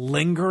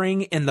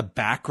lingering in the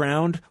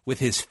background with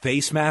his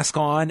face mask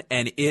on,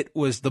 and it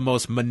was the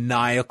most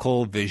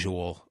maniacal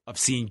visual of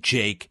seeing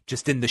Jake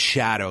just in the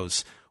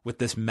shadows with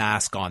this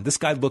mask on. This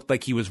guy looked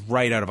like he was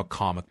right out of a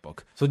comic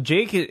book. So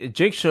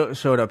Jake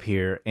showed up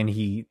here, and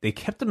they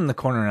kept him in the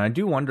corner, and I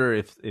do wonder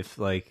if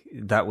like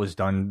that was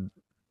done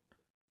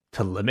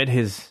to limit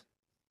his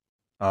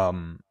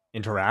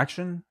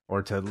interaction,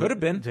 or could have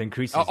been to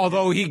increase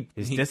although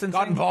his he distancing?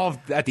 got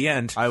involved at the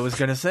end. I was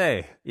gonna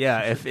say,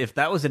 yeah, if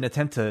that was an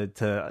attempt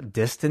to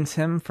distance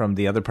him from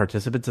the other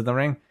participants in the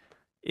ring,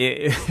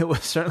 it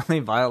was certainly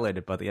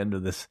violated by the end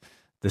of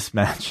this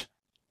match.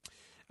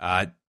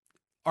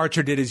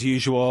 Archer did his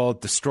usual,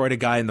 destroyed a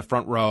guy in the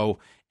front row,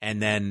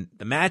 and then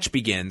the match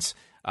begins.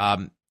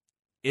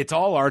 It's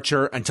all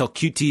Archer until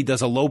QT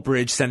does a low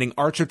bridge, sending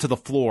Archer to the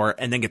floor,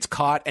 and then gets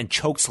caught and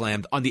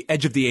chokeslammed on the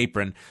edge of the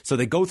apron. So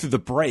they go through the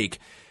break.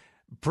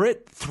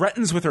 Britt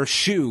threatens with her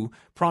shoe,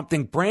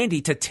 prompting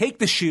Brandi to take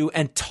the shoe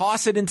and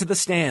toss it into the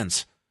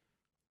stands.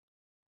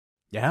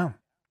 Yeah.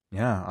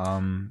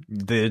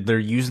 They're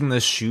using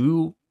the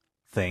shoe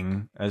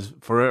thing as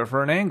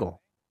for an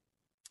angle.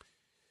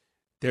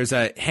 There's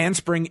a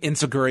handspring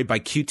enziguri by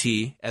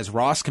QT as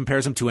Ross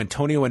compares him to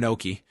Antonio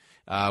Inoki.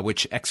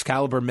 Which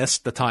Excalibur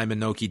missed the time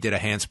Inoki did a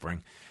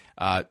handspring.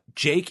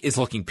 Jake is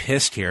looking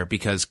pissed here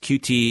because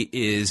QT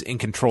is in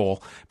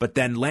control, but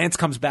then Lance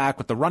comes back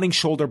with the running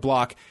shoulder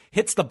block,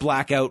 hits the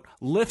blackout,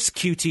 lifts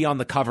QT on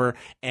the cover,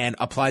 and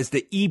applies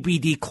the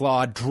EBD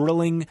claw,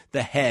 drilling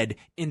the head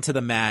into the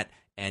mat,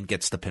 and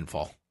gets the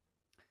pinfall.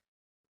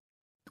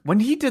 When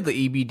he did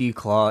the EBD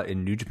claw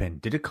in New Japan,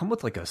 did it come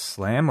with like a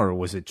slam, or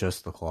was it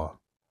just the claw?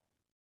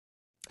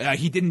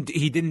 He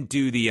didn't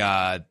do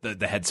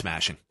the head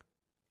smashing.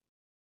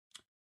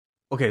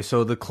 Okay,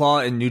 so the claw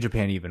in New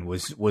Japan even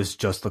was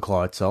just the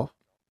claw itself.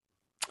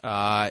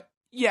 Yeah,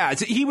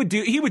 he would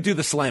do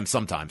the slam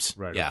sometimes.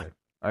 Right. Yeah.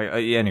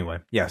 Okay. Anyway,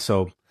 yeah.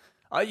 So,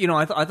 I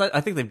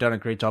think they've done a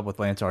great job with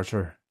Lance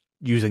Archer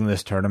using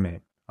this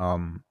tournament.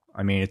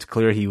 I mean, it's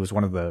clear he was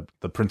one of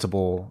the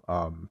principal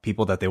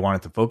people that they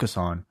wanted to focus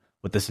on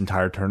with this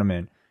entire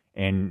tournament,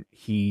 and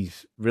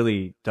he's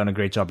really done a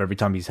great job every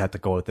time he's had to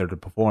go out there to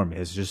perform.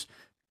 He's just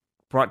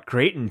brought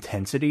great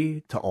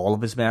intensity to all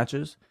of his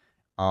matches.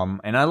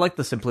 And I like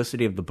the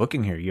simplicity of the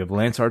booking here. You have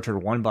Lance Archer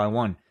one by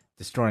one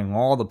destroying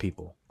all the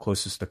people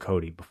closest to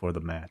Cody before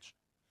the match.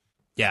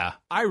 Yeah,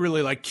 I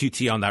really like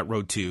QT on that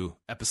Road 2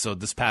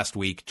 episode this past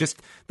week.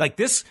 Just like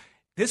this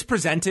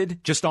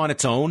presented just on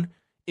its own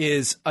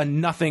is a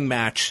nothing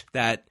match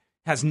that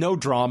has no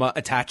drama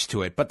attached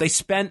to it. But they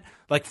spent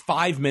like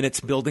 5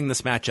 minutes building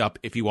this match up,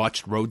 if you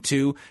watched Road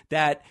 2,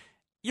 that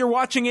you're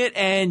watching it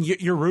and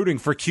you're rooting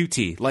for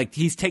QT. Like,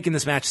 he's taken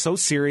this match so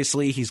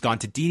seriously. He's gone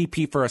to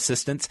DDP for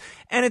assistance,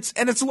 and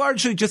it's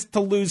largely just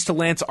to lose to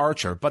Lance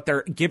Archer, but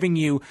they're giving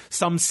you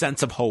some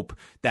sense of hope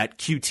that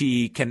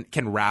QT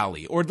can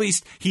rally, or at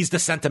least he's the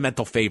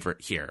sentimental favorite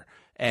here.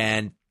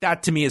 And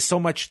that to me is so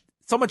much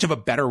of a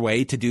better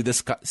way to do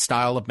this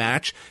style of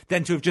match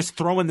than to have just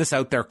thrown this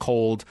out there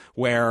cold,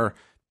 where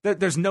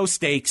there's no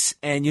stakes,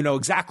 and you know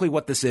exactly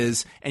what this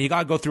is, and you got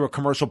to go through a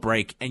commercial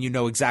break, and you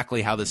know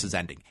exactly how this is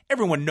ending.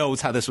 Everyone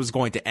knows how this was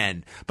going to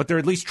end, but they're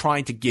at least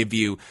trying to give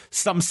you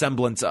some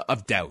semblance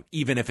of doubt,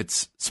 even if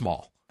it's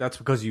small. That's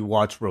because you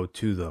watch Road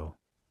 2, though.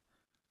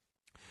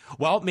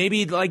 Well,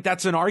 maybe like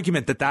that's an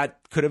argument that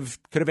could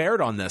have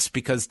aired on this,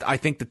 because I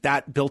think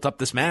that built up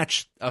this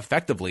match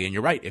effectively. And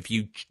you're right. If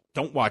you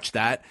don't watch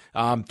that,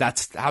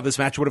 that's how this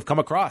match would have come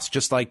across,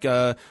 just like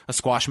a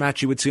squash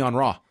match you would see on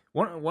Raw.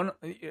 One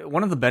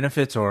of the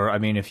benefits, or I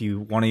mean, if you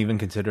want to even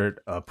consider it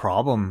a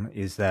problem,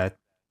 is that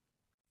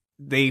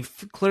they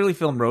clearly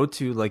filmed Road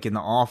 2 like in the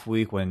off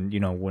week when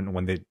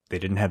they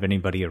didn't have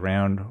anybody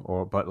around,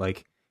 but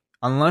like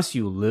unless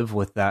you live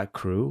with that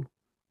crew,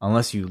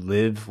 unless you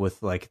live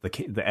with like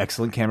the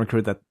excellent camera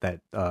crew that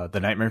the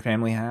Nightmare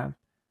family have,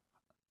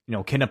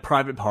 can a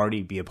private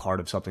party be a part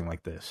of something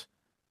like this?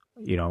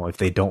 If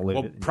they don't live.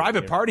 Well,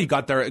 Private Party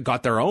got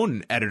their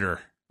own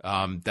editor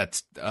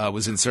that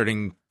was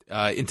inserting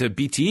into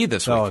BTE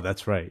this week. Oh,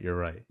 that's right. You're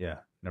right. Yeah,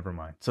 never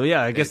mind. So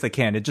yeah, I guess they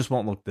can. It just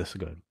won't look this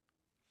good.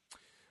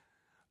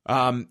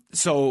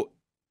 So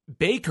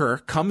Baker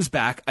comes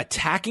back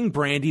attacking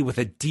Brandi with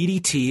a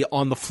DDT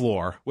on the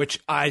floor, which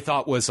I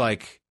thought was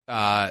like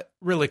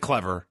really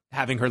clever,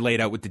 having her laid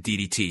out with the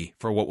DDT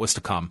for what was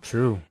to come.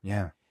 True.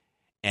 Yeah.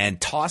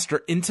 And tossed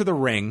her into the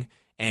ring,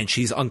 and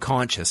she's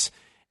unconscious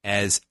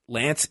as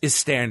Lance is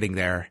standing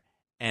there,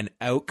 and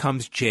out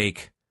comes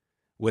Jake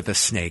with a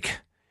snake.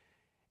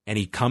 And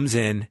he comes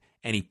in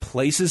and he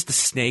places the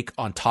snake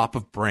on top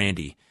of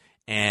Brandi.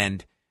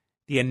 And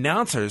the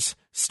announcers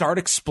start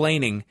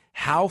explaining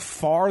how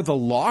far the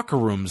locker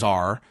rooms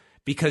are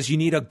because you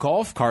need a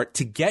golf cart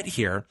to get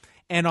here.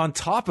 And on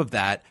top of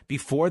that,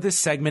 before this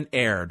segment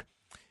aired,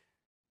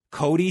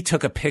 Cody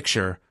took a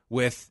picture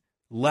with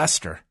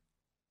Lester.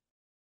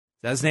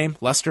 Is that his name?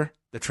 Lester,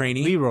 the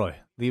trainee?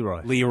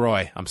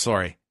 Leroy. I'm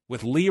sorry.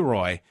 With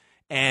Leroy,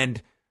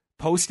 and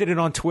posted it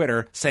on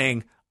Twitter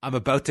saying, I'm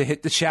about to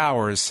hit the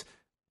showers,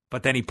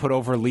 but then he put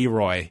over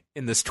Leroy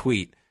in this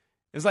tweet.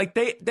 It's like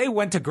they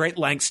went to great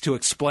lengths to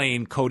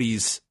explain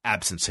Cody's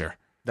absence here.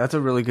 That's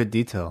a really good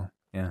detail.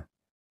 Yeah.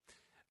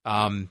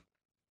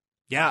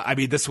 Yeah, I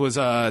mean, this was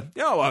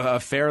a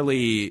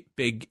fairly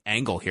big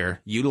angle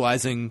here,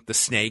 utilizing the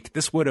snake.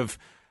 This would have,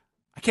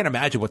 I can't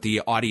imagine what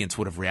the audience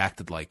would have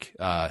reacted like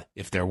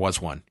if there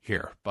was one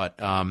here. But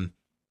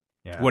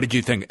yeah. What did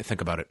you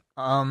think about it?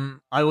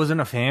 I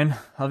wasn't a fan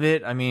of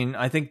it. I mean,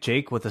 I think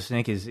Jake with the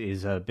snake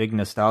is a big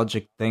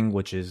nostalgic thing,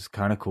 which is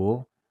kind of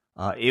cool.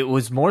 It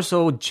was more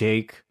so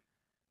Jake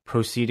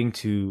proceeding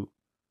to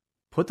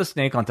put the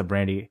snake onto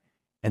Brandi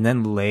and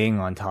then laying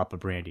on top of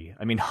Brandi.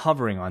 I mean,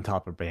 hovering on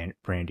top of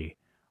Brandi,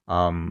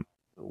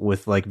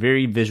 with like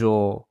very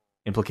visual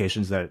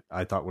implications that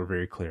I thought were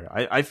very clear.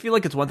 I feel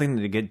like it's one thing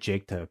to get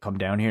Jake to come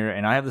down here,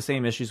 and I have the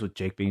same issues with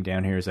Jake being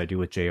down here as I do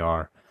with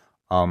JR.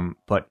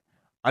 But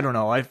I don't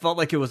know. I felt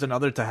like it was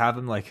another to have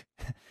him like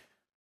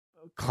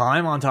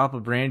climb on top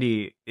of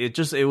Brandi. It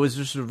was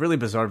just a really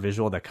bizarre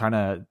visual that kind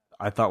of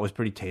I thought was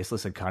pretty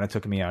tasteless and kind of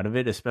took me out of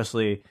it.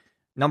 Especially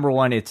number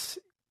one, it's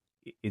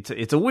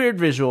a weird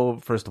visual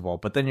first of all,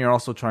 but then you're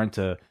also trying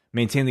to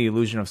maintain the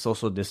illusion of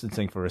social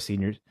distancing for a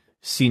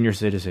senior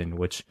citizen,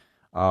 which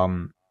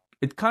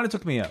it kind of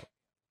took me out.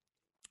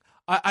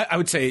 I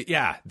would say,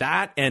 yeah,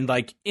 that and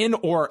like in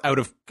or out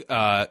of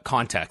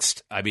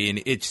context. I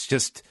mean, it's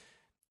just,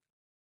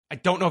 I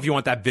don't know if you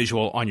want that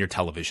visual on your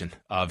television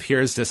of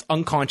here's this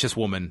unconscious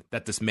woman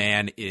that this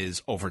man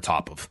is over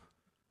top of.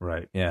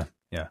 Right. Yeah.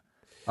 Yeah.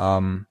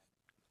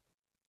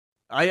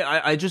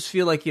 I just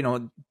feel like, you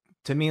know,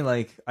 to me,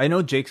 like, I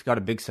know Jake's got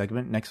a big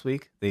segment next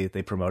week. They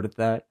promoted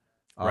that.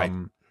 Right.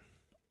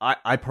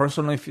 I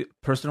personally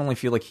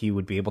feel like he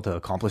would be able to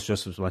accomplish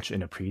just as much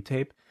in a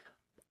pre-tape.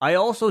 I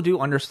also do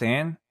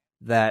understand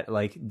that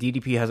like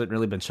DDP hasn't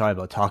really been shy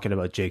about talking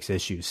about Jake's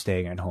issues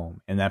staying at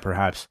home, and that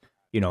perhaps,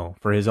 you know,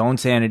 for his own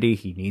sanity,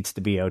 he needs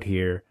to be out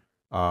here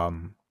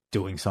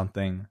doing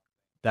something.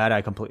 That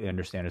I completely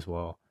understand as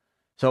well.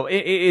 So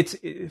it's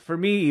for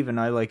me, even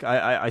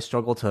I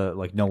struggle to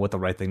like know what the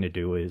right thing to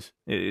do is,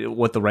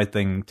 what the right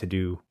thing to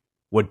do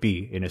would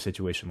be in a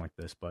situation like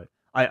this. But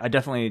I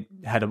definitely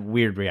had a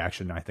weird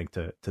reaction, I think,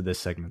 to this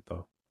segment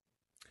though.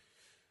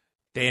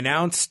 They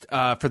announced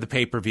for the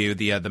pay-per-view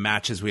the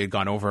matches we had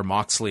gone over: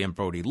 Moxley and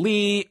Brody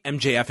Lee,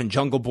 MJF and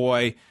Jungle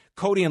Boy,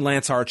 Cody and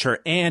Lance Archer,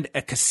 and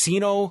a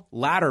casino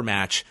ladder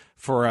match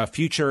for a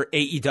future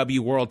AEW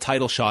World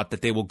Title shot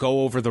that they will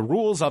go over the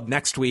rules of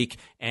next week,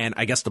 and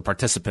I guess the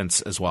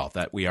participants as well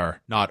that we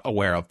are not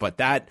aware of. But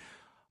that,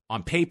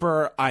 on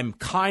paper, I'm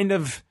kind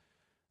of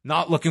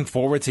not looking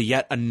forward to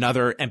yet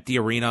another empty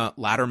arena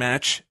ladder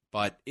match,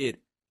 but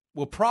it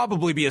will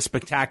probably be a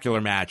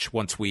spectacular match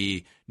once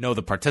we know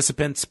the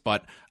participants,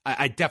 but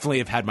I definitely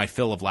have had my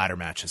fill of ladder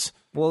matches.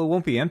 Well, it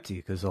won't be empty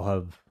because they'll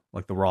have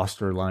like the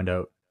roster lined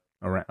out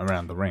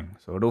around the ring,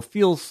 so it'll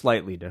feel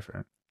slightly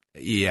different.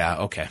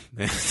 Yeah, okay.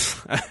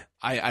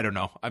 I don't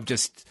know. I'm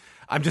just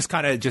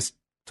kind of just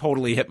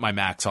totally hit my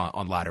max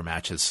on ladder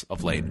matches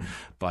of late.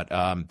 But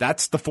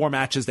that's the 4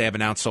 matches they have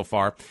announced so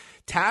far.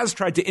 Taz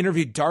tried to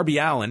interview Darby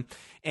Allin,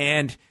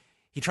 and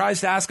he tries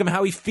to ask him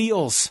how he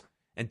feels.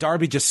 And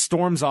Darby just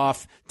storms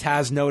off.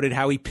 Taz noted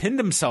how he pinned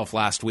himself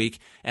last week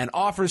and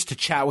offers to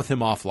chat with him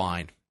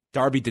offline.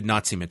 Darby did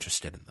not seem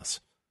interested in this.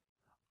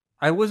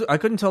 I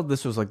couldn't tell if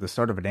this was like the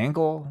start of an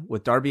angle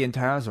with Darby and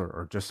Taz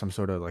or just some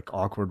sort of like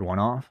awkward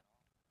one-off.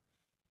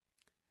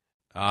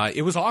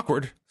 It was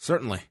awkward,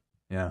 certainly.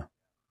 Yeah.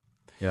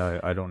 Yeah,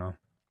 I don't know.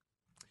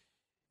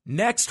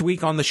 Next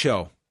week on the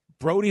show,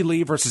 Brody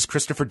Lee versus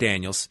Christopher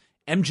Daniels.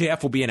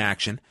 MJF will be in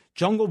action.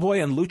 Jungle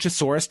Boy and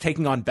Luchasaurus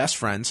taking on Best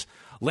Friends.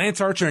 Lance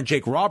Archer and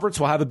Jake Roberts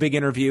will have a big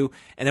interview.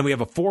 And then we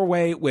have a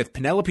 4-way with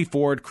Penelope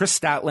Ford, Chris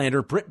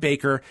Statlander, Britt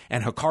Baker,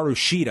 and Hikaru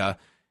Shida.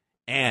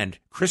 And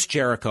Chris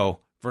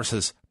Jericho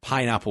versus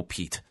Pineapple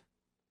Pete.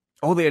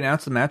 Oh, they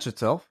announced the match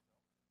itself?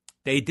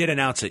 They did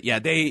announce it. Yeah,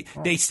 they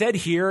said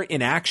here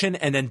in action,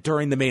 and then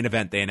during the main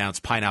event, they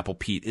announced Pineapple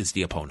Pete is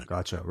the opponent.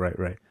 Gotcha.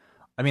 Right.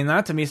 I mean,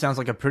 that to me sounds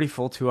like a pretty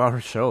full 2-hour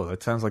show.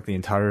 That sounds like the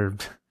entire,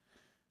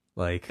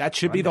 like... That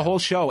should be the whole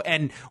show.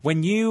 And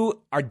when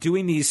you are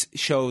doing these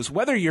shows,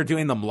 whether you're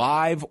doing them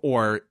live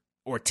or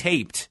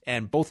taped,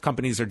 and both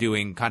companies are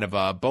doing kind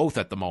of both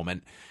at the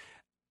moment,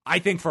 I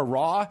think for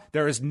Raw,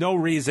 there is no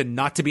reason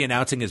not to be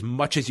announcing as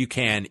much as you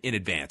can in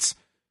advance.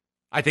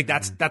 I think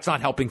that's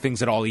not helping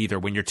things at all either.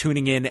 When you're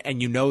tuning in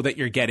and you know that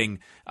you're getting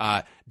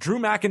Drew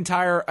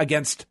McIntyre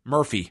against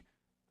Murphy.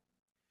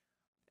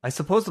 I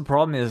suppose the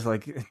problem is,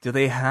 like, do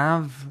they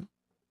have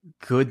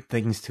good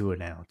things to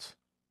announce?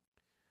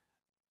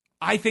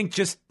 I think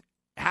just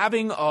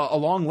having a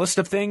long list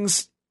of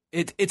things,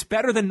 it's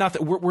better than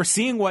nothing. We're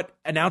seeing what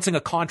announcing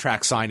a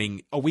contract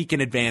signing a week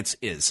in advance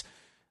is.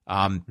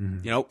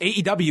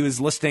 AEW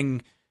is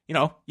listing,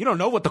 you don't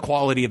know what the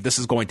quality of this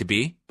is going to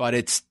be, but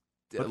it's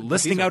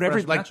listing out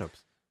every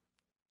matchups.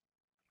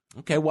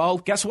 Okay, well,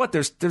 guess what?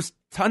 There's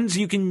tons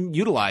you can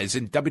utilize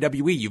in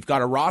WWE. You've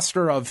got a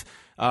roster of,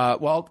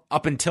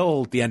 up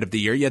until the end of the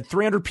year, you had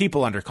 300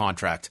 people under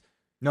contract.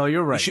 No,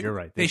 you're right. You're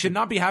right. They should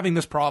not be having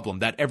this problem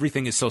that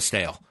everything is so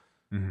stale.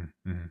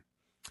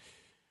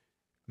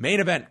 Main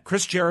event,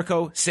 Chris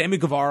Jericho, Sammy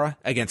Guevara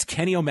against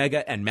Kenny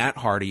Omega and Matt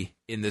Hardy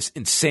in this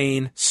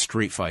insane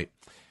street fight.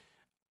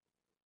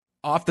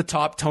 Off the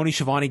top, Tony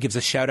Schiavone gives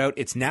a shout out.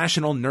 It's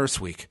National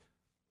Nurse Week.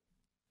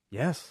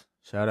 Yes.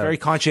 Shout out. Very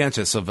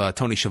conscientious of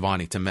Tony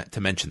Schiavone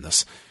to mention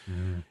this.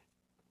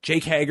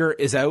 Jake Hager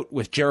is out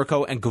with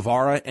Jericho and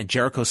Guevara, and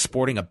Jericho's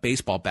sporting a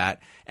baseball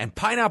bat. And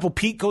Pineapple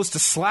Pete goes to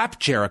slap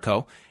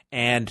Jericho,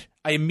 and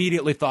I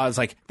immediately thought, I was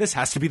like, this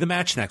has to be the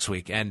match next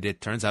week. And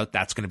it turns out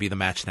that's going to be the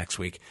match next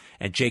week.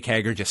 And Jake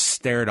Hager just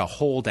stared a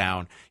hole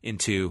down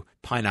into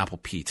Pineapple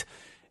Pete.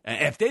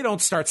 If they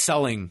don't start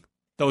selling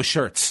those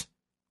shirts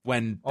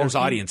when there's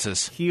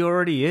audiences. He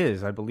already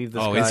is. I believe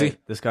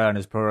this guy on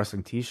his pro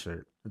wrestling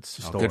t-shirt. It's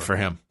just good for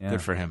him. Yeah.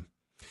 Good for him.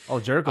 Oh,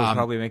 Jericho's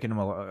probably making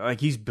him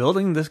he's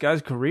building this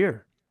guy's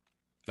career.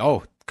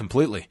 Oh,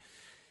 completely.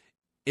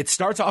 It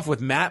starts off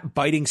with Matt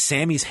biting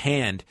Sammy's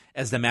hand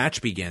as the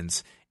match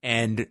begins.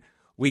 And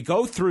we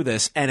go through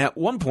this, and at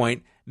one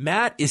point,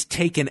 Matt is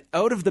taken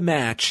out of the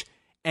match,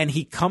 and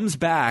he comes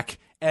back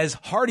as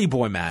Hardy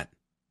Boy Matt.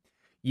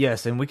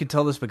 Yes, and we can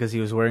tell this because he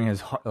was wearing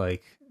his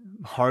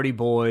Hardy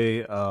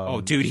Boy.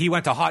 Dude, he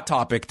went to Hot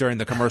Topic during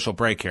the commercial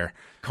break here.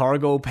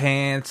 Cargo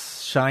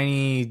pants,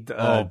 shiny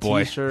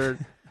t-shirt.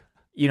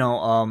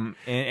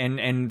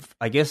 And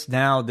I guess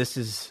now this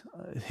is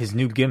his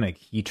new gimmick.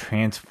 He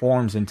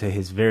transforms into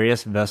his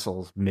various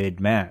vessels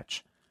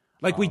mid-match.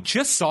 Like, we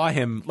just saw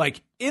him,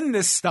 like, in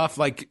this stuff,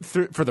 like,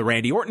 for the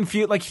Randy Orton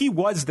feud. Like, he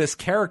was this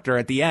character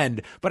at the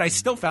end, but I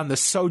still found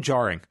this so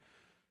jarring.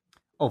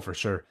 Oh, for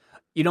sure.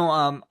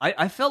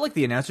 I felt like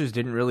the announcers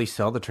didn't really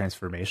sell the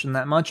transformation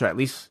that much, or at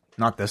least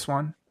not this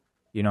one.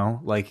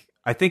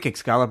 I think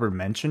Excalibur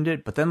mentioned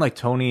it, but then, like,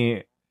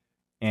 Tony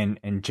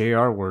and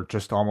JR were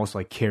just almost,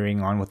 like,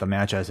 carrying on with the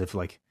match as if,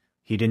 like,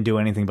 he didn't do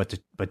anything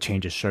but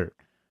change his shirt.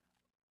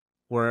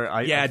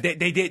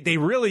 They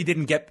really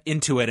didn't get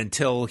into it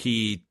until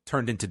he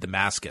turned into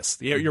Damascus.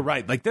 You're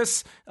right. Like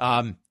this,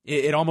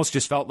 it almost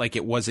just felt like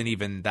it wasn't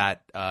even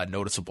that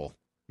noticeable.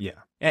 Yeah.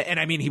 And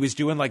I mean, he was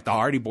doing like the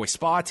Hardy Boy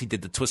spots. He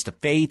did the Twist of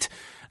Fate.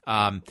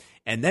 And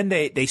then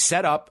they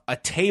set up a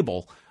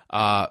table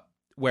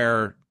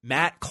where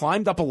Matt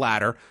climbed up a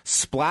ladder,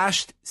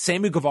 splashed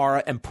Sammy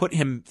Guevara, and put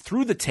him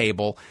through the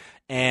table.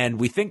 And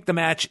we think the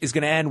match is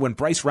going to end when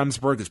Bryce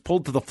Remsburg is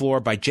pulled to the floor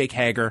by Jake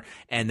Hager,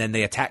 and then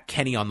they attack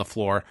Kenny on the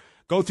floor.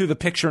 Go through the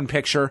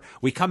picture-in-picture.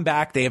 We come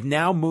back. They have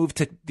now moved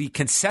to the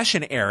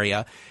concession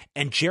area,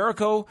 and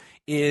Jericho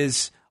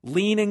is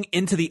leaning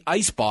into the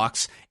ice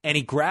box, and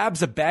he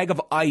grabs a bag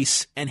of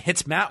ice and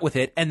hits Matt with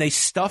it, and they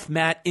stuff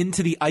Matt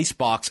into the ice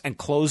box and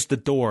close the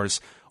doors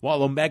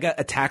while Omega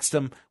attacks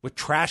them with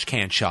trash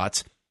can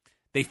shots.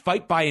 They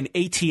fight by an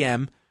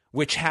ATM,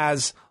 which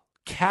has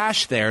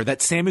cash there that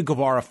Sammy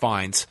Guevara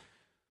finds.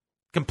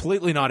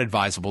 Completely not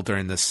advisable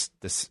during this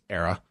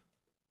era.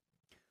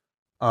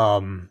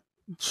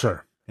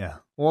 Sure. Yeah.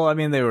 Well, I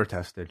mean, they were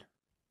tested.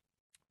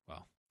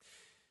 Well,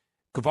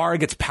 Guevara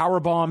gets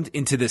powerbombed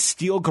into the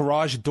steel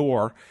garage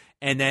door,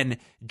 and then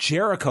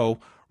Jericho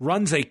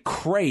runs a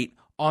crate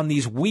on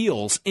these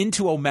wheels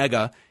into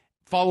Omega,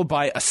 followed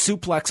by a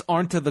suplex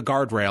onto the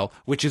guardrail,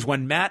 which is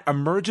when Matt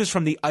emerges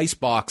from the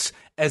icebox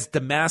as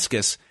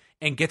Damascus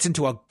and gets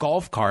into a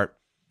golf cart.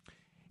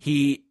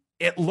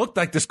 It looked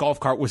like this golf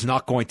cart was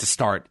not going to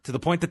start, to the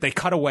point that they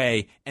cut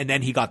away, and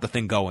then he got the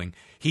thing going.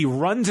 He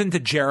runs into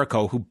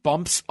Jericho, who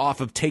bumps off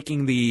of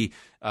taking the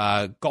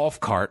golf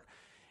cart,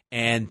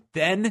 and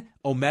then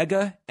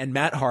Omega and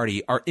Matt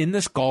Hardy are in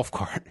this golf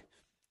cart,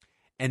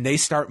 and they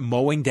start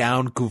mowing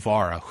down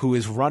Guevara, who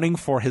is running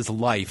for his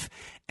life,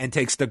 and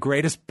takes the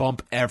greatest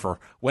bump ever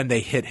when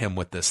they hit him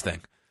with this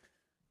thing.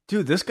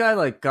 Dude, this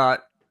guy,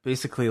 got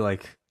basically,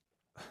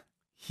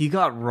 he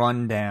got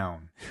run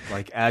down,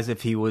 as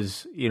if he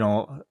was, in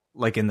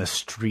the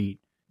street.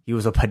 He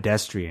was a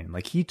pedestrian.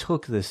 He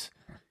took this.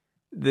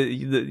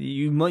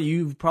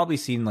 You've probably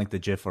seen the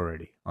GIF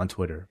already on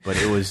Twitter, but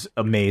it was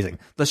amazing.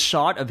 The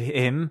shot of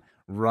him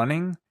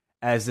running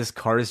as this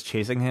car is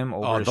chasing him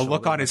over his the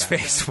look shoulder on in the his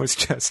face background. was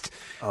just,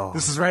 Oh.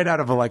 this is right out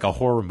of a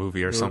horror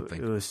movie or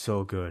something. It was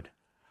so good.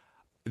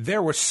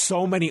 There were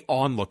so many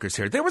onlookers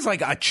here. There was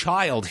like a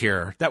child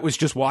here that was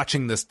just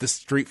watching this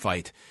street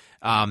fight.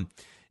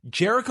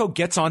 Jericho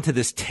gets onto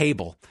this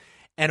table,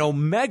 and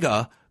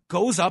Omega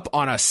goes up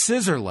on a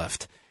scissor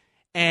lift,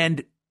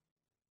 and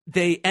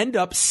they end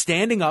up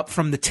standing up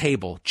from the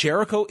table.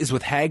 Jericho is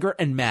with Hager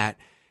and Matt.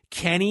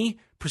 Kenny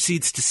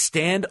proceeds to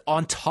stand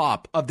on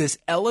top of this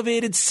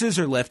elevated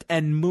scissor lift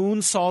and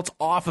moonsaults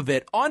off of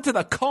it onto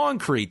the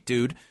concrete,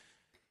 dude.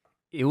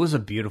 It was a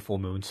beautiful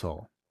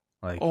moonsault.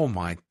 Like, Oh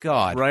my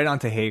God. right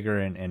onto Hager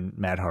and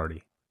Matt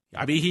Hardy.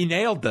 I mean, he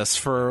nailed this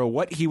for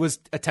what he was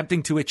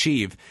attempting to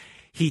achieve.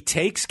 He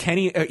takes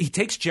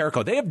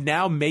Jericho. They have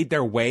now made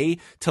their way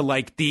to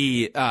like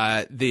the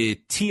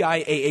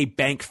TIAA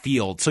Bank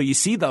field. So you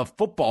see the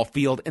football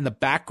field in the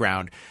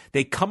background.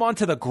 They come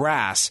onto the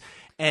grass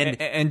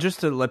And just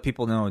to let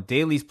people know,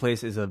 Daly's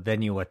Place is a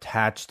venue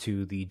attached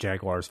to the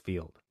Jaguars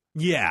field.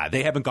 yeah,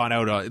 they haven't gone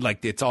out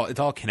like it's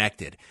all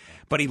connected.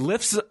 But he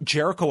lifts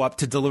Jericho up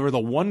to deliver the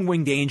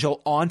one-winged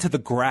angel onto the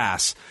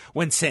grass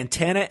when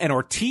Santana and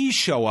Ortiz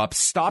show up,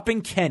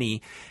 stopping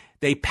Kenny.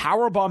 They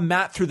powerbomb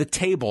Matt through the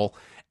table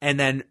and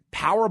then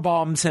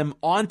powerbombs him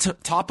onto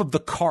top of the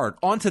cart,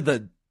 onto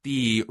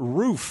the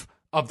roof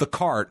of the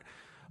cart,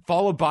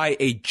 followed by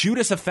a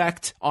Judas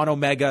effect on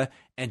Omega,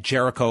 and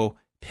Jericho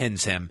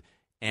pins him.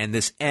 And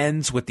this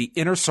ends with the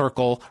Inner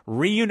Circle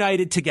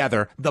reunited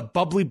together, the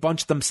Bubbly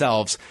Bunch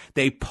themselves.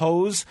 They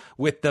pose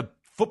with the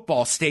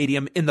football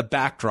stadium in the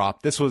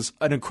backdrop. This was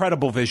an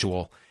incredible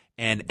visual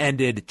and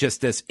ended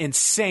just this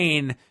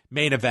insane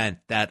main event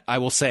that I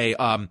will say,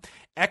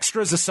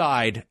 extras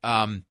aside,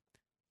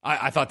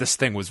 I thought this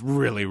thing was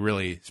really,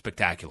 really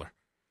spectacular.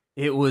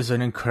 It was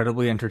an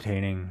incredibly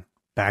entertaining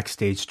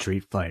backstage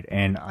street fight.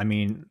 And I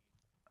mean,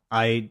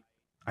 I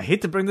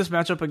hate to bring this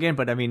match up again,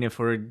 but I mean, if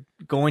we're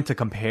going to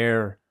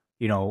compare,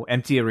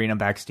 empty arena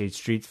backstage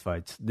street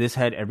fights, this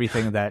had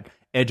everything that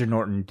Edge and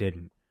Norton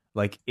didn't.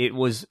 Like, it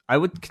was, I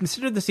would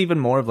consider this even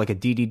more of like a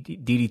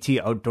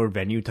DDT outdoor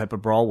venue type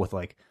of brawl with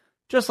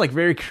just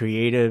very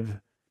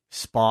creative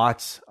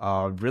spots,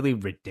 really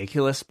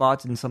ridiculous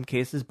spots in some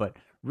cases, but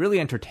really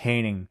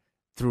entertaining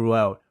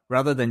throughout,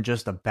 rather than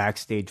just a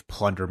backstage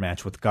plunder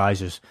match with guys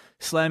just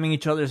slamming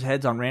each other's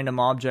heads on random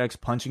objects,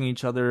 punching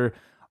each other.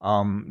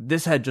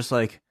 This had just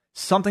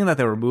something that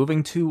they were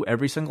moving to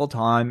every single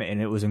time, and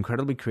it was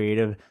incredibly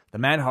creative. The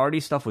Matt Hardy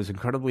stuff was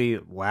incredibly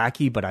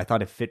wacky, but I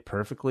thought it fit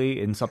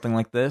perfectly in something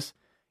like this.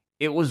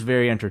 It was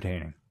very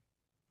entertaining.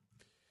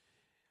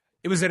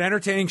 It was an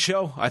entertaining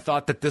show. I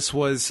thought that this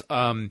was,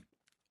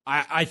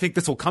 I think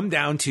this will come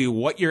down to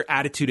what your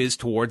attitude is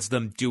towards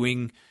them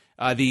doing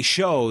these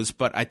shows,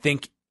 but I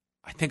think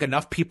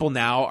enough people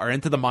now are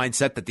into the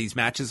mindset that these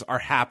matches are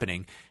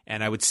happening.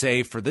 And I would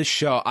say for this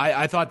show,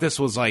 I thought this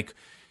was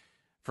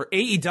for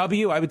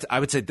AEW, I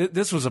would say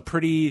this was a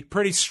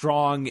pretty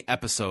strong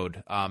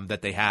episode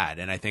that they had,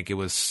 and I think it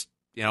was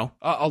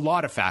a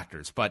lot of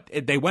factors, but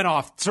they went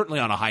off certainly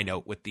on a high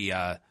note with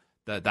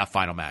that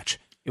final match.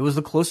 It was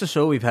the closest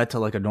show we've had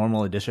to a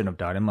normal edition of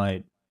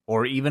Dynamite,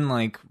 or even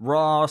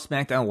Raw,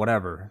 SmackDown,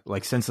 whatever,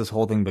 since this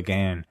whole thing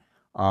began.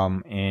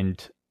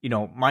 And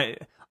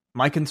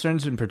my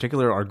concerns in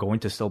particular are going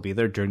to still be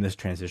there during this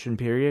transition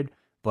period,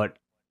 but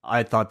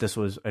I thought this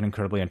was an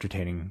incredibly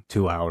entertaining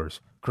 2 hours.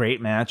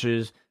 Great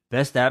matches,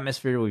 best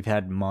atmosphere we've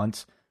had in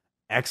months,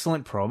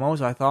 excellent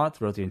promos, I thought,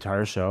 throughout the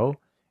entire show,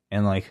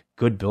 and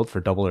good build for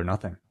Double or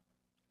Nothing.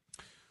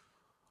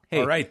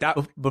 Hey, all right,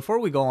 before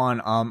we go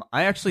on,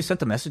 I actually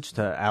sent a message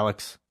to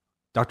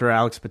Dr.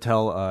 Alex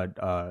Patel,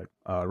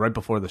 right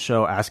before the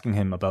show, asking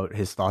him about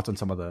his thoughts on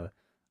some of the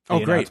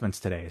announcements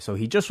today. So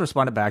he just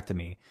responded back to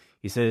me.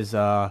 He says,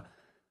 I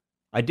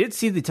did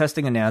see the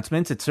testing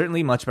announcements. It's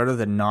certainly much better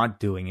than not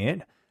doing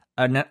it.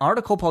 An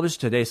article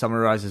published today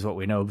summarizes what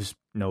we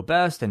know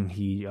best, and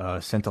he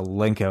sent a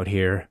link out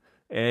here.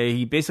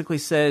 He basically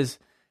says,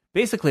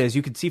 as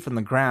you can see from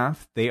the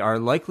graph, they are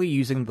likely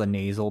using the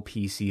nasal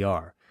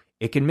PCR.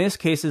 It can miss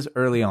cases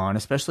early on,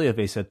 especially if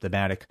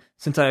asymptomatic,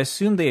 since I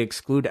assume they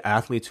exclude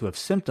athletes who have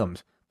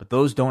symptoms, but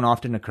those don't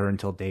often occur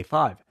until day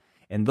 5,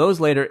 and those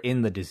later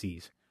in the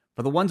disease.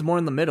 For the ones more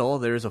in the middle,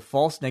 there is a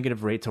false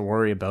negative rate to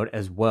worry about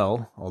as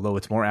well, although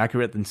it's more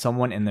accurate than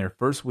someone in their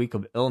first week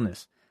of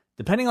illness.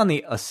 Depending on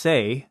the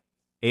assay,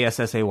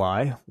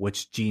 ASSAY,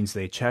 which genes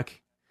they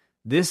check,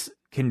 this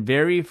can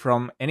vary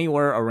from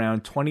anywhere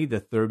around 20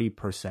 to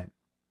 30%.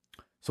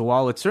 So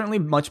while it's certainly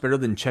much better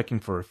than checking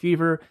for a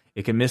fever,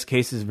 it can miss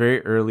cases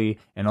very early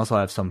and also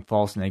have some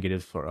false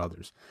negatives for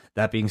others.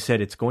 That being said,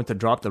 it's going to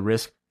drop the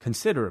risk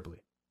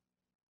considerably.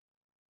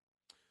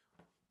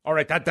 All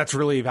right, that's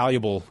really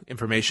valuable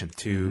information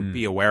to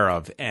be aware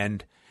of.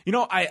 And,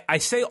 I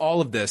say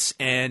all of this,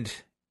 and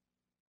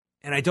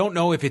I don't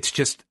know if it's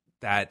just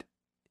that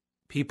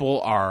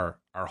people are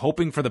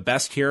hoping for the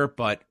best here,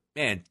 but,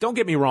 man, don't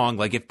get me wrong.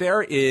 If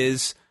there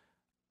is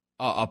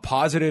a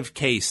positive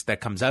case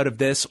that comes out of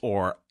this,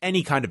 or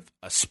any kind of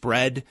a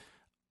spread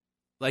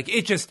Like,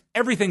 it just,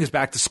 everything is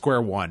back to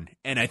square one.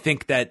 And I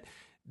think that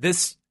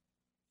this,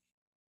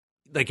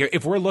 like,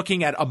 if we're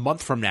looking at a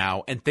month from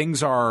now and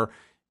things are,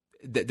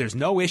 there's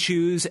no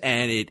issues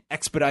and it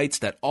expedites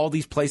that all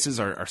these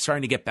places are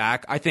starting to get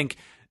back, I think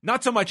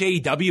not so much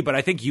AEW, but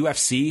I think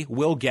UFC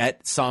will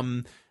get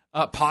some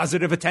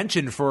positive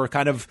attention for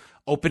kind of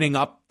opening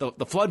up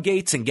the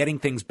floodgates and getting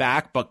things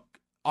back. But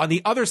on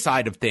the other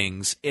side of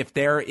things, if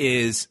there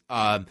is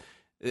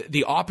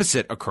the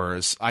opposite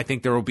occurs, I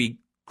think there will be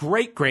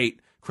great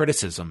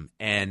criticism.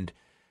 And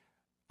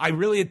I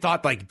really had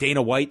thought like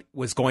Dana White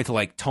was going to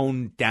like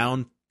tone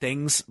down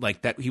things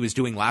like that he was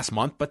doing last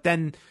month. But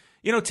then,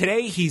 you know,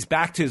 today he's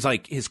back to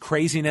his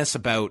craziness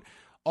about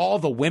all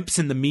the wimps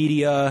in the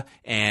media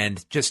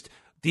and just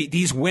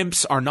these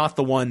wimps are not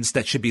the ones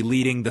that should be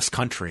leading this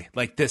country.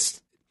 Like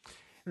this,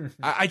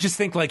 I just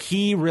think like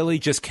he really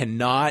just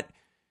cannot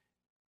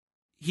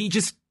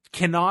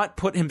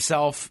put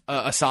himself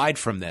aside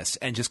from this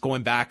and just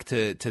going back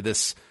to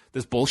this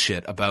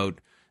bullshit about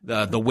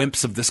the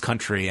wimps of this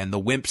country and the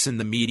wimps in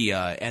the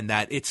media, and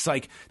that it's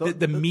like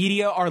the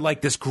media are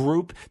like this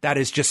group that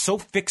is just so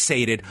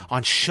fixated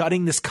on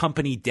shutting this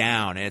company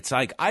down. And it's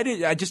like,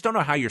 I just don't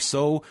know how you're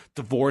so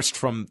divorced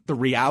from the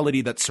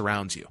reality that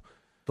surrounds you.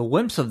 The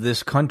wimps of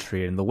this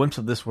country and the wimps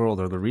of this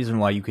world are the reason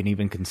why you can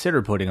even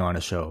consider putting on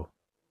a show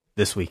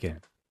this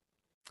weekend.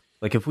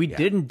 Like, if we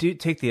didn't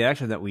take the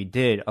action that we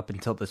did up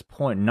until this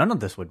point, none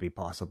of this would be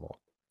possible.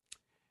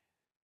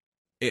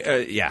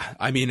 Yeah.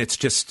 I mean, it's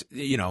just,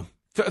 you know,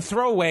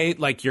 throw away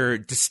like your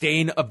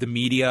disdain of the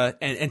media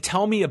and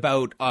tell me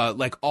about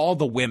like all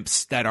the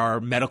wimps that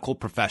are medical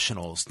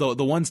professionals, the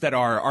ones that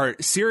are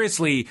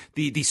seriously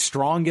the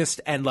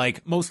strongest and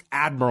like most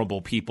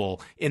admirable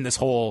people in this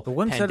whole the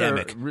wimps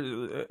pandemic.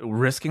 That are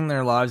risking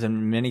their lives and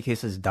in many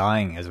cases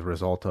dying as a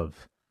result of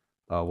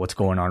what's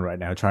going on right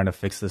now, trying to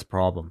fix this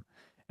problem.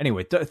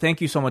 Anyway,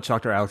 thank you so much,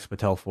 Dr. Alex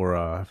Patel,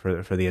 for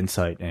the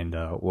insight, and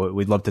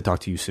we'd love to talk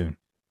to you soon.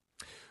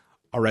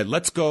 All right,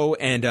 let's go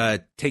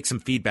and take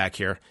some feedback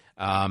here.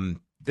 The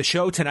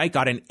show tonight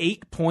got an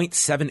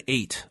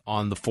 8.78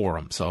 on the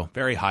forum, so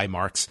very high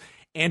marks.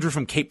 Andrew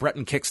from Cape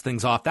Breton kicks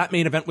things off. That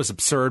main event was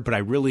absurd, but I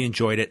really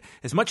enjoyed it.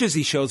 As much as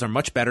these shows are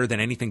much better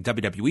than anything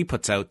WWE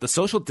puts out, the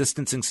social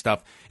distancing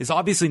stuff is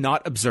obviously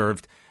not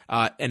observed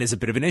and is a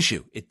bit of an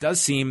issue. It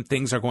does seem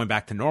things are going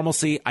back to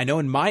normalcy. I know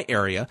in my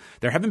area,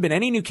 there haven't been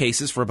any new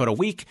cases for about a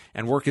week,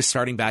 and work is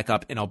starting back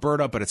up in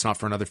Alberta, but it's not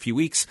for another few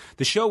weeks.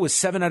 The show was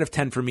 7 out of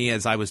 10 for me,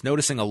 as I was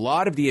noticing a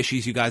lot of the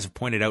issues you guys have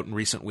pointed out in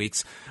recent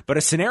weeks. But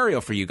a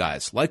scenario for you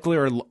guys, likely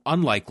or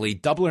unlikely,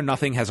 Double or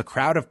Nothing has a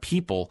crowd of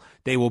people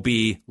they will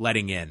be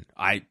letting in.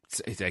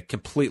 It's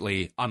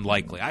completely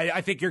unlikely.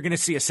 I think you're going to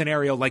see a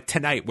scenario like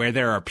tonight where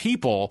there are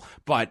people,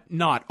 but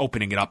not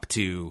opening it up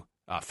to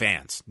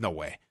fans. No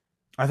way.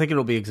 I think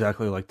it'll be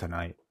exactly like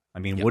tonight. I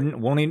mean, yep.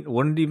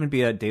 Wouldn't it even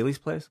be at Daly's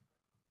place?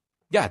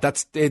 Yeah,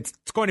 it's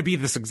going to be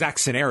this exact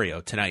scenario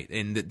tonight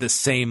in this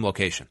same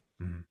location.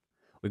 Mm-hmm.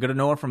 We got a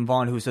Noah from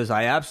Vaughn who says,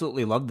 I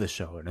absolutely loved this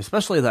show, and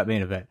especially that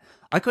main event.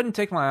 I couldn't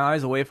take my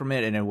eyes away from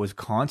it, and it was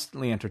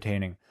constantly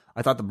entertaining.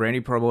 I thought the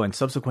Brandy promo and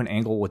subsequent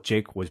angle with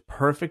Jake was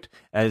perfect,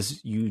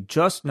 as you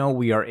just know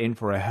we are in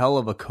for a hell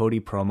of a Cody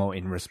promo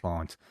in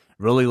response.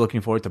 Really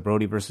looking forward to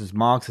Brody versus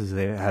Mox, as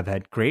they have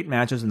had great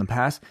matches in the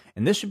past,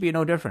 and this should be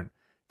no different.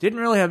 Didn't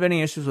really have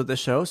any issues with this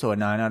show, so a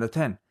 9 out of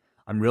 10.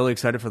 I'm really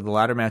excited for the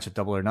ladder match at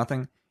Double or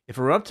Nothing. If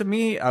it were up to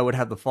me, I would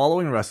have the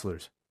following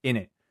wrestlers in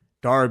it: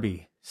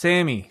 Darby,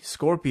 Sammy,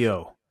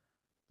 Scorpio,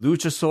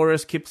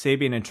 Luchasaurus, Kip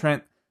Sabian, and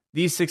Trent.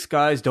 These 6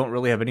 guys don't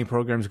really have any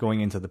programs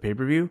going into the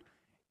pay-per-view,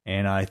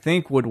 and I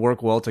think would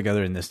work well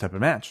together in this type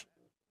of match.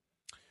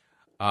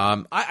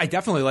 I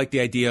definitely like the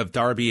idea of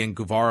Darby and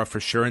Guevara for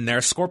sure in there.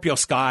 Scorpio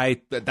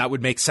Sky, that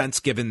would make sense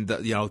given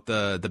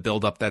the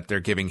build up that they're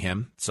giving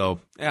him.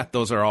 So yeah,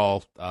 those are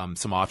all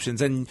some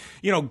options. And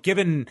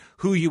given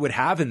who you would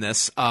have in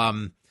this,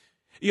 one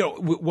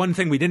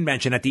thing we didn't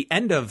mention at the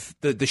end of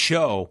the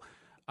show,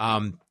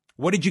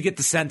 what did you get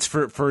the sense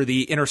for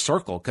the Inner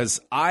Circle? Because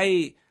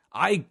I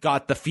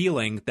got the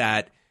feeling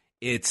that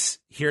it's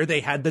here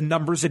they had the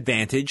numbers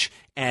advantage,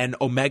 and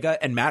Omega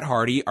and Matt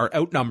Hardy are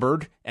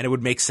outnumbered, and it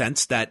would make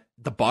sense that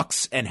the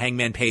Bucks and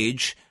Hangman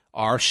Page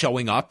are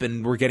showing up,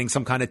 and we're getting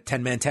some kind of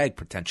 10-man tag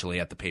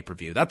potentially at the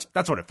pay-per-view. That's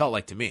what it felt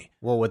like to me.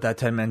 Well, would that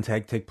 10-man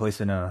tag take place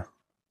in a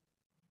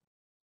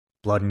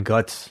blood and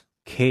guts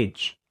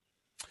cage?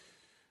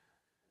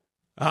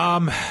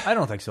 I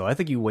don't think so. I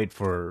think you wait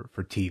for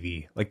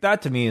TV. Like,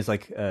 that to me is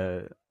like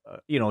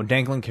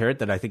dangling carrot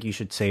that I think you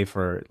should save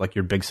for like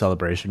your big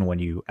celebration when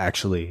you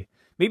actually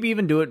maybe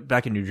even do it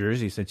back in New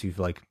Jersey, since you've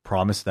like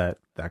promised that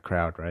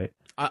crowd, right?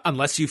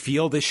 Unless you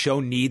feel this show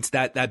needs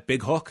that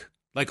big hook.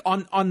 Like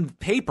on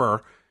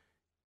paper,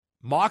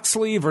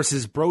 Moxley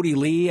versus Brody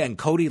Lee and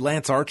Cody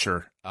Lance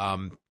Archer.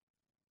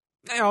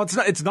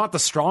 It's not the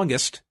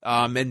strongest.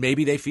 And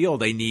maybe they feel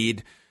they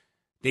need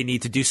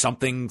to do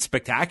something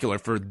spectacular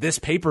for this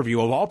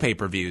pay-per-view of all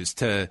pay-per-views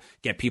to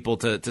get people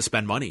to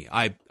spend money.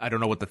 I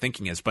don't know what the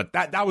thinking is, but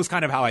that was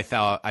kind of how I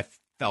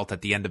felt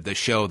at the end of the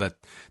show that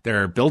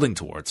they're building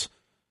towards.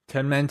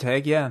 10-man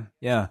tag,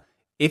 yeah.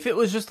 If it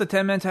was just a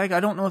 10-man tag, I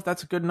don't know if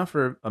that's good enough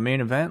for a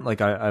main event.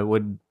 Like, I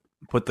would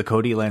put the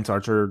Cody Lance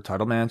Archer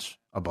title match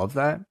above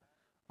that.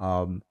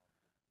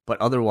 But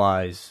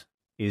otherwise,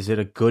 is it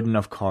a good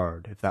enough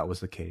card if that was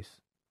the case?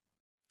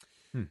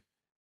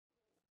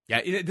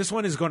 Yeah, this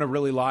one is going to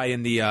really lie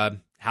in the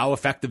how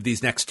effective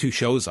these next two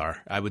shows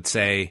are. I would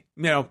say,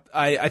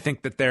 I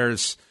think that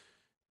there's,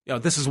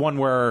 this is one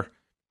where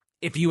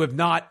if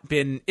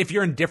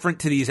you're indifferent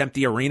to these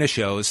empty arena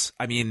shows,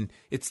 I mean,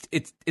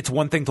 it's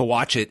one thing to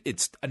watch it.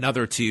 It's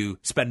another to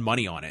spend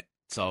money on it.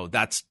 So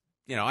that's,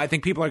 I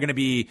think people are going to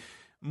be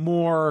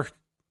more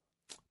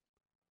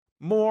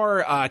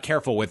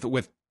careful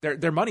with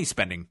their money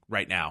spending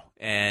right now.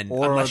 And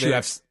or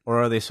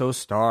are they so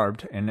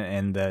starved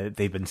and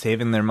they've been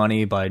saving their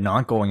money by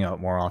not going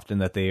out more often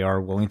that they are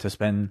willing to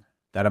spend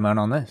that amount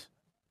on this?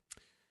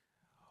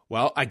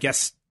 Well, I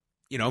guess,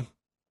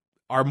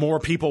 are more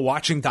people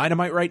watching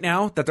Dynamite right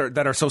now that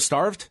are so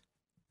starved?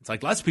 It's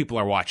like less people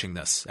are watching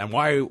this. And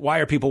why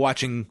are people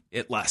watching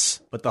it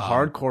less? But the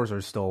hardcores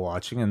are still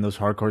watching, and those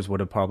hardcores would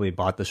have probably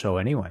bought the show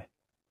anyway.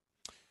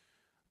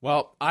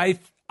 Well, I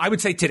would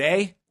say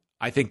today,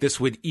 I think this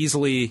would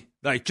easily,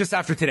 like just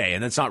after today,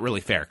 and it's not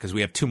really fair because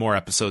we have 2 more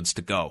episodes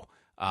to go.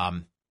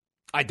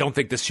 I don't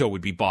think this show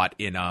would be bought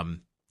in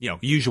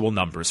usual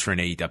numbers for an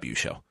AEW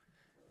show.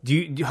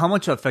 How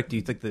much effect do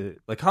you think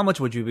how much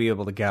would you be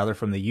able to gather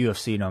from the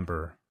UFC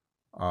number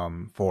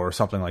for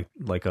something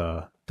like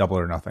a Double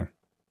or Nothing?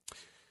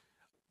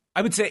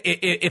 I would say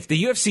if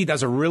the UFC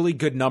does a really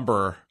good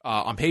number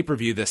on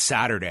pay-per-view this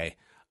Saturday,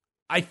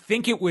 I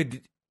think it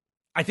would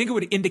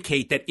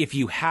indicate that if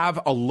you have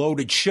a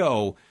loaded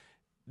show,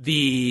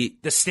 the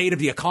state of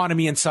the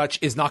economy and such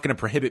is not going to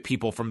prohibit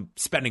people from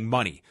spending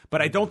money.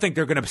 But I don't think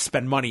they're going to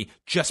spend money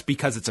just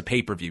because it's a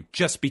pay-per-view,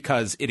 just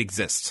because it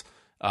exists.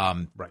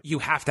 Right. You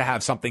have to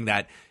have something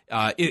that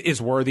is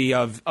worthy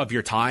of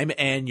your time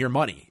and your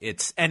money.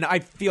 And I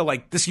feel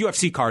like this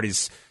UFC card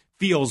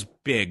feels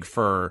big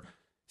for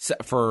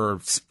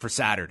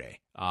Saturday.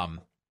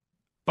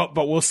 But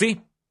we'll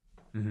see.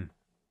 Mm-hmm.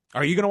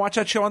 Are you going to watch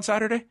that show on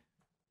Saturday?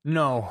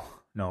 No.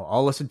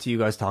 I'll listen to you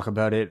guys talk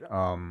about it.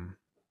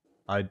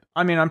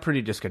 I mean, I'm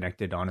pretty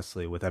disconnected,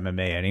 honestly, with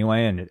MMA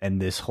anyway, and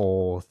this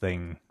whole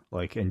thing,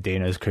 and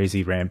Dana's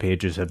crazy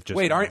rampages have just...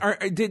 Wait,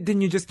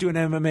 didn't you just do an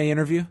MMA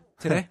interview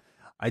today?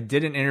 I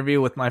did an interview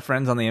with my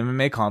friends on the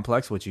MMA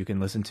Complex, which you can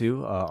listen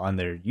to on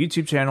their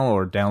YouTube channel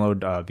or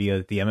download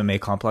via the MMA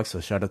Complex, so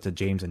shout out to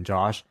James and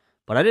Josh.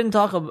 But I didn't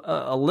talk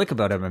a lick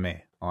about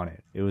MMA on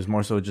it. It was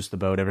more so just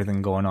about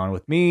everything going on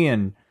with me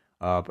and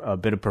a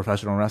bit of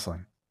professional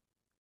wrestling.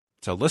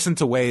 So listen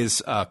to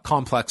Way's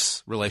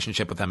complex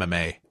relationship with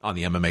MMA on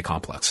the MMA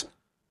Complex.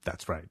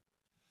 That's right.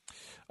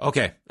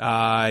 Okay,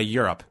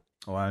 Europe.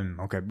 Oh,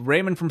 okay.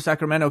 Raymond from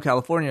Sacramento,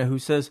 California, who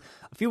says,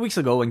 a few weeks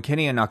ago when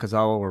Kenny and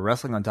Nakazawa were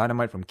wrestling on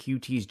Dynamite from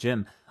QT's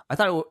gym, I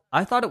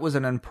thought it was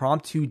an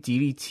impromptu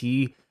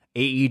DDT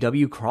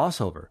AEW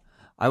crossover.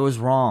 I was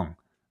wrong.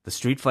 The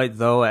street fight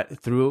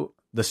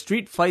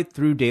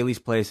through Daly's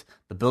place,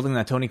 the building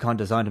that Tony Khan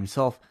designed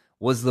himself,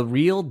 was the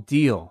real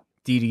deal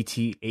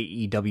DDT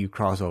AEW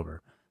crossover.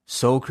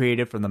 So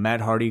creative, from the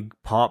Matt Hardy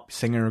pop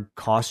singer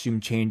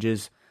costume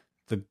changes,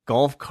 the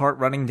golf cart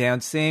running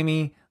down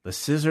Sammy, the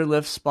scissor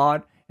lift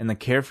spot, and the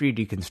carefree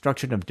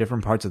deconstruction of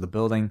different parts of the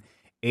building.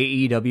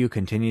 AEW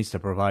continues to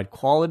provide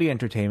quality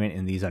entertainment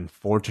in these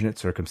unfortunate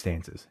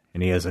circumstances.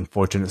 And he has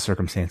unfortunate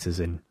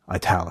circumstances in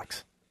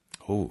italics.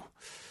 Oh.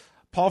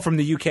 Paul from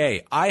the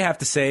UK, I have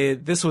to say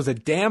this was a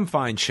damn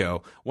fine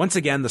show. Once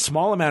again, the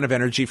small amount of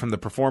energy from the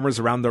performers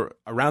around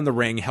the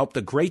ring helped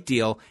a great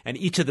deal, and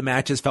each of the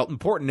matches felt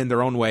important in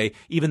their own way.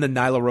 Even the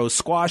Nyla Rose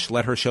squash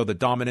let her show the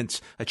dominance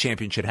a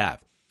champion should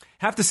have.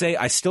 Have to say,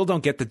 I still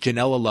don't get the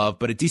Janela love,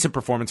 but a decent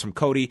performance from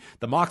Cody.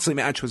 The Moxley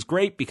match was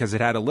great because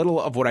it had a little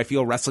of what I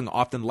feel wrestling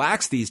often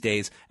lacks these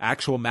days,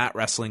 actual mat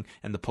wrestling,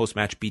 and the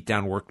post-match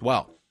beatdown worked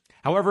well.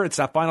 However, it's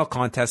that final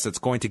contest that's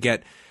going to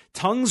get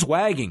tongues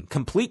wagging.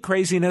 Complete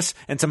craziness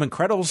and some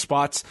incredible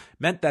spots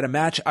meant that a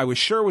match I was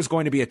sure was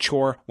going to be a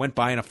chore went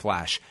by in a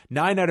flash.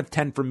 9 out of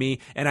 10 from me,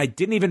 and I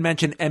didn't even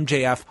mention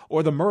MJF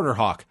or the Murder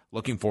Hawk.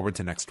 Looking forward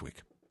to next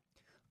week.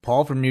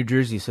 Paul from New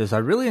Jersey says, I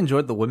really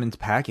enjoyed the women's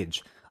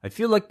package. I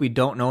feel like we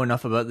don't know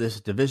enough about this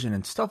division,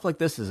 and stuff like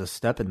this is a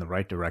step in the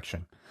right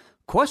direction.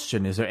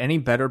 Question, is there any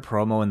better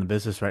promo in the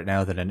business right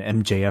now than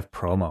an MJF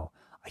promo?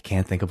 I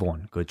can't think of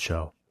one. Good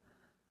show.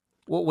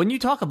 Well, when you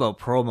talk about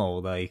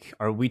promo,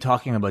 are we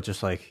talking about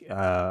just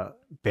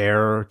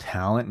bare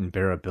talent and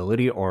bare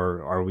ability,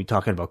 or are we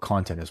talking about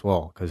content as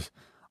well? Because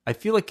I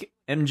feel like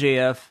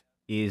MJF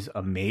is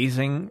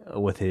amazing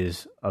with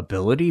his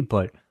ability,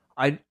 but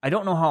I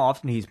don't know how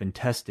often he's been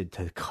tested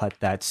to cut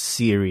that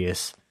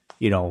serious,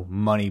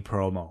 money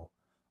promo.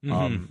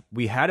 Mm-hmm.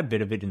 We had a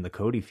bit of it in the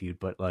Cody feud,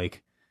 but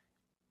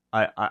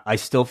I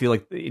still feel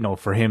like,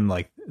 for him,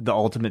 the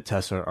ultimate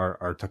tests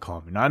are to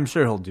come, and I'm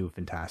sure he'll do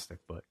fantastic,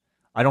 but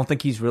I don't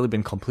think he's really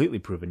been completely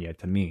proven yet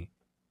to me.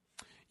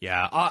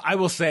 Yeah, I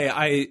will say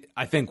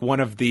I think one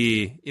of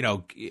the,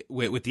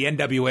 with the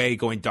NWA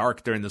going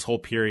dark during this whole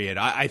period,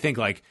 I think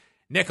like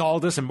Nick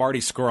Aldis and Marty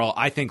Scurll,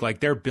 I think like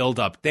their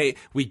build-up,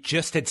 we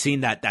just had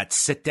seen that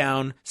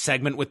sit-down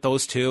segment with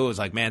those two. It was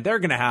like, man, they're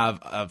going to have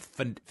a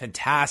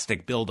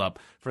fantastic build-up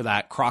for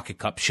that Crockett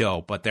Cup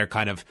show, but they're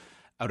kind of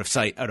out of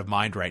sight, out of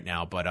mind right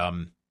now. But,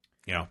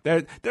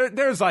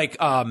 there's like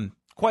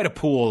quite a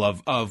pool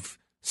of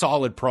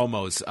solid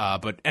promos,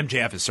 but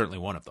MJF is certainly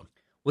one of them.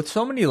 With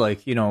so many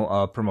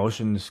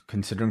promotions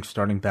considering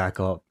starting back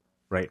up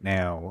right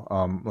now,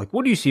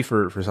 what do you see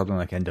for something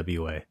like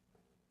NWA?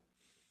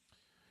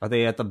 Are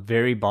they at the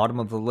very bottom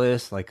of the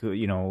list?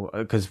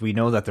 Because we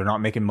know that they're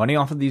not making money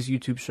off of these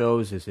YouTube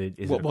shows.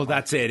 Well,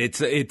 that's it.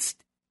 It's.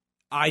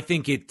 I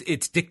think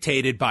it's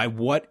dictated by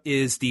what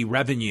is the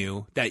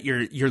revenue that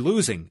you're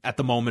losing at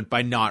the moment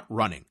by not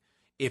running.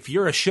 If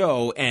you're a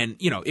show and,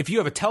 if you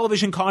have a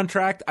television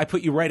contract, I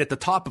put you right at the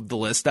top of the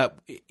list that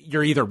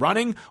you're either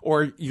running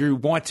or you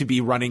want to be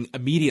running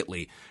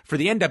immediately. For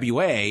the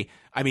NWA,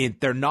 I mean,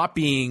 they're not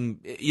being,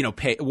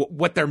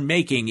 what they're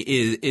making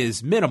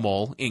is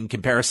minimal in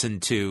comparison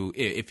to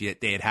if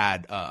they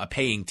had a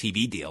paying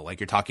TV deal.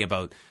 Like you're talking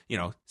about,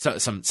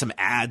 some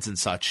ads and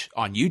such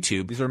on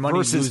YouTube. These are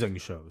money-losing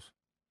shows.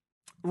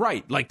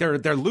 Right. Like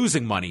they're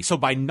losing money. So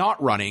by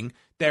not running,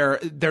 they're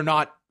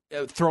not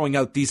throwing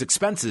out these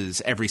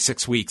expenses every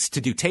 6 weeks to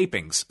do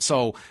tapings.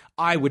 So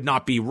I would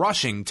not be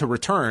rushing to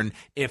return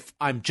if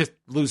I'm just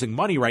losing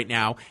money right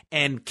now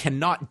and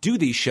cannot do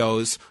these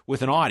shows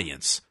with an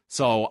audience.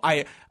 So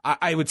I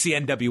would see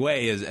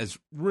NWA as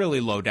really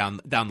low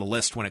down the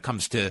list when it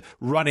comes to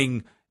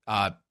running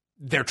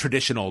their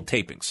traditional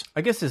tapings.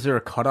 I guess, is there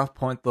a cutoff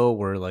point though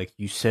where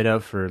you sit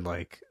out for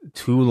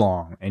too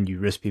long and you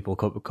risk people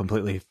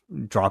completely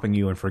dropping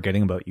you and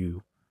forgetting about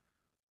you?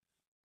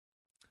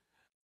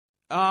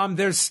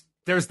 There's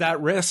that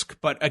risk,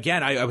 but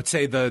again, I would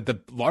say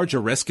the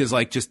larger risk is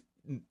just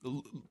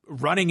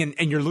running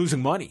and you're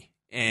losing money.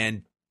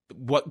 And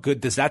what good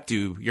does that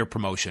do your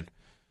promotion?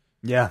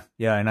 Yeah,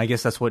 and I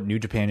guess that's what New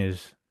Japan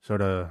is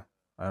sort of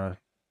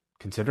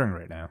considering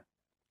right now.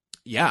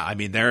 Yeah, I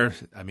mean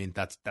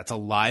that's a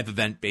live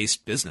event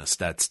based business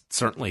that's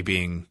certainly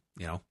being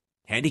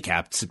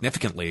handicapped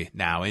significantly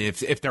now. And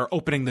if they're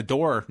opening the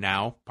door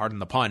now, pardon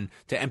the pun,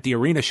 to empty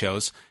arena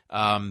shows,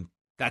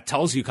 that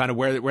tells you kind of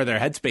where their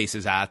headspace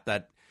is at,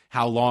 that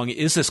how long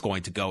is this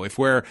going to go? If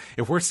we're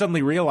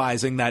suddenly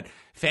realizing that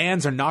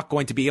fans are not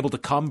going to be able to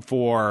come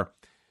for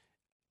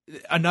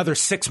another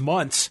 6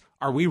 months,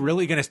 are we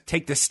really going to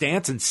take this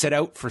stance and sit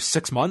out for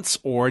 6 months,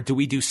 or do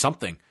we do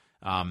something?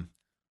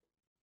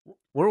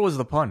 Where was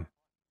the pun?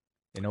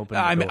 In open.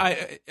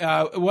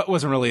 What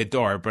wasn't really a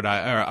door, but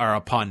or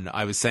a pun.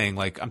 I was saying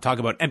I'm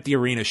talking about empty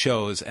arena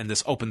shows, and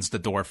this opens the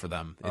door for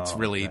them. It's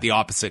really the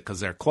opposite because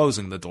they're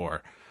closing the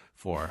door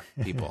for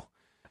people.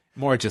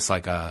 More just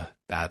like a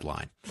bad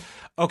line.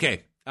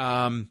 Okay.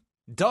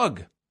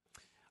 Doug,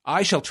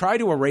 I shall try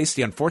to erase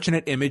the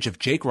unfortunate image of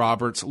Jake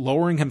Roberts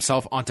lowering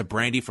himself onto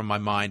Brandy from my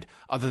mind.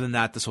 Other than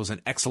that, this was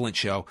an excellent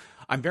show.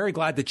 I'm very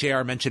glad that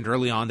JR mentioned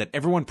early on that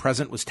everyone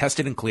present was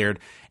tested and cleared.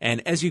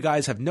 And as you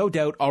guys have no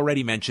doubt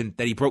already mentioned,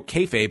 that he broke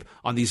kayfabe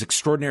on these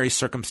extraordinary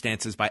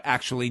circumstances by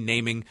actually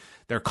naming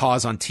their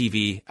cause on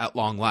TV at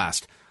long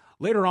last.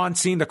 Later on,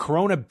 seeing the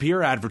Corona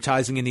beer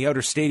advertising in the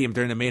outer stadium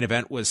during the main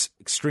event was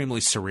extremely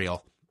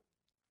surreal.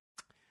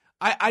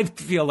 I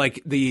feel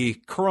like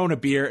the Corona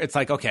beer, it's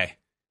okay,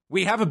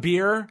 we have a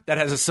beer that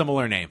has a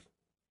similar name.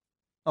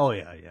 Oh,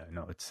 yeah.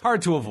 No, it's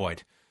hard to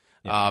avoid.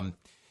 Yeah.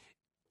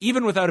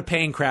 Even without a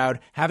paying crowd,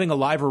 having a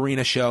live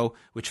arena show,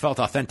 which felt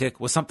authentic,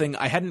 was something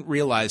I hadn't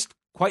realized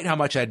quite how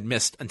much I'd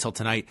missed until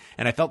tonight,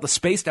 and I felt the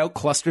spaced out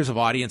clusters of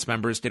audience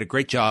members did a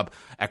great job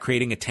at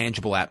creating a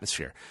tangible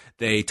atmosphere.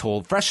 They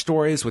told fresh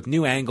stories with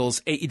new angles,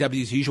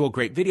 AEW's usual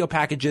great video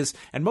packages,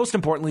 and most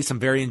importantly, some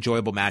very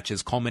enjoyable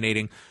matches,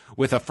 culminating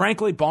with a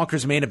frankly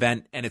bonkers main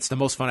event, and it's the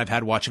most fun I've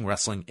had watching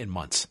wrestling in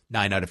months.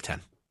 9 out of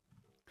 10.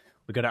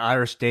 We got an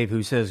Irish Dave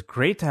who says,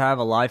 great to have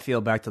a live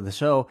feel back to the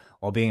show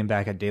while being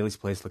back at Daly's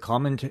place. The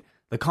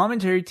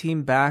commentary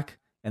team back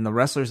and the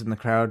wrestlers in the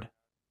crowd,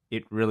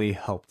 it really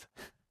helped.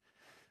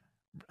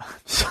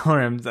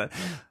 Sorry,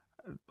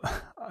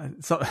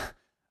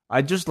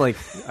 I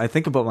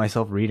think about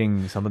myself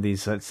reading some of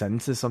these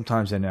sentences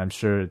sometimes, and I'm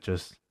sure it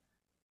just,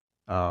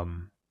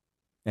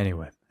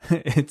 anyway,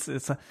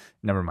 it's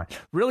never mind.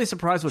 Really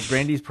surprised with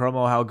Brandy's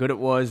promo, how good it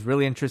was.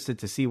 Really interested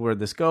to see where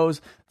this goes.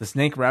 The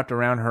snake wrapped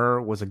around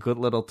her was a good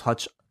little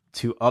touch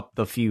to up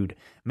the feud.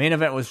 Main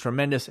event was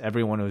tremendous.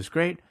 Everyone was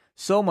great.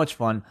 So much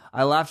fun.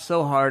 I laughed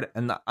so hard,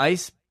 and the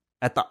ice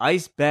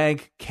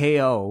bag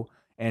KO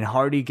and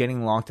Hardy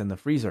getting locked in the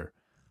freezer.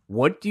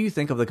 What do you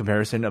think of the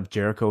comparison of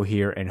Jericho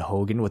here and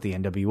Hogan with the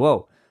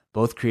NWO?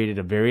 Both created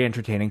a very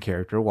entertaining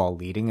character while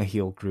leading a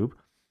heel group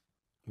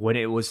when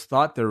it was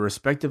thought their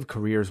respective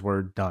careers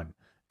were done.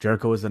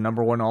 Jericho is the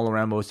number one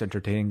all-around most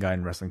entertaining guy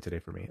in wrestling today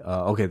for me.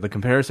 Okay, the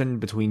comparison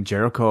between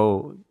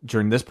Jericho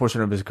during this portion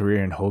of his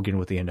career and Hogan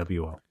with the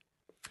NWO.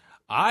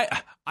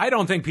 I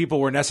don't think people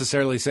were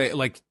necessarily saying,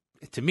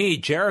 to me,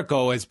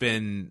 Jericho has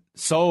been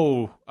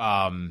so.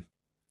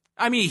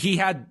 I mean, he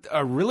had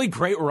a really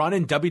great run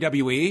in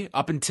WWE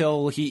up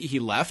until he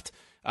left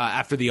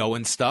after the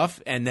Owens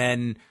stuff, and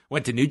then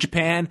went to New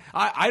Japan.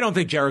 I don't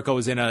think Jericho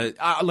is in a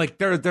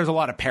there's a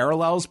lot of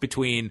parallels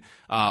between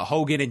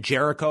Hogan and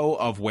Jericho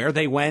of where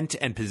they went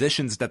and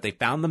positions that they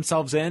found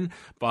themselves in,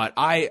 but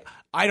I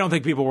don't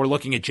think people were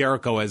looking at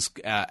Jericho as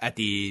at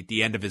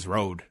the end of his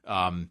road.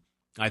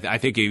 I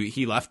think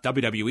he left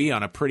WWE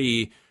on a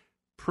pretty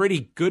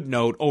good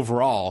note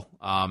overall.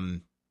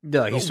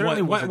 Yeah, he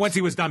certainly once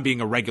he was done being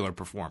a regular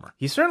performer.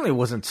 He certainly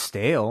wasn't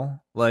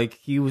stale. Like,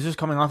 he was just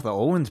coming off the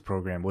Owens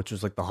program, which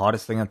was like the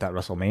hottest thing at that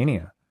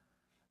WrestleMania.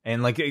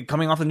 And like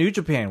coming off the New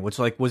Japan, which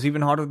like was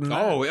even hotter than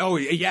that. Oh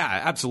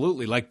yeah,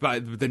 absolutely. Like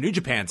the New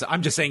Japan's.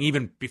 I'm just saying,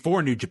 even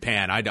before New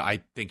Japan,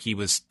 I think he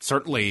was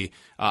certainly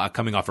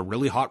coming off a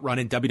really hot run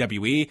in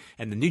WWE,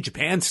 and the New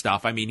Japan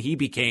stuff. I mean,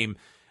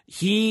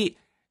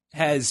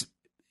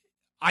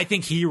 I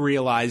think he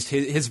realized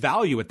his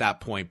value at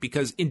that point,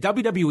 because in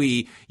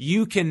WWE,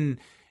 you can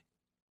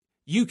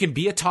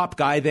be a top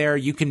guy there.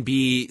 You can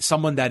be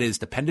someone that is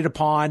depended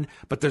upon,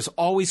 but there's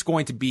always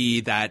going to be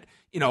that,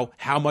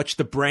 how much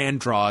the brand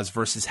draws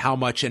versus how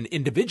much an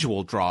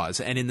individual draws.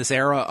 And in this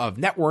era of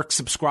network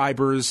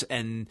subscribers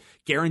and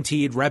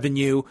guaranteed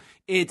revenue,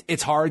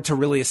 it's hard to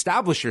really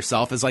establish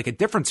yourself as like a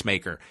difference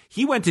maker.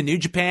 He went to New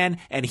Japan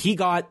and he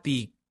got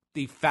the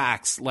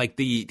facts, like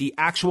the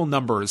actual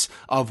numbers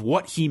of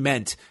what he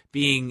meant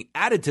being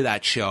added to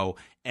that show.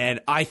 And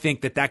I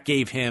think that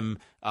gave him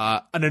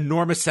an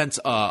enormous sense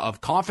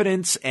of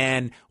confidence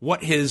and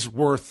what his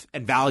worth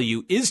and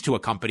value is to a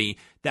company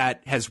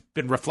that has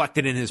been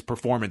reflected in his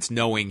performance,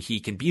 knowing he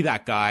can be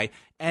that guy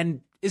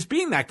and is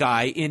being that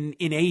guy in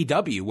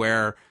AEW,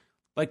 where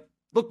like,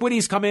 look what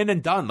he's come in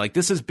and done. Like,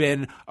 this has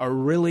been a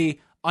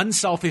really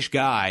unselfish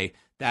guy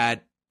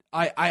that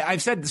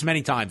I've said this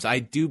many times. I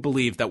do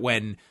believe that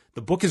when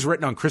the book is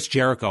written on Chris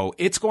Jericho,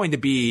 it's going to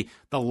be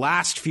the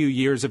last few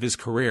years of his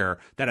career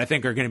that I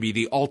think are going to be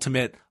the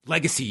ultimate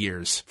legacy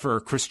years for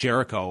Chris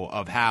Jericho,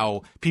 of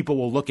how people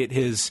will look at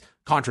his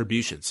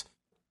contributions.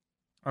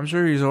 I'm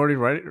sure he's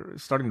already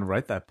starting to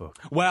write that book.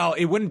 Well,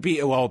 it wouldn't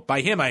be,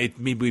 by him, I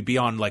mean, we'd be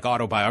on like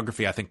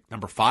autobiography, I think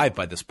number 5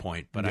 by this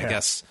point. But yeah. I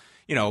guess,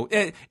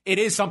 it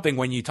is something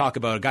when you talk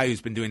about a guy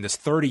who's been doing this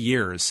 30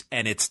 years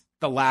and it's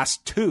the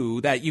last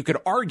 2 that you could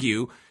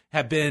argue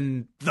have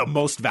been the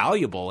most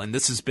valuable. And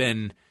this has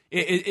been,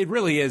 it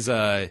really is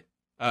a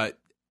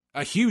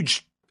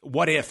huge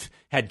what if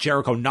had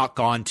Jericho not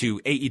gone to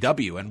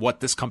AEW and what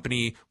this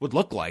company would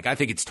look like. I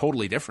think it's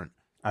totally different.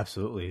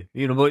 Absolutely.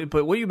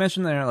 But what you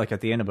mentioned there, like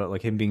at the end about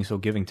like him being so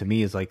giving, to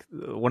me is like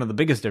one of the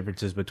biggest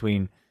differences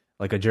between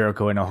like a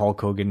Jericho and a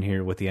Hulk Hogan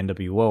here with the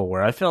NWO,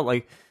 where I felt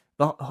like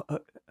the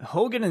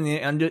Hogan and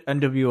the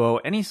NWO,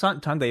 any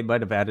time they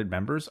might have added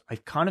members, I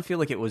kind of feel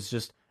like it was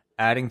just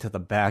adding to the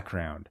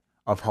background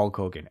of Hulk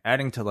Hogan,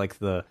 adding to like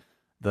the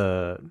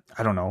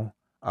I don't know,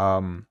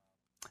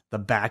 the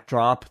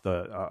backdrop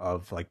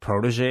of like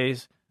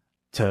proteges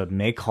to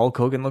make Hulk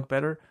Hogan look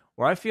better.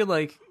 Where I feel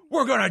like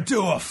we're gonna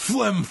do a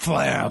flim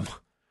flam.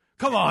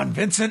 Come on,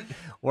 Vincent.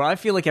 Where I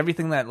feel like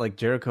everything that like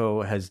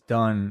Jericho has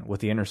done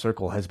with the Inner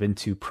Circle has been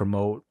to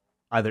promote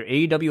either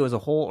AEW as a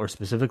whole or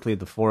specifically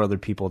the 4 other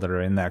people that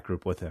are in that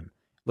group with him.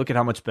 Look at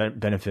how much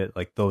benefit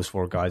like those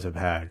 4 guys have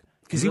had.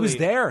 Because really, he was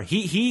there.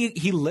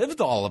 He lived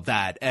all of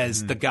that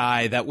as the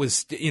guy that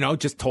was,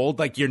 just told,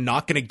 like, you're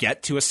not going to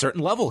get to a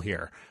certain level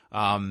here.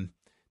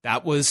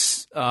 That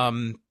was,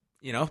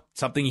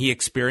 something he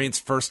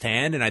experienced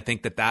firsthand. And I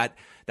think that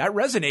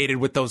resonated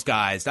with those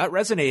guys. That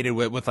resonated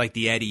with like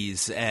the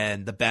Eddies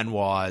and the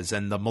Benoits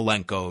and the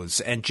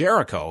Malenkos and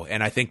Jericho.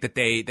 And I think that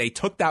they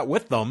took that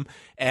with them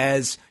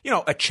as,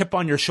 a chip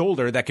on your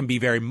shoulder that can be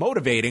very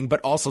motivating,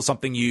 but also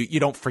something you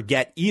don't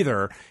forget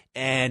either.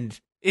 And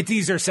it's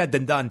easier said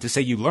than done to say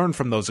you learn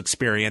from those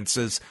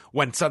experiences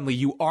when suddenly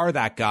you are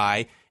that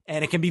guy,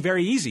 and it can be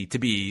very easy to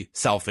be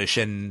selfish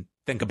and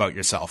think about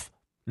yourself.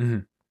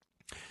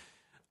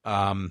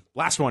 Mm-hmm.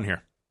 Last one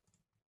here.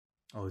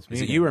 Oh, it's me.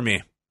 Is it you or me?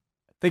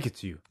 I think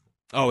it's you.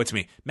 Oh, it's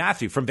me.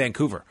 Matthew from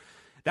Vancouver.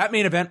 That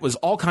main event was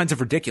all kinds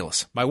of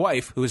ridiculous. My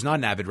wife, who is not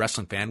an avid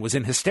wrestling fan, was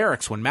in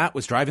hysterics when Matt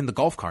was driving the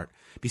golf cart.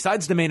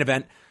 Besides the main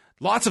event,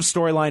 lots of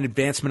storyline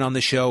advancement on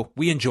the show.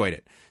 We enjoyed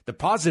it. The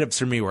positives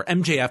for me were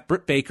MJF,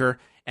 Britt Baker,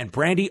 and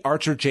Brandy,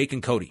 Archer, Jake,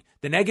 and Cody.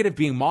 The negative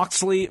being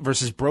Moxley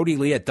versus Brody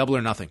Lee at Double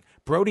or Nothing.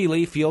 Brody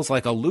Lee feels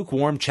like a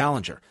lukewarm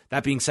challenger.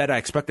 That being said, I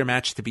expect their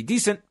match to be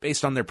decent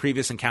based on their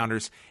previous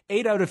encounters.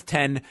 8 out of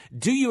 10.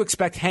 Do you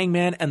expect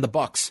Hangman and the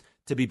Bucks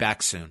to be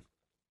back soon?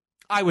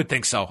 I would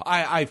think so.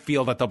 I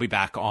feel that they'll be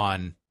back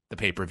on the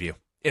pay-per-view,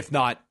 if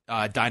not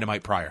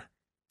Dynamite prior.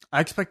 I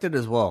expect it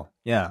as well.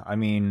 Yeah, I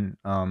mean,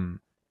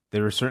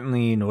 they were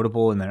certainly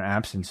notable in their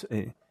absence,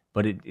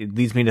 but it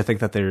leads me to think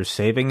that they're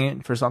saving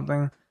it for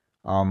something.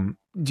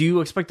 Do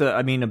you expect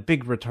a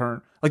big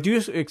return? Like, do you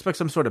expect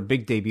some sort of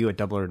big debut at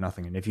Double or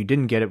Nothing? And if you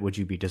didn't get it, would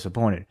you be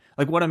disappointed?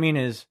 Like, what I mean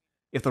is,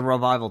 if the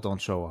Revival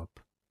don't show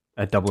up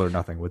at Double or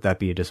Nothing, would that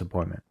be a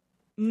disappointment?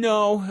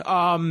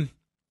 No.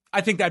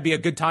 I think that'd be a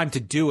good time to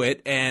do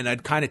it, and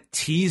I'd kind of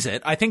tease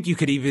it. I think you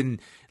could even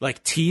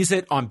like tease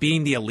it on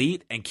being the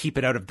elite and keep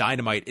it out of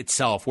Dynamite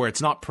itself, where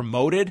it's not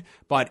promoted,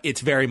 but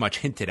it's very much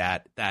hinted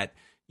at that,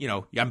 you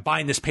know, I'm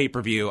buying this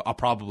pay-per-view, I'll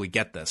probably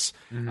get this.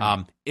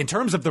 In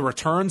terms of the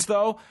returns,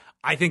 though,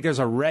 I think there's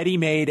a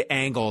ready-made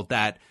angle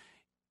that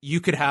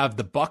you could have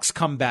the Bucks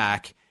come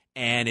back,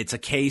 and it's a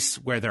case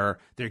where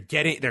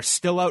they're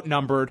still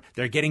outnumbered,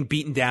 they're getting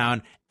beaten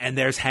down, and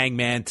there's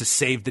Hangman to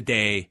save the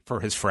day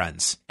for his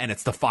friends. And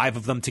it's the 5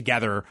 of them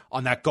together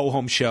on that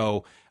go-home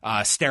show,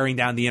 staring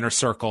down the inner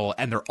circle,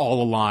 and they're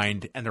all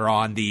aligned, and they're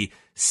on the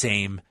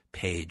same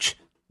page.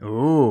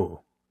 Ooh.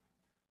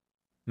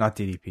 Not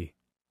DDP.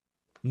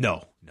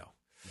 No.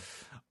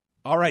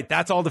 All right,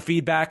 that's all the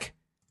feedback.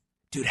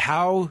 Dude,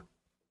 how...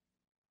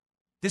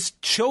 This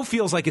show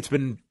feels like it's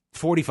been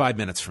 45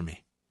 minutes for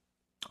me.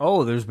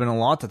 Oh, there's been a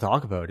lot to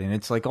talk about, and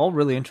it's like all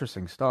really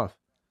interesting stuff.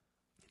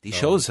 These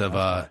shows have...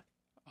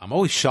 I'm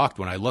always shocked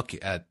when I look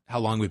at how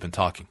long we've been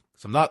talking.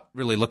 So I'm not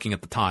really looking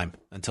at the time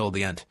until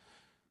the end.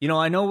 You know,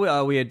 I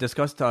know we had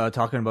discussed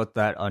talking about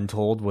that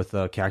Untold with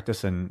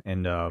Cactus and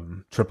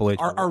Triple H.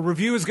 Our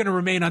review is going to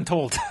remain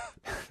untold.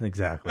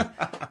 Exactly.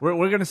 We're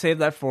going to save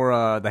that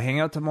for the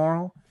Hangout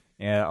tomorrow,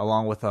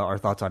 along with our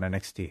thoughts on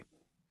NXT.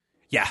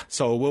 Yeah,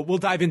 so we'll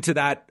dive into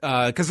that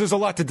because there's a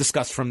lot to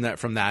discuss from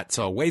that.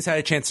 So Way's had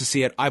a chance to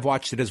see it. I've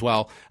watched it as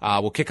well.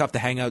 We'll kick off the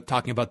Hangout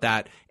talking about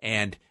that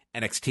and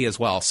NXT as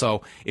well.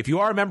 So if you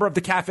are a member of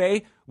the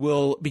cafe,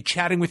 we'll be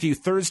chatting with you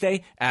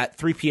Thursday at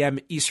 3 p.m.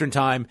 Eastern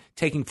time,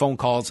 taking phone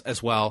calls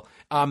as well.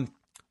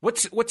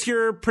 What's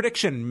your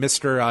prediction,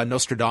 Mr.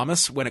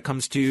 Nostradamus, when it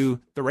comes to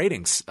the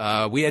ratings?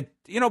 We had,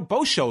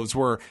 both shows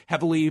were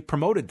heavily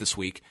promoted this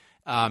week.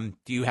 Do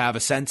you have a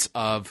sense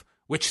of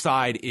which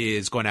side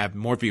is going to have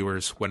more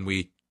viewers when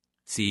we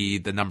see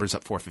the numbers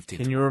at 4:15?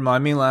 Can you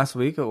remind me last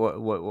week of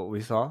what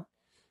we saw?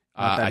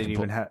 Not that it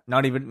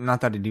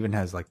even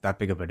has like that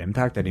big of an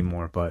impact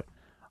anymore, but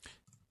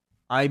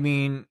I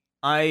mean,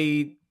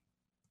 I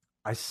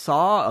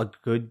saw a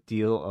good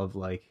deal of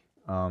like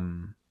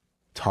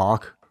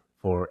talk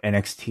for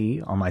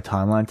NXT on my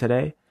timeline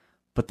today,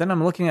 but then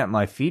I'm looking at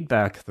my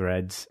feedback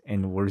threads,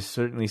 and we're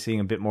certainly seeing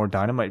a bit more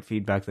Dynamite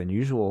feedback than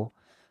usual,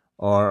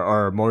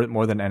 or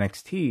more than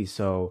NXT.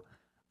 So,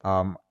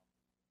 I'm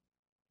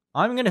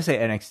gonna say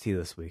NXT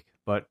this week,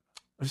 I'm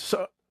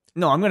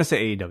gonna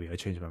say AEW. I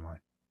changed my mind.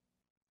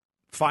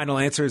 Final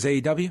answer is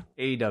AEW?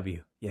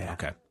 AEW, yeah.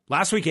 Okay.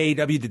 Last week,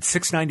 AEW did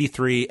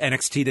 693.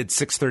 NXT did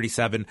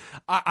 637.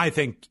 I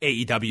think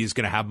AEW is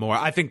going to have more.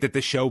 I think that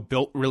the show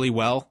built really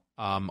well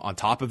on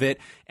top of it.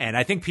 And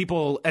I think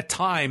people at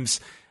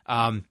times,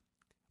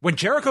 when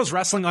Jericho's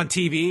wrestling on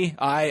TV,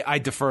 I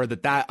defer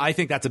that I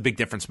think that's a big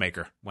difference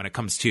maker when it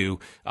comes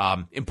to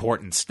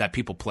importance that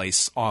people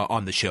place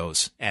on the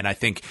shows. And I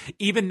think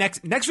even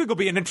next week will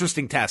be an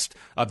interesting test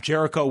of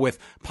Jericho with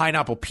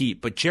Pineapple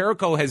Pete. But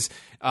Jericho has...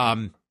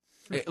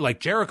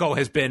 Jericho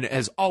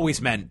has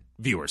always meant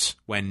viewers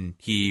when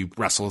he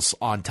wrestles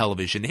on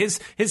television. His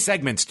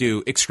segments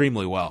do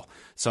extremely well.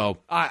 So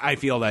I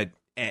feel that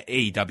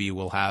AEW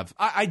will have...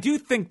 I do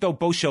think, though,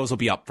 both shows will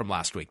be up from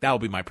last week. That will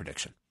be my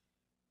prediction.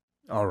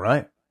 All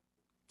right.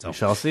 So we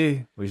shall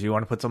see. Would you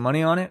want to put some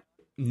money on it?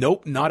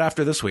 Nope, not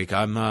after this week.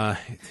 I'm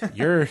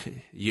you're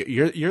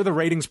the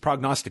ratings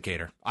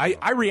prognosticator.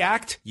 I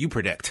react, you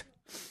predict.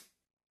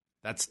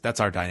 That's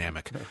our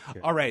dynamic.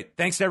 Okay. All right.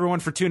 Thanks to everyone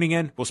for tuning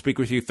in. We'll speak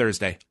with you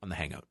Thursday on The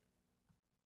Hangout.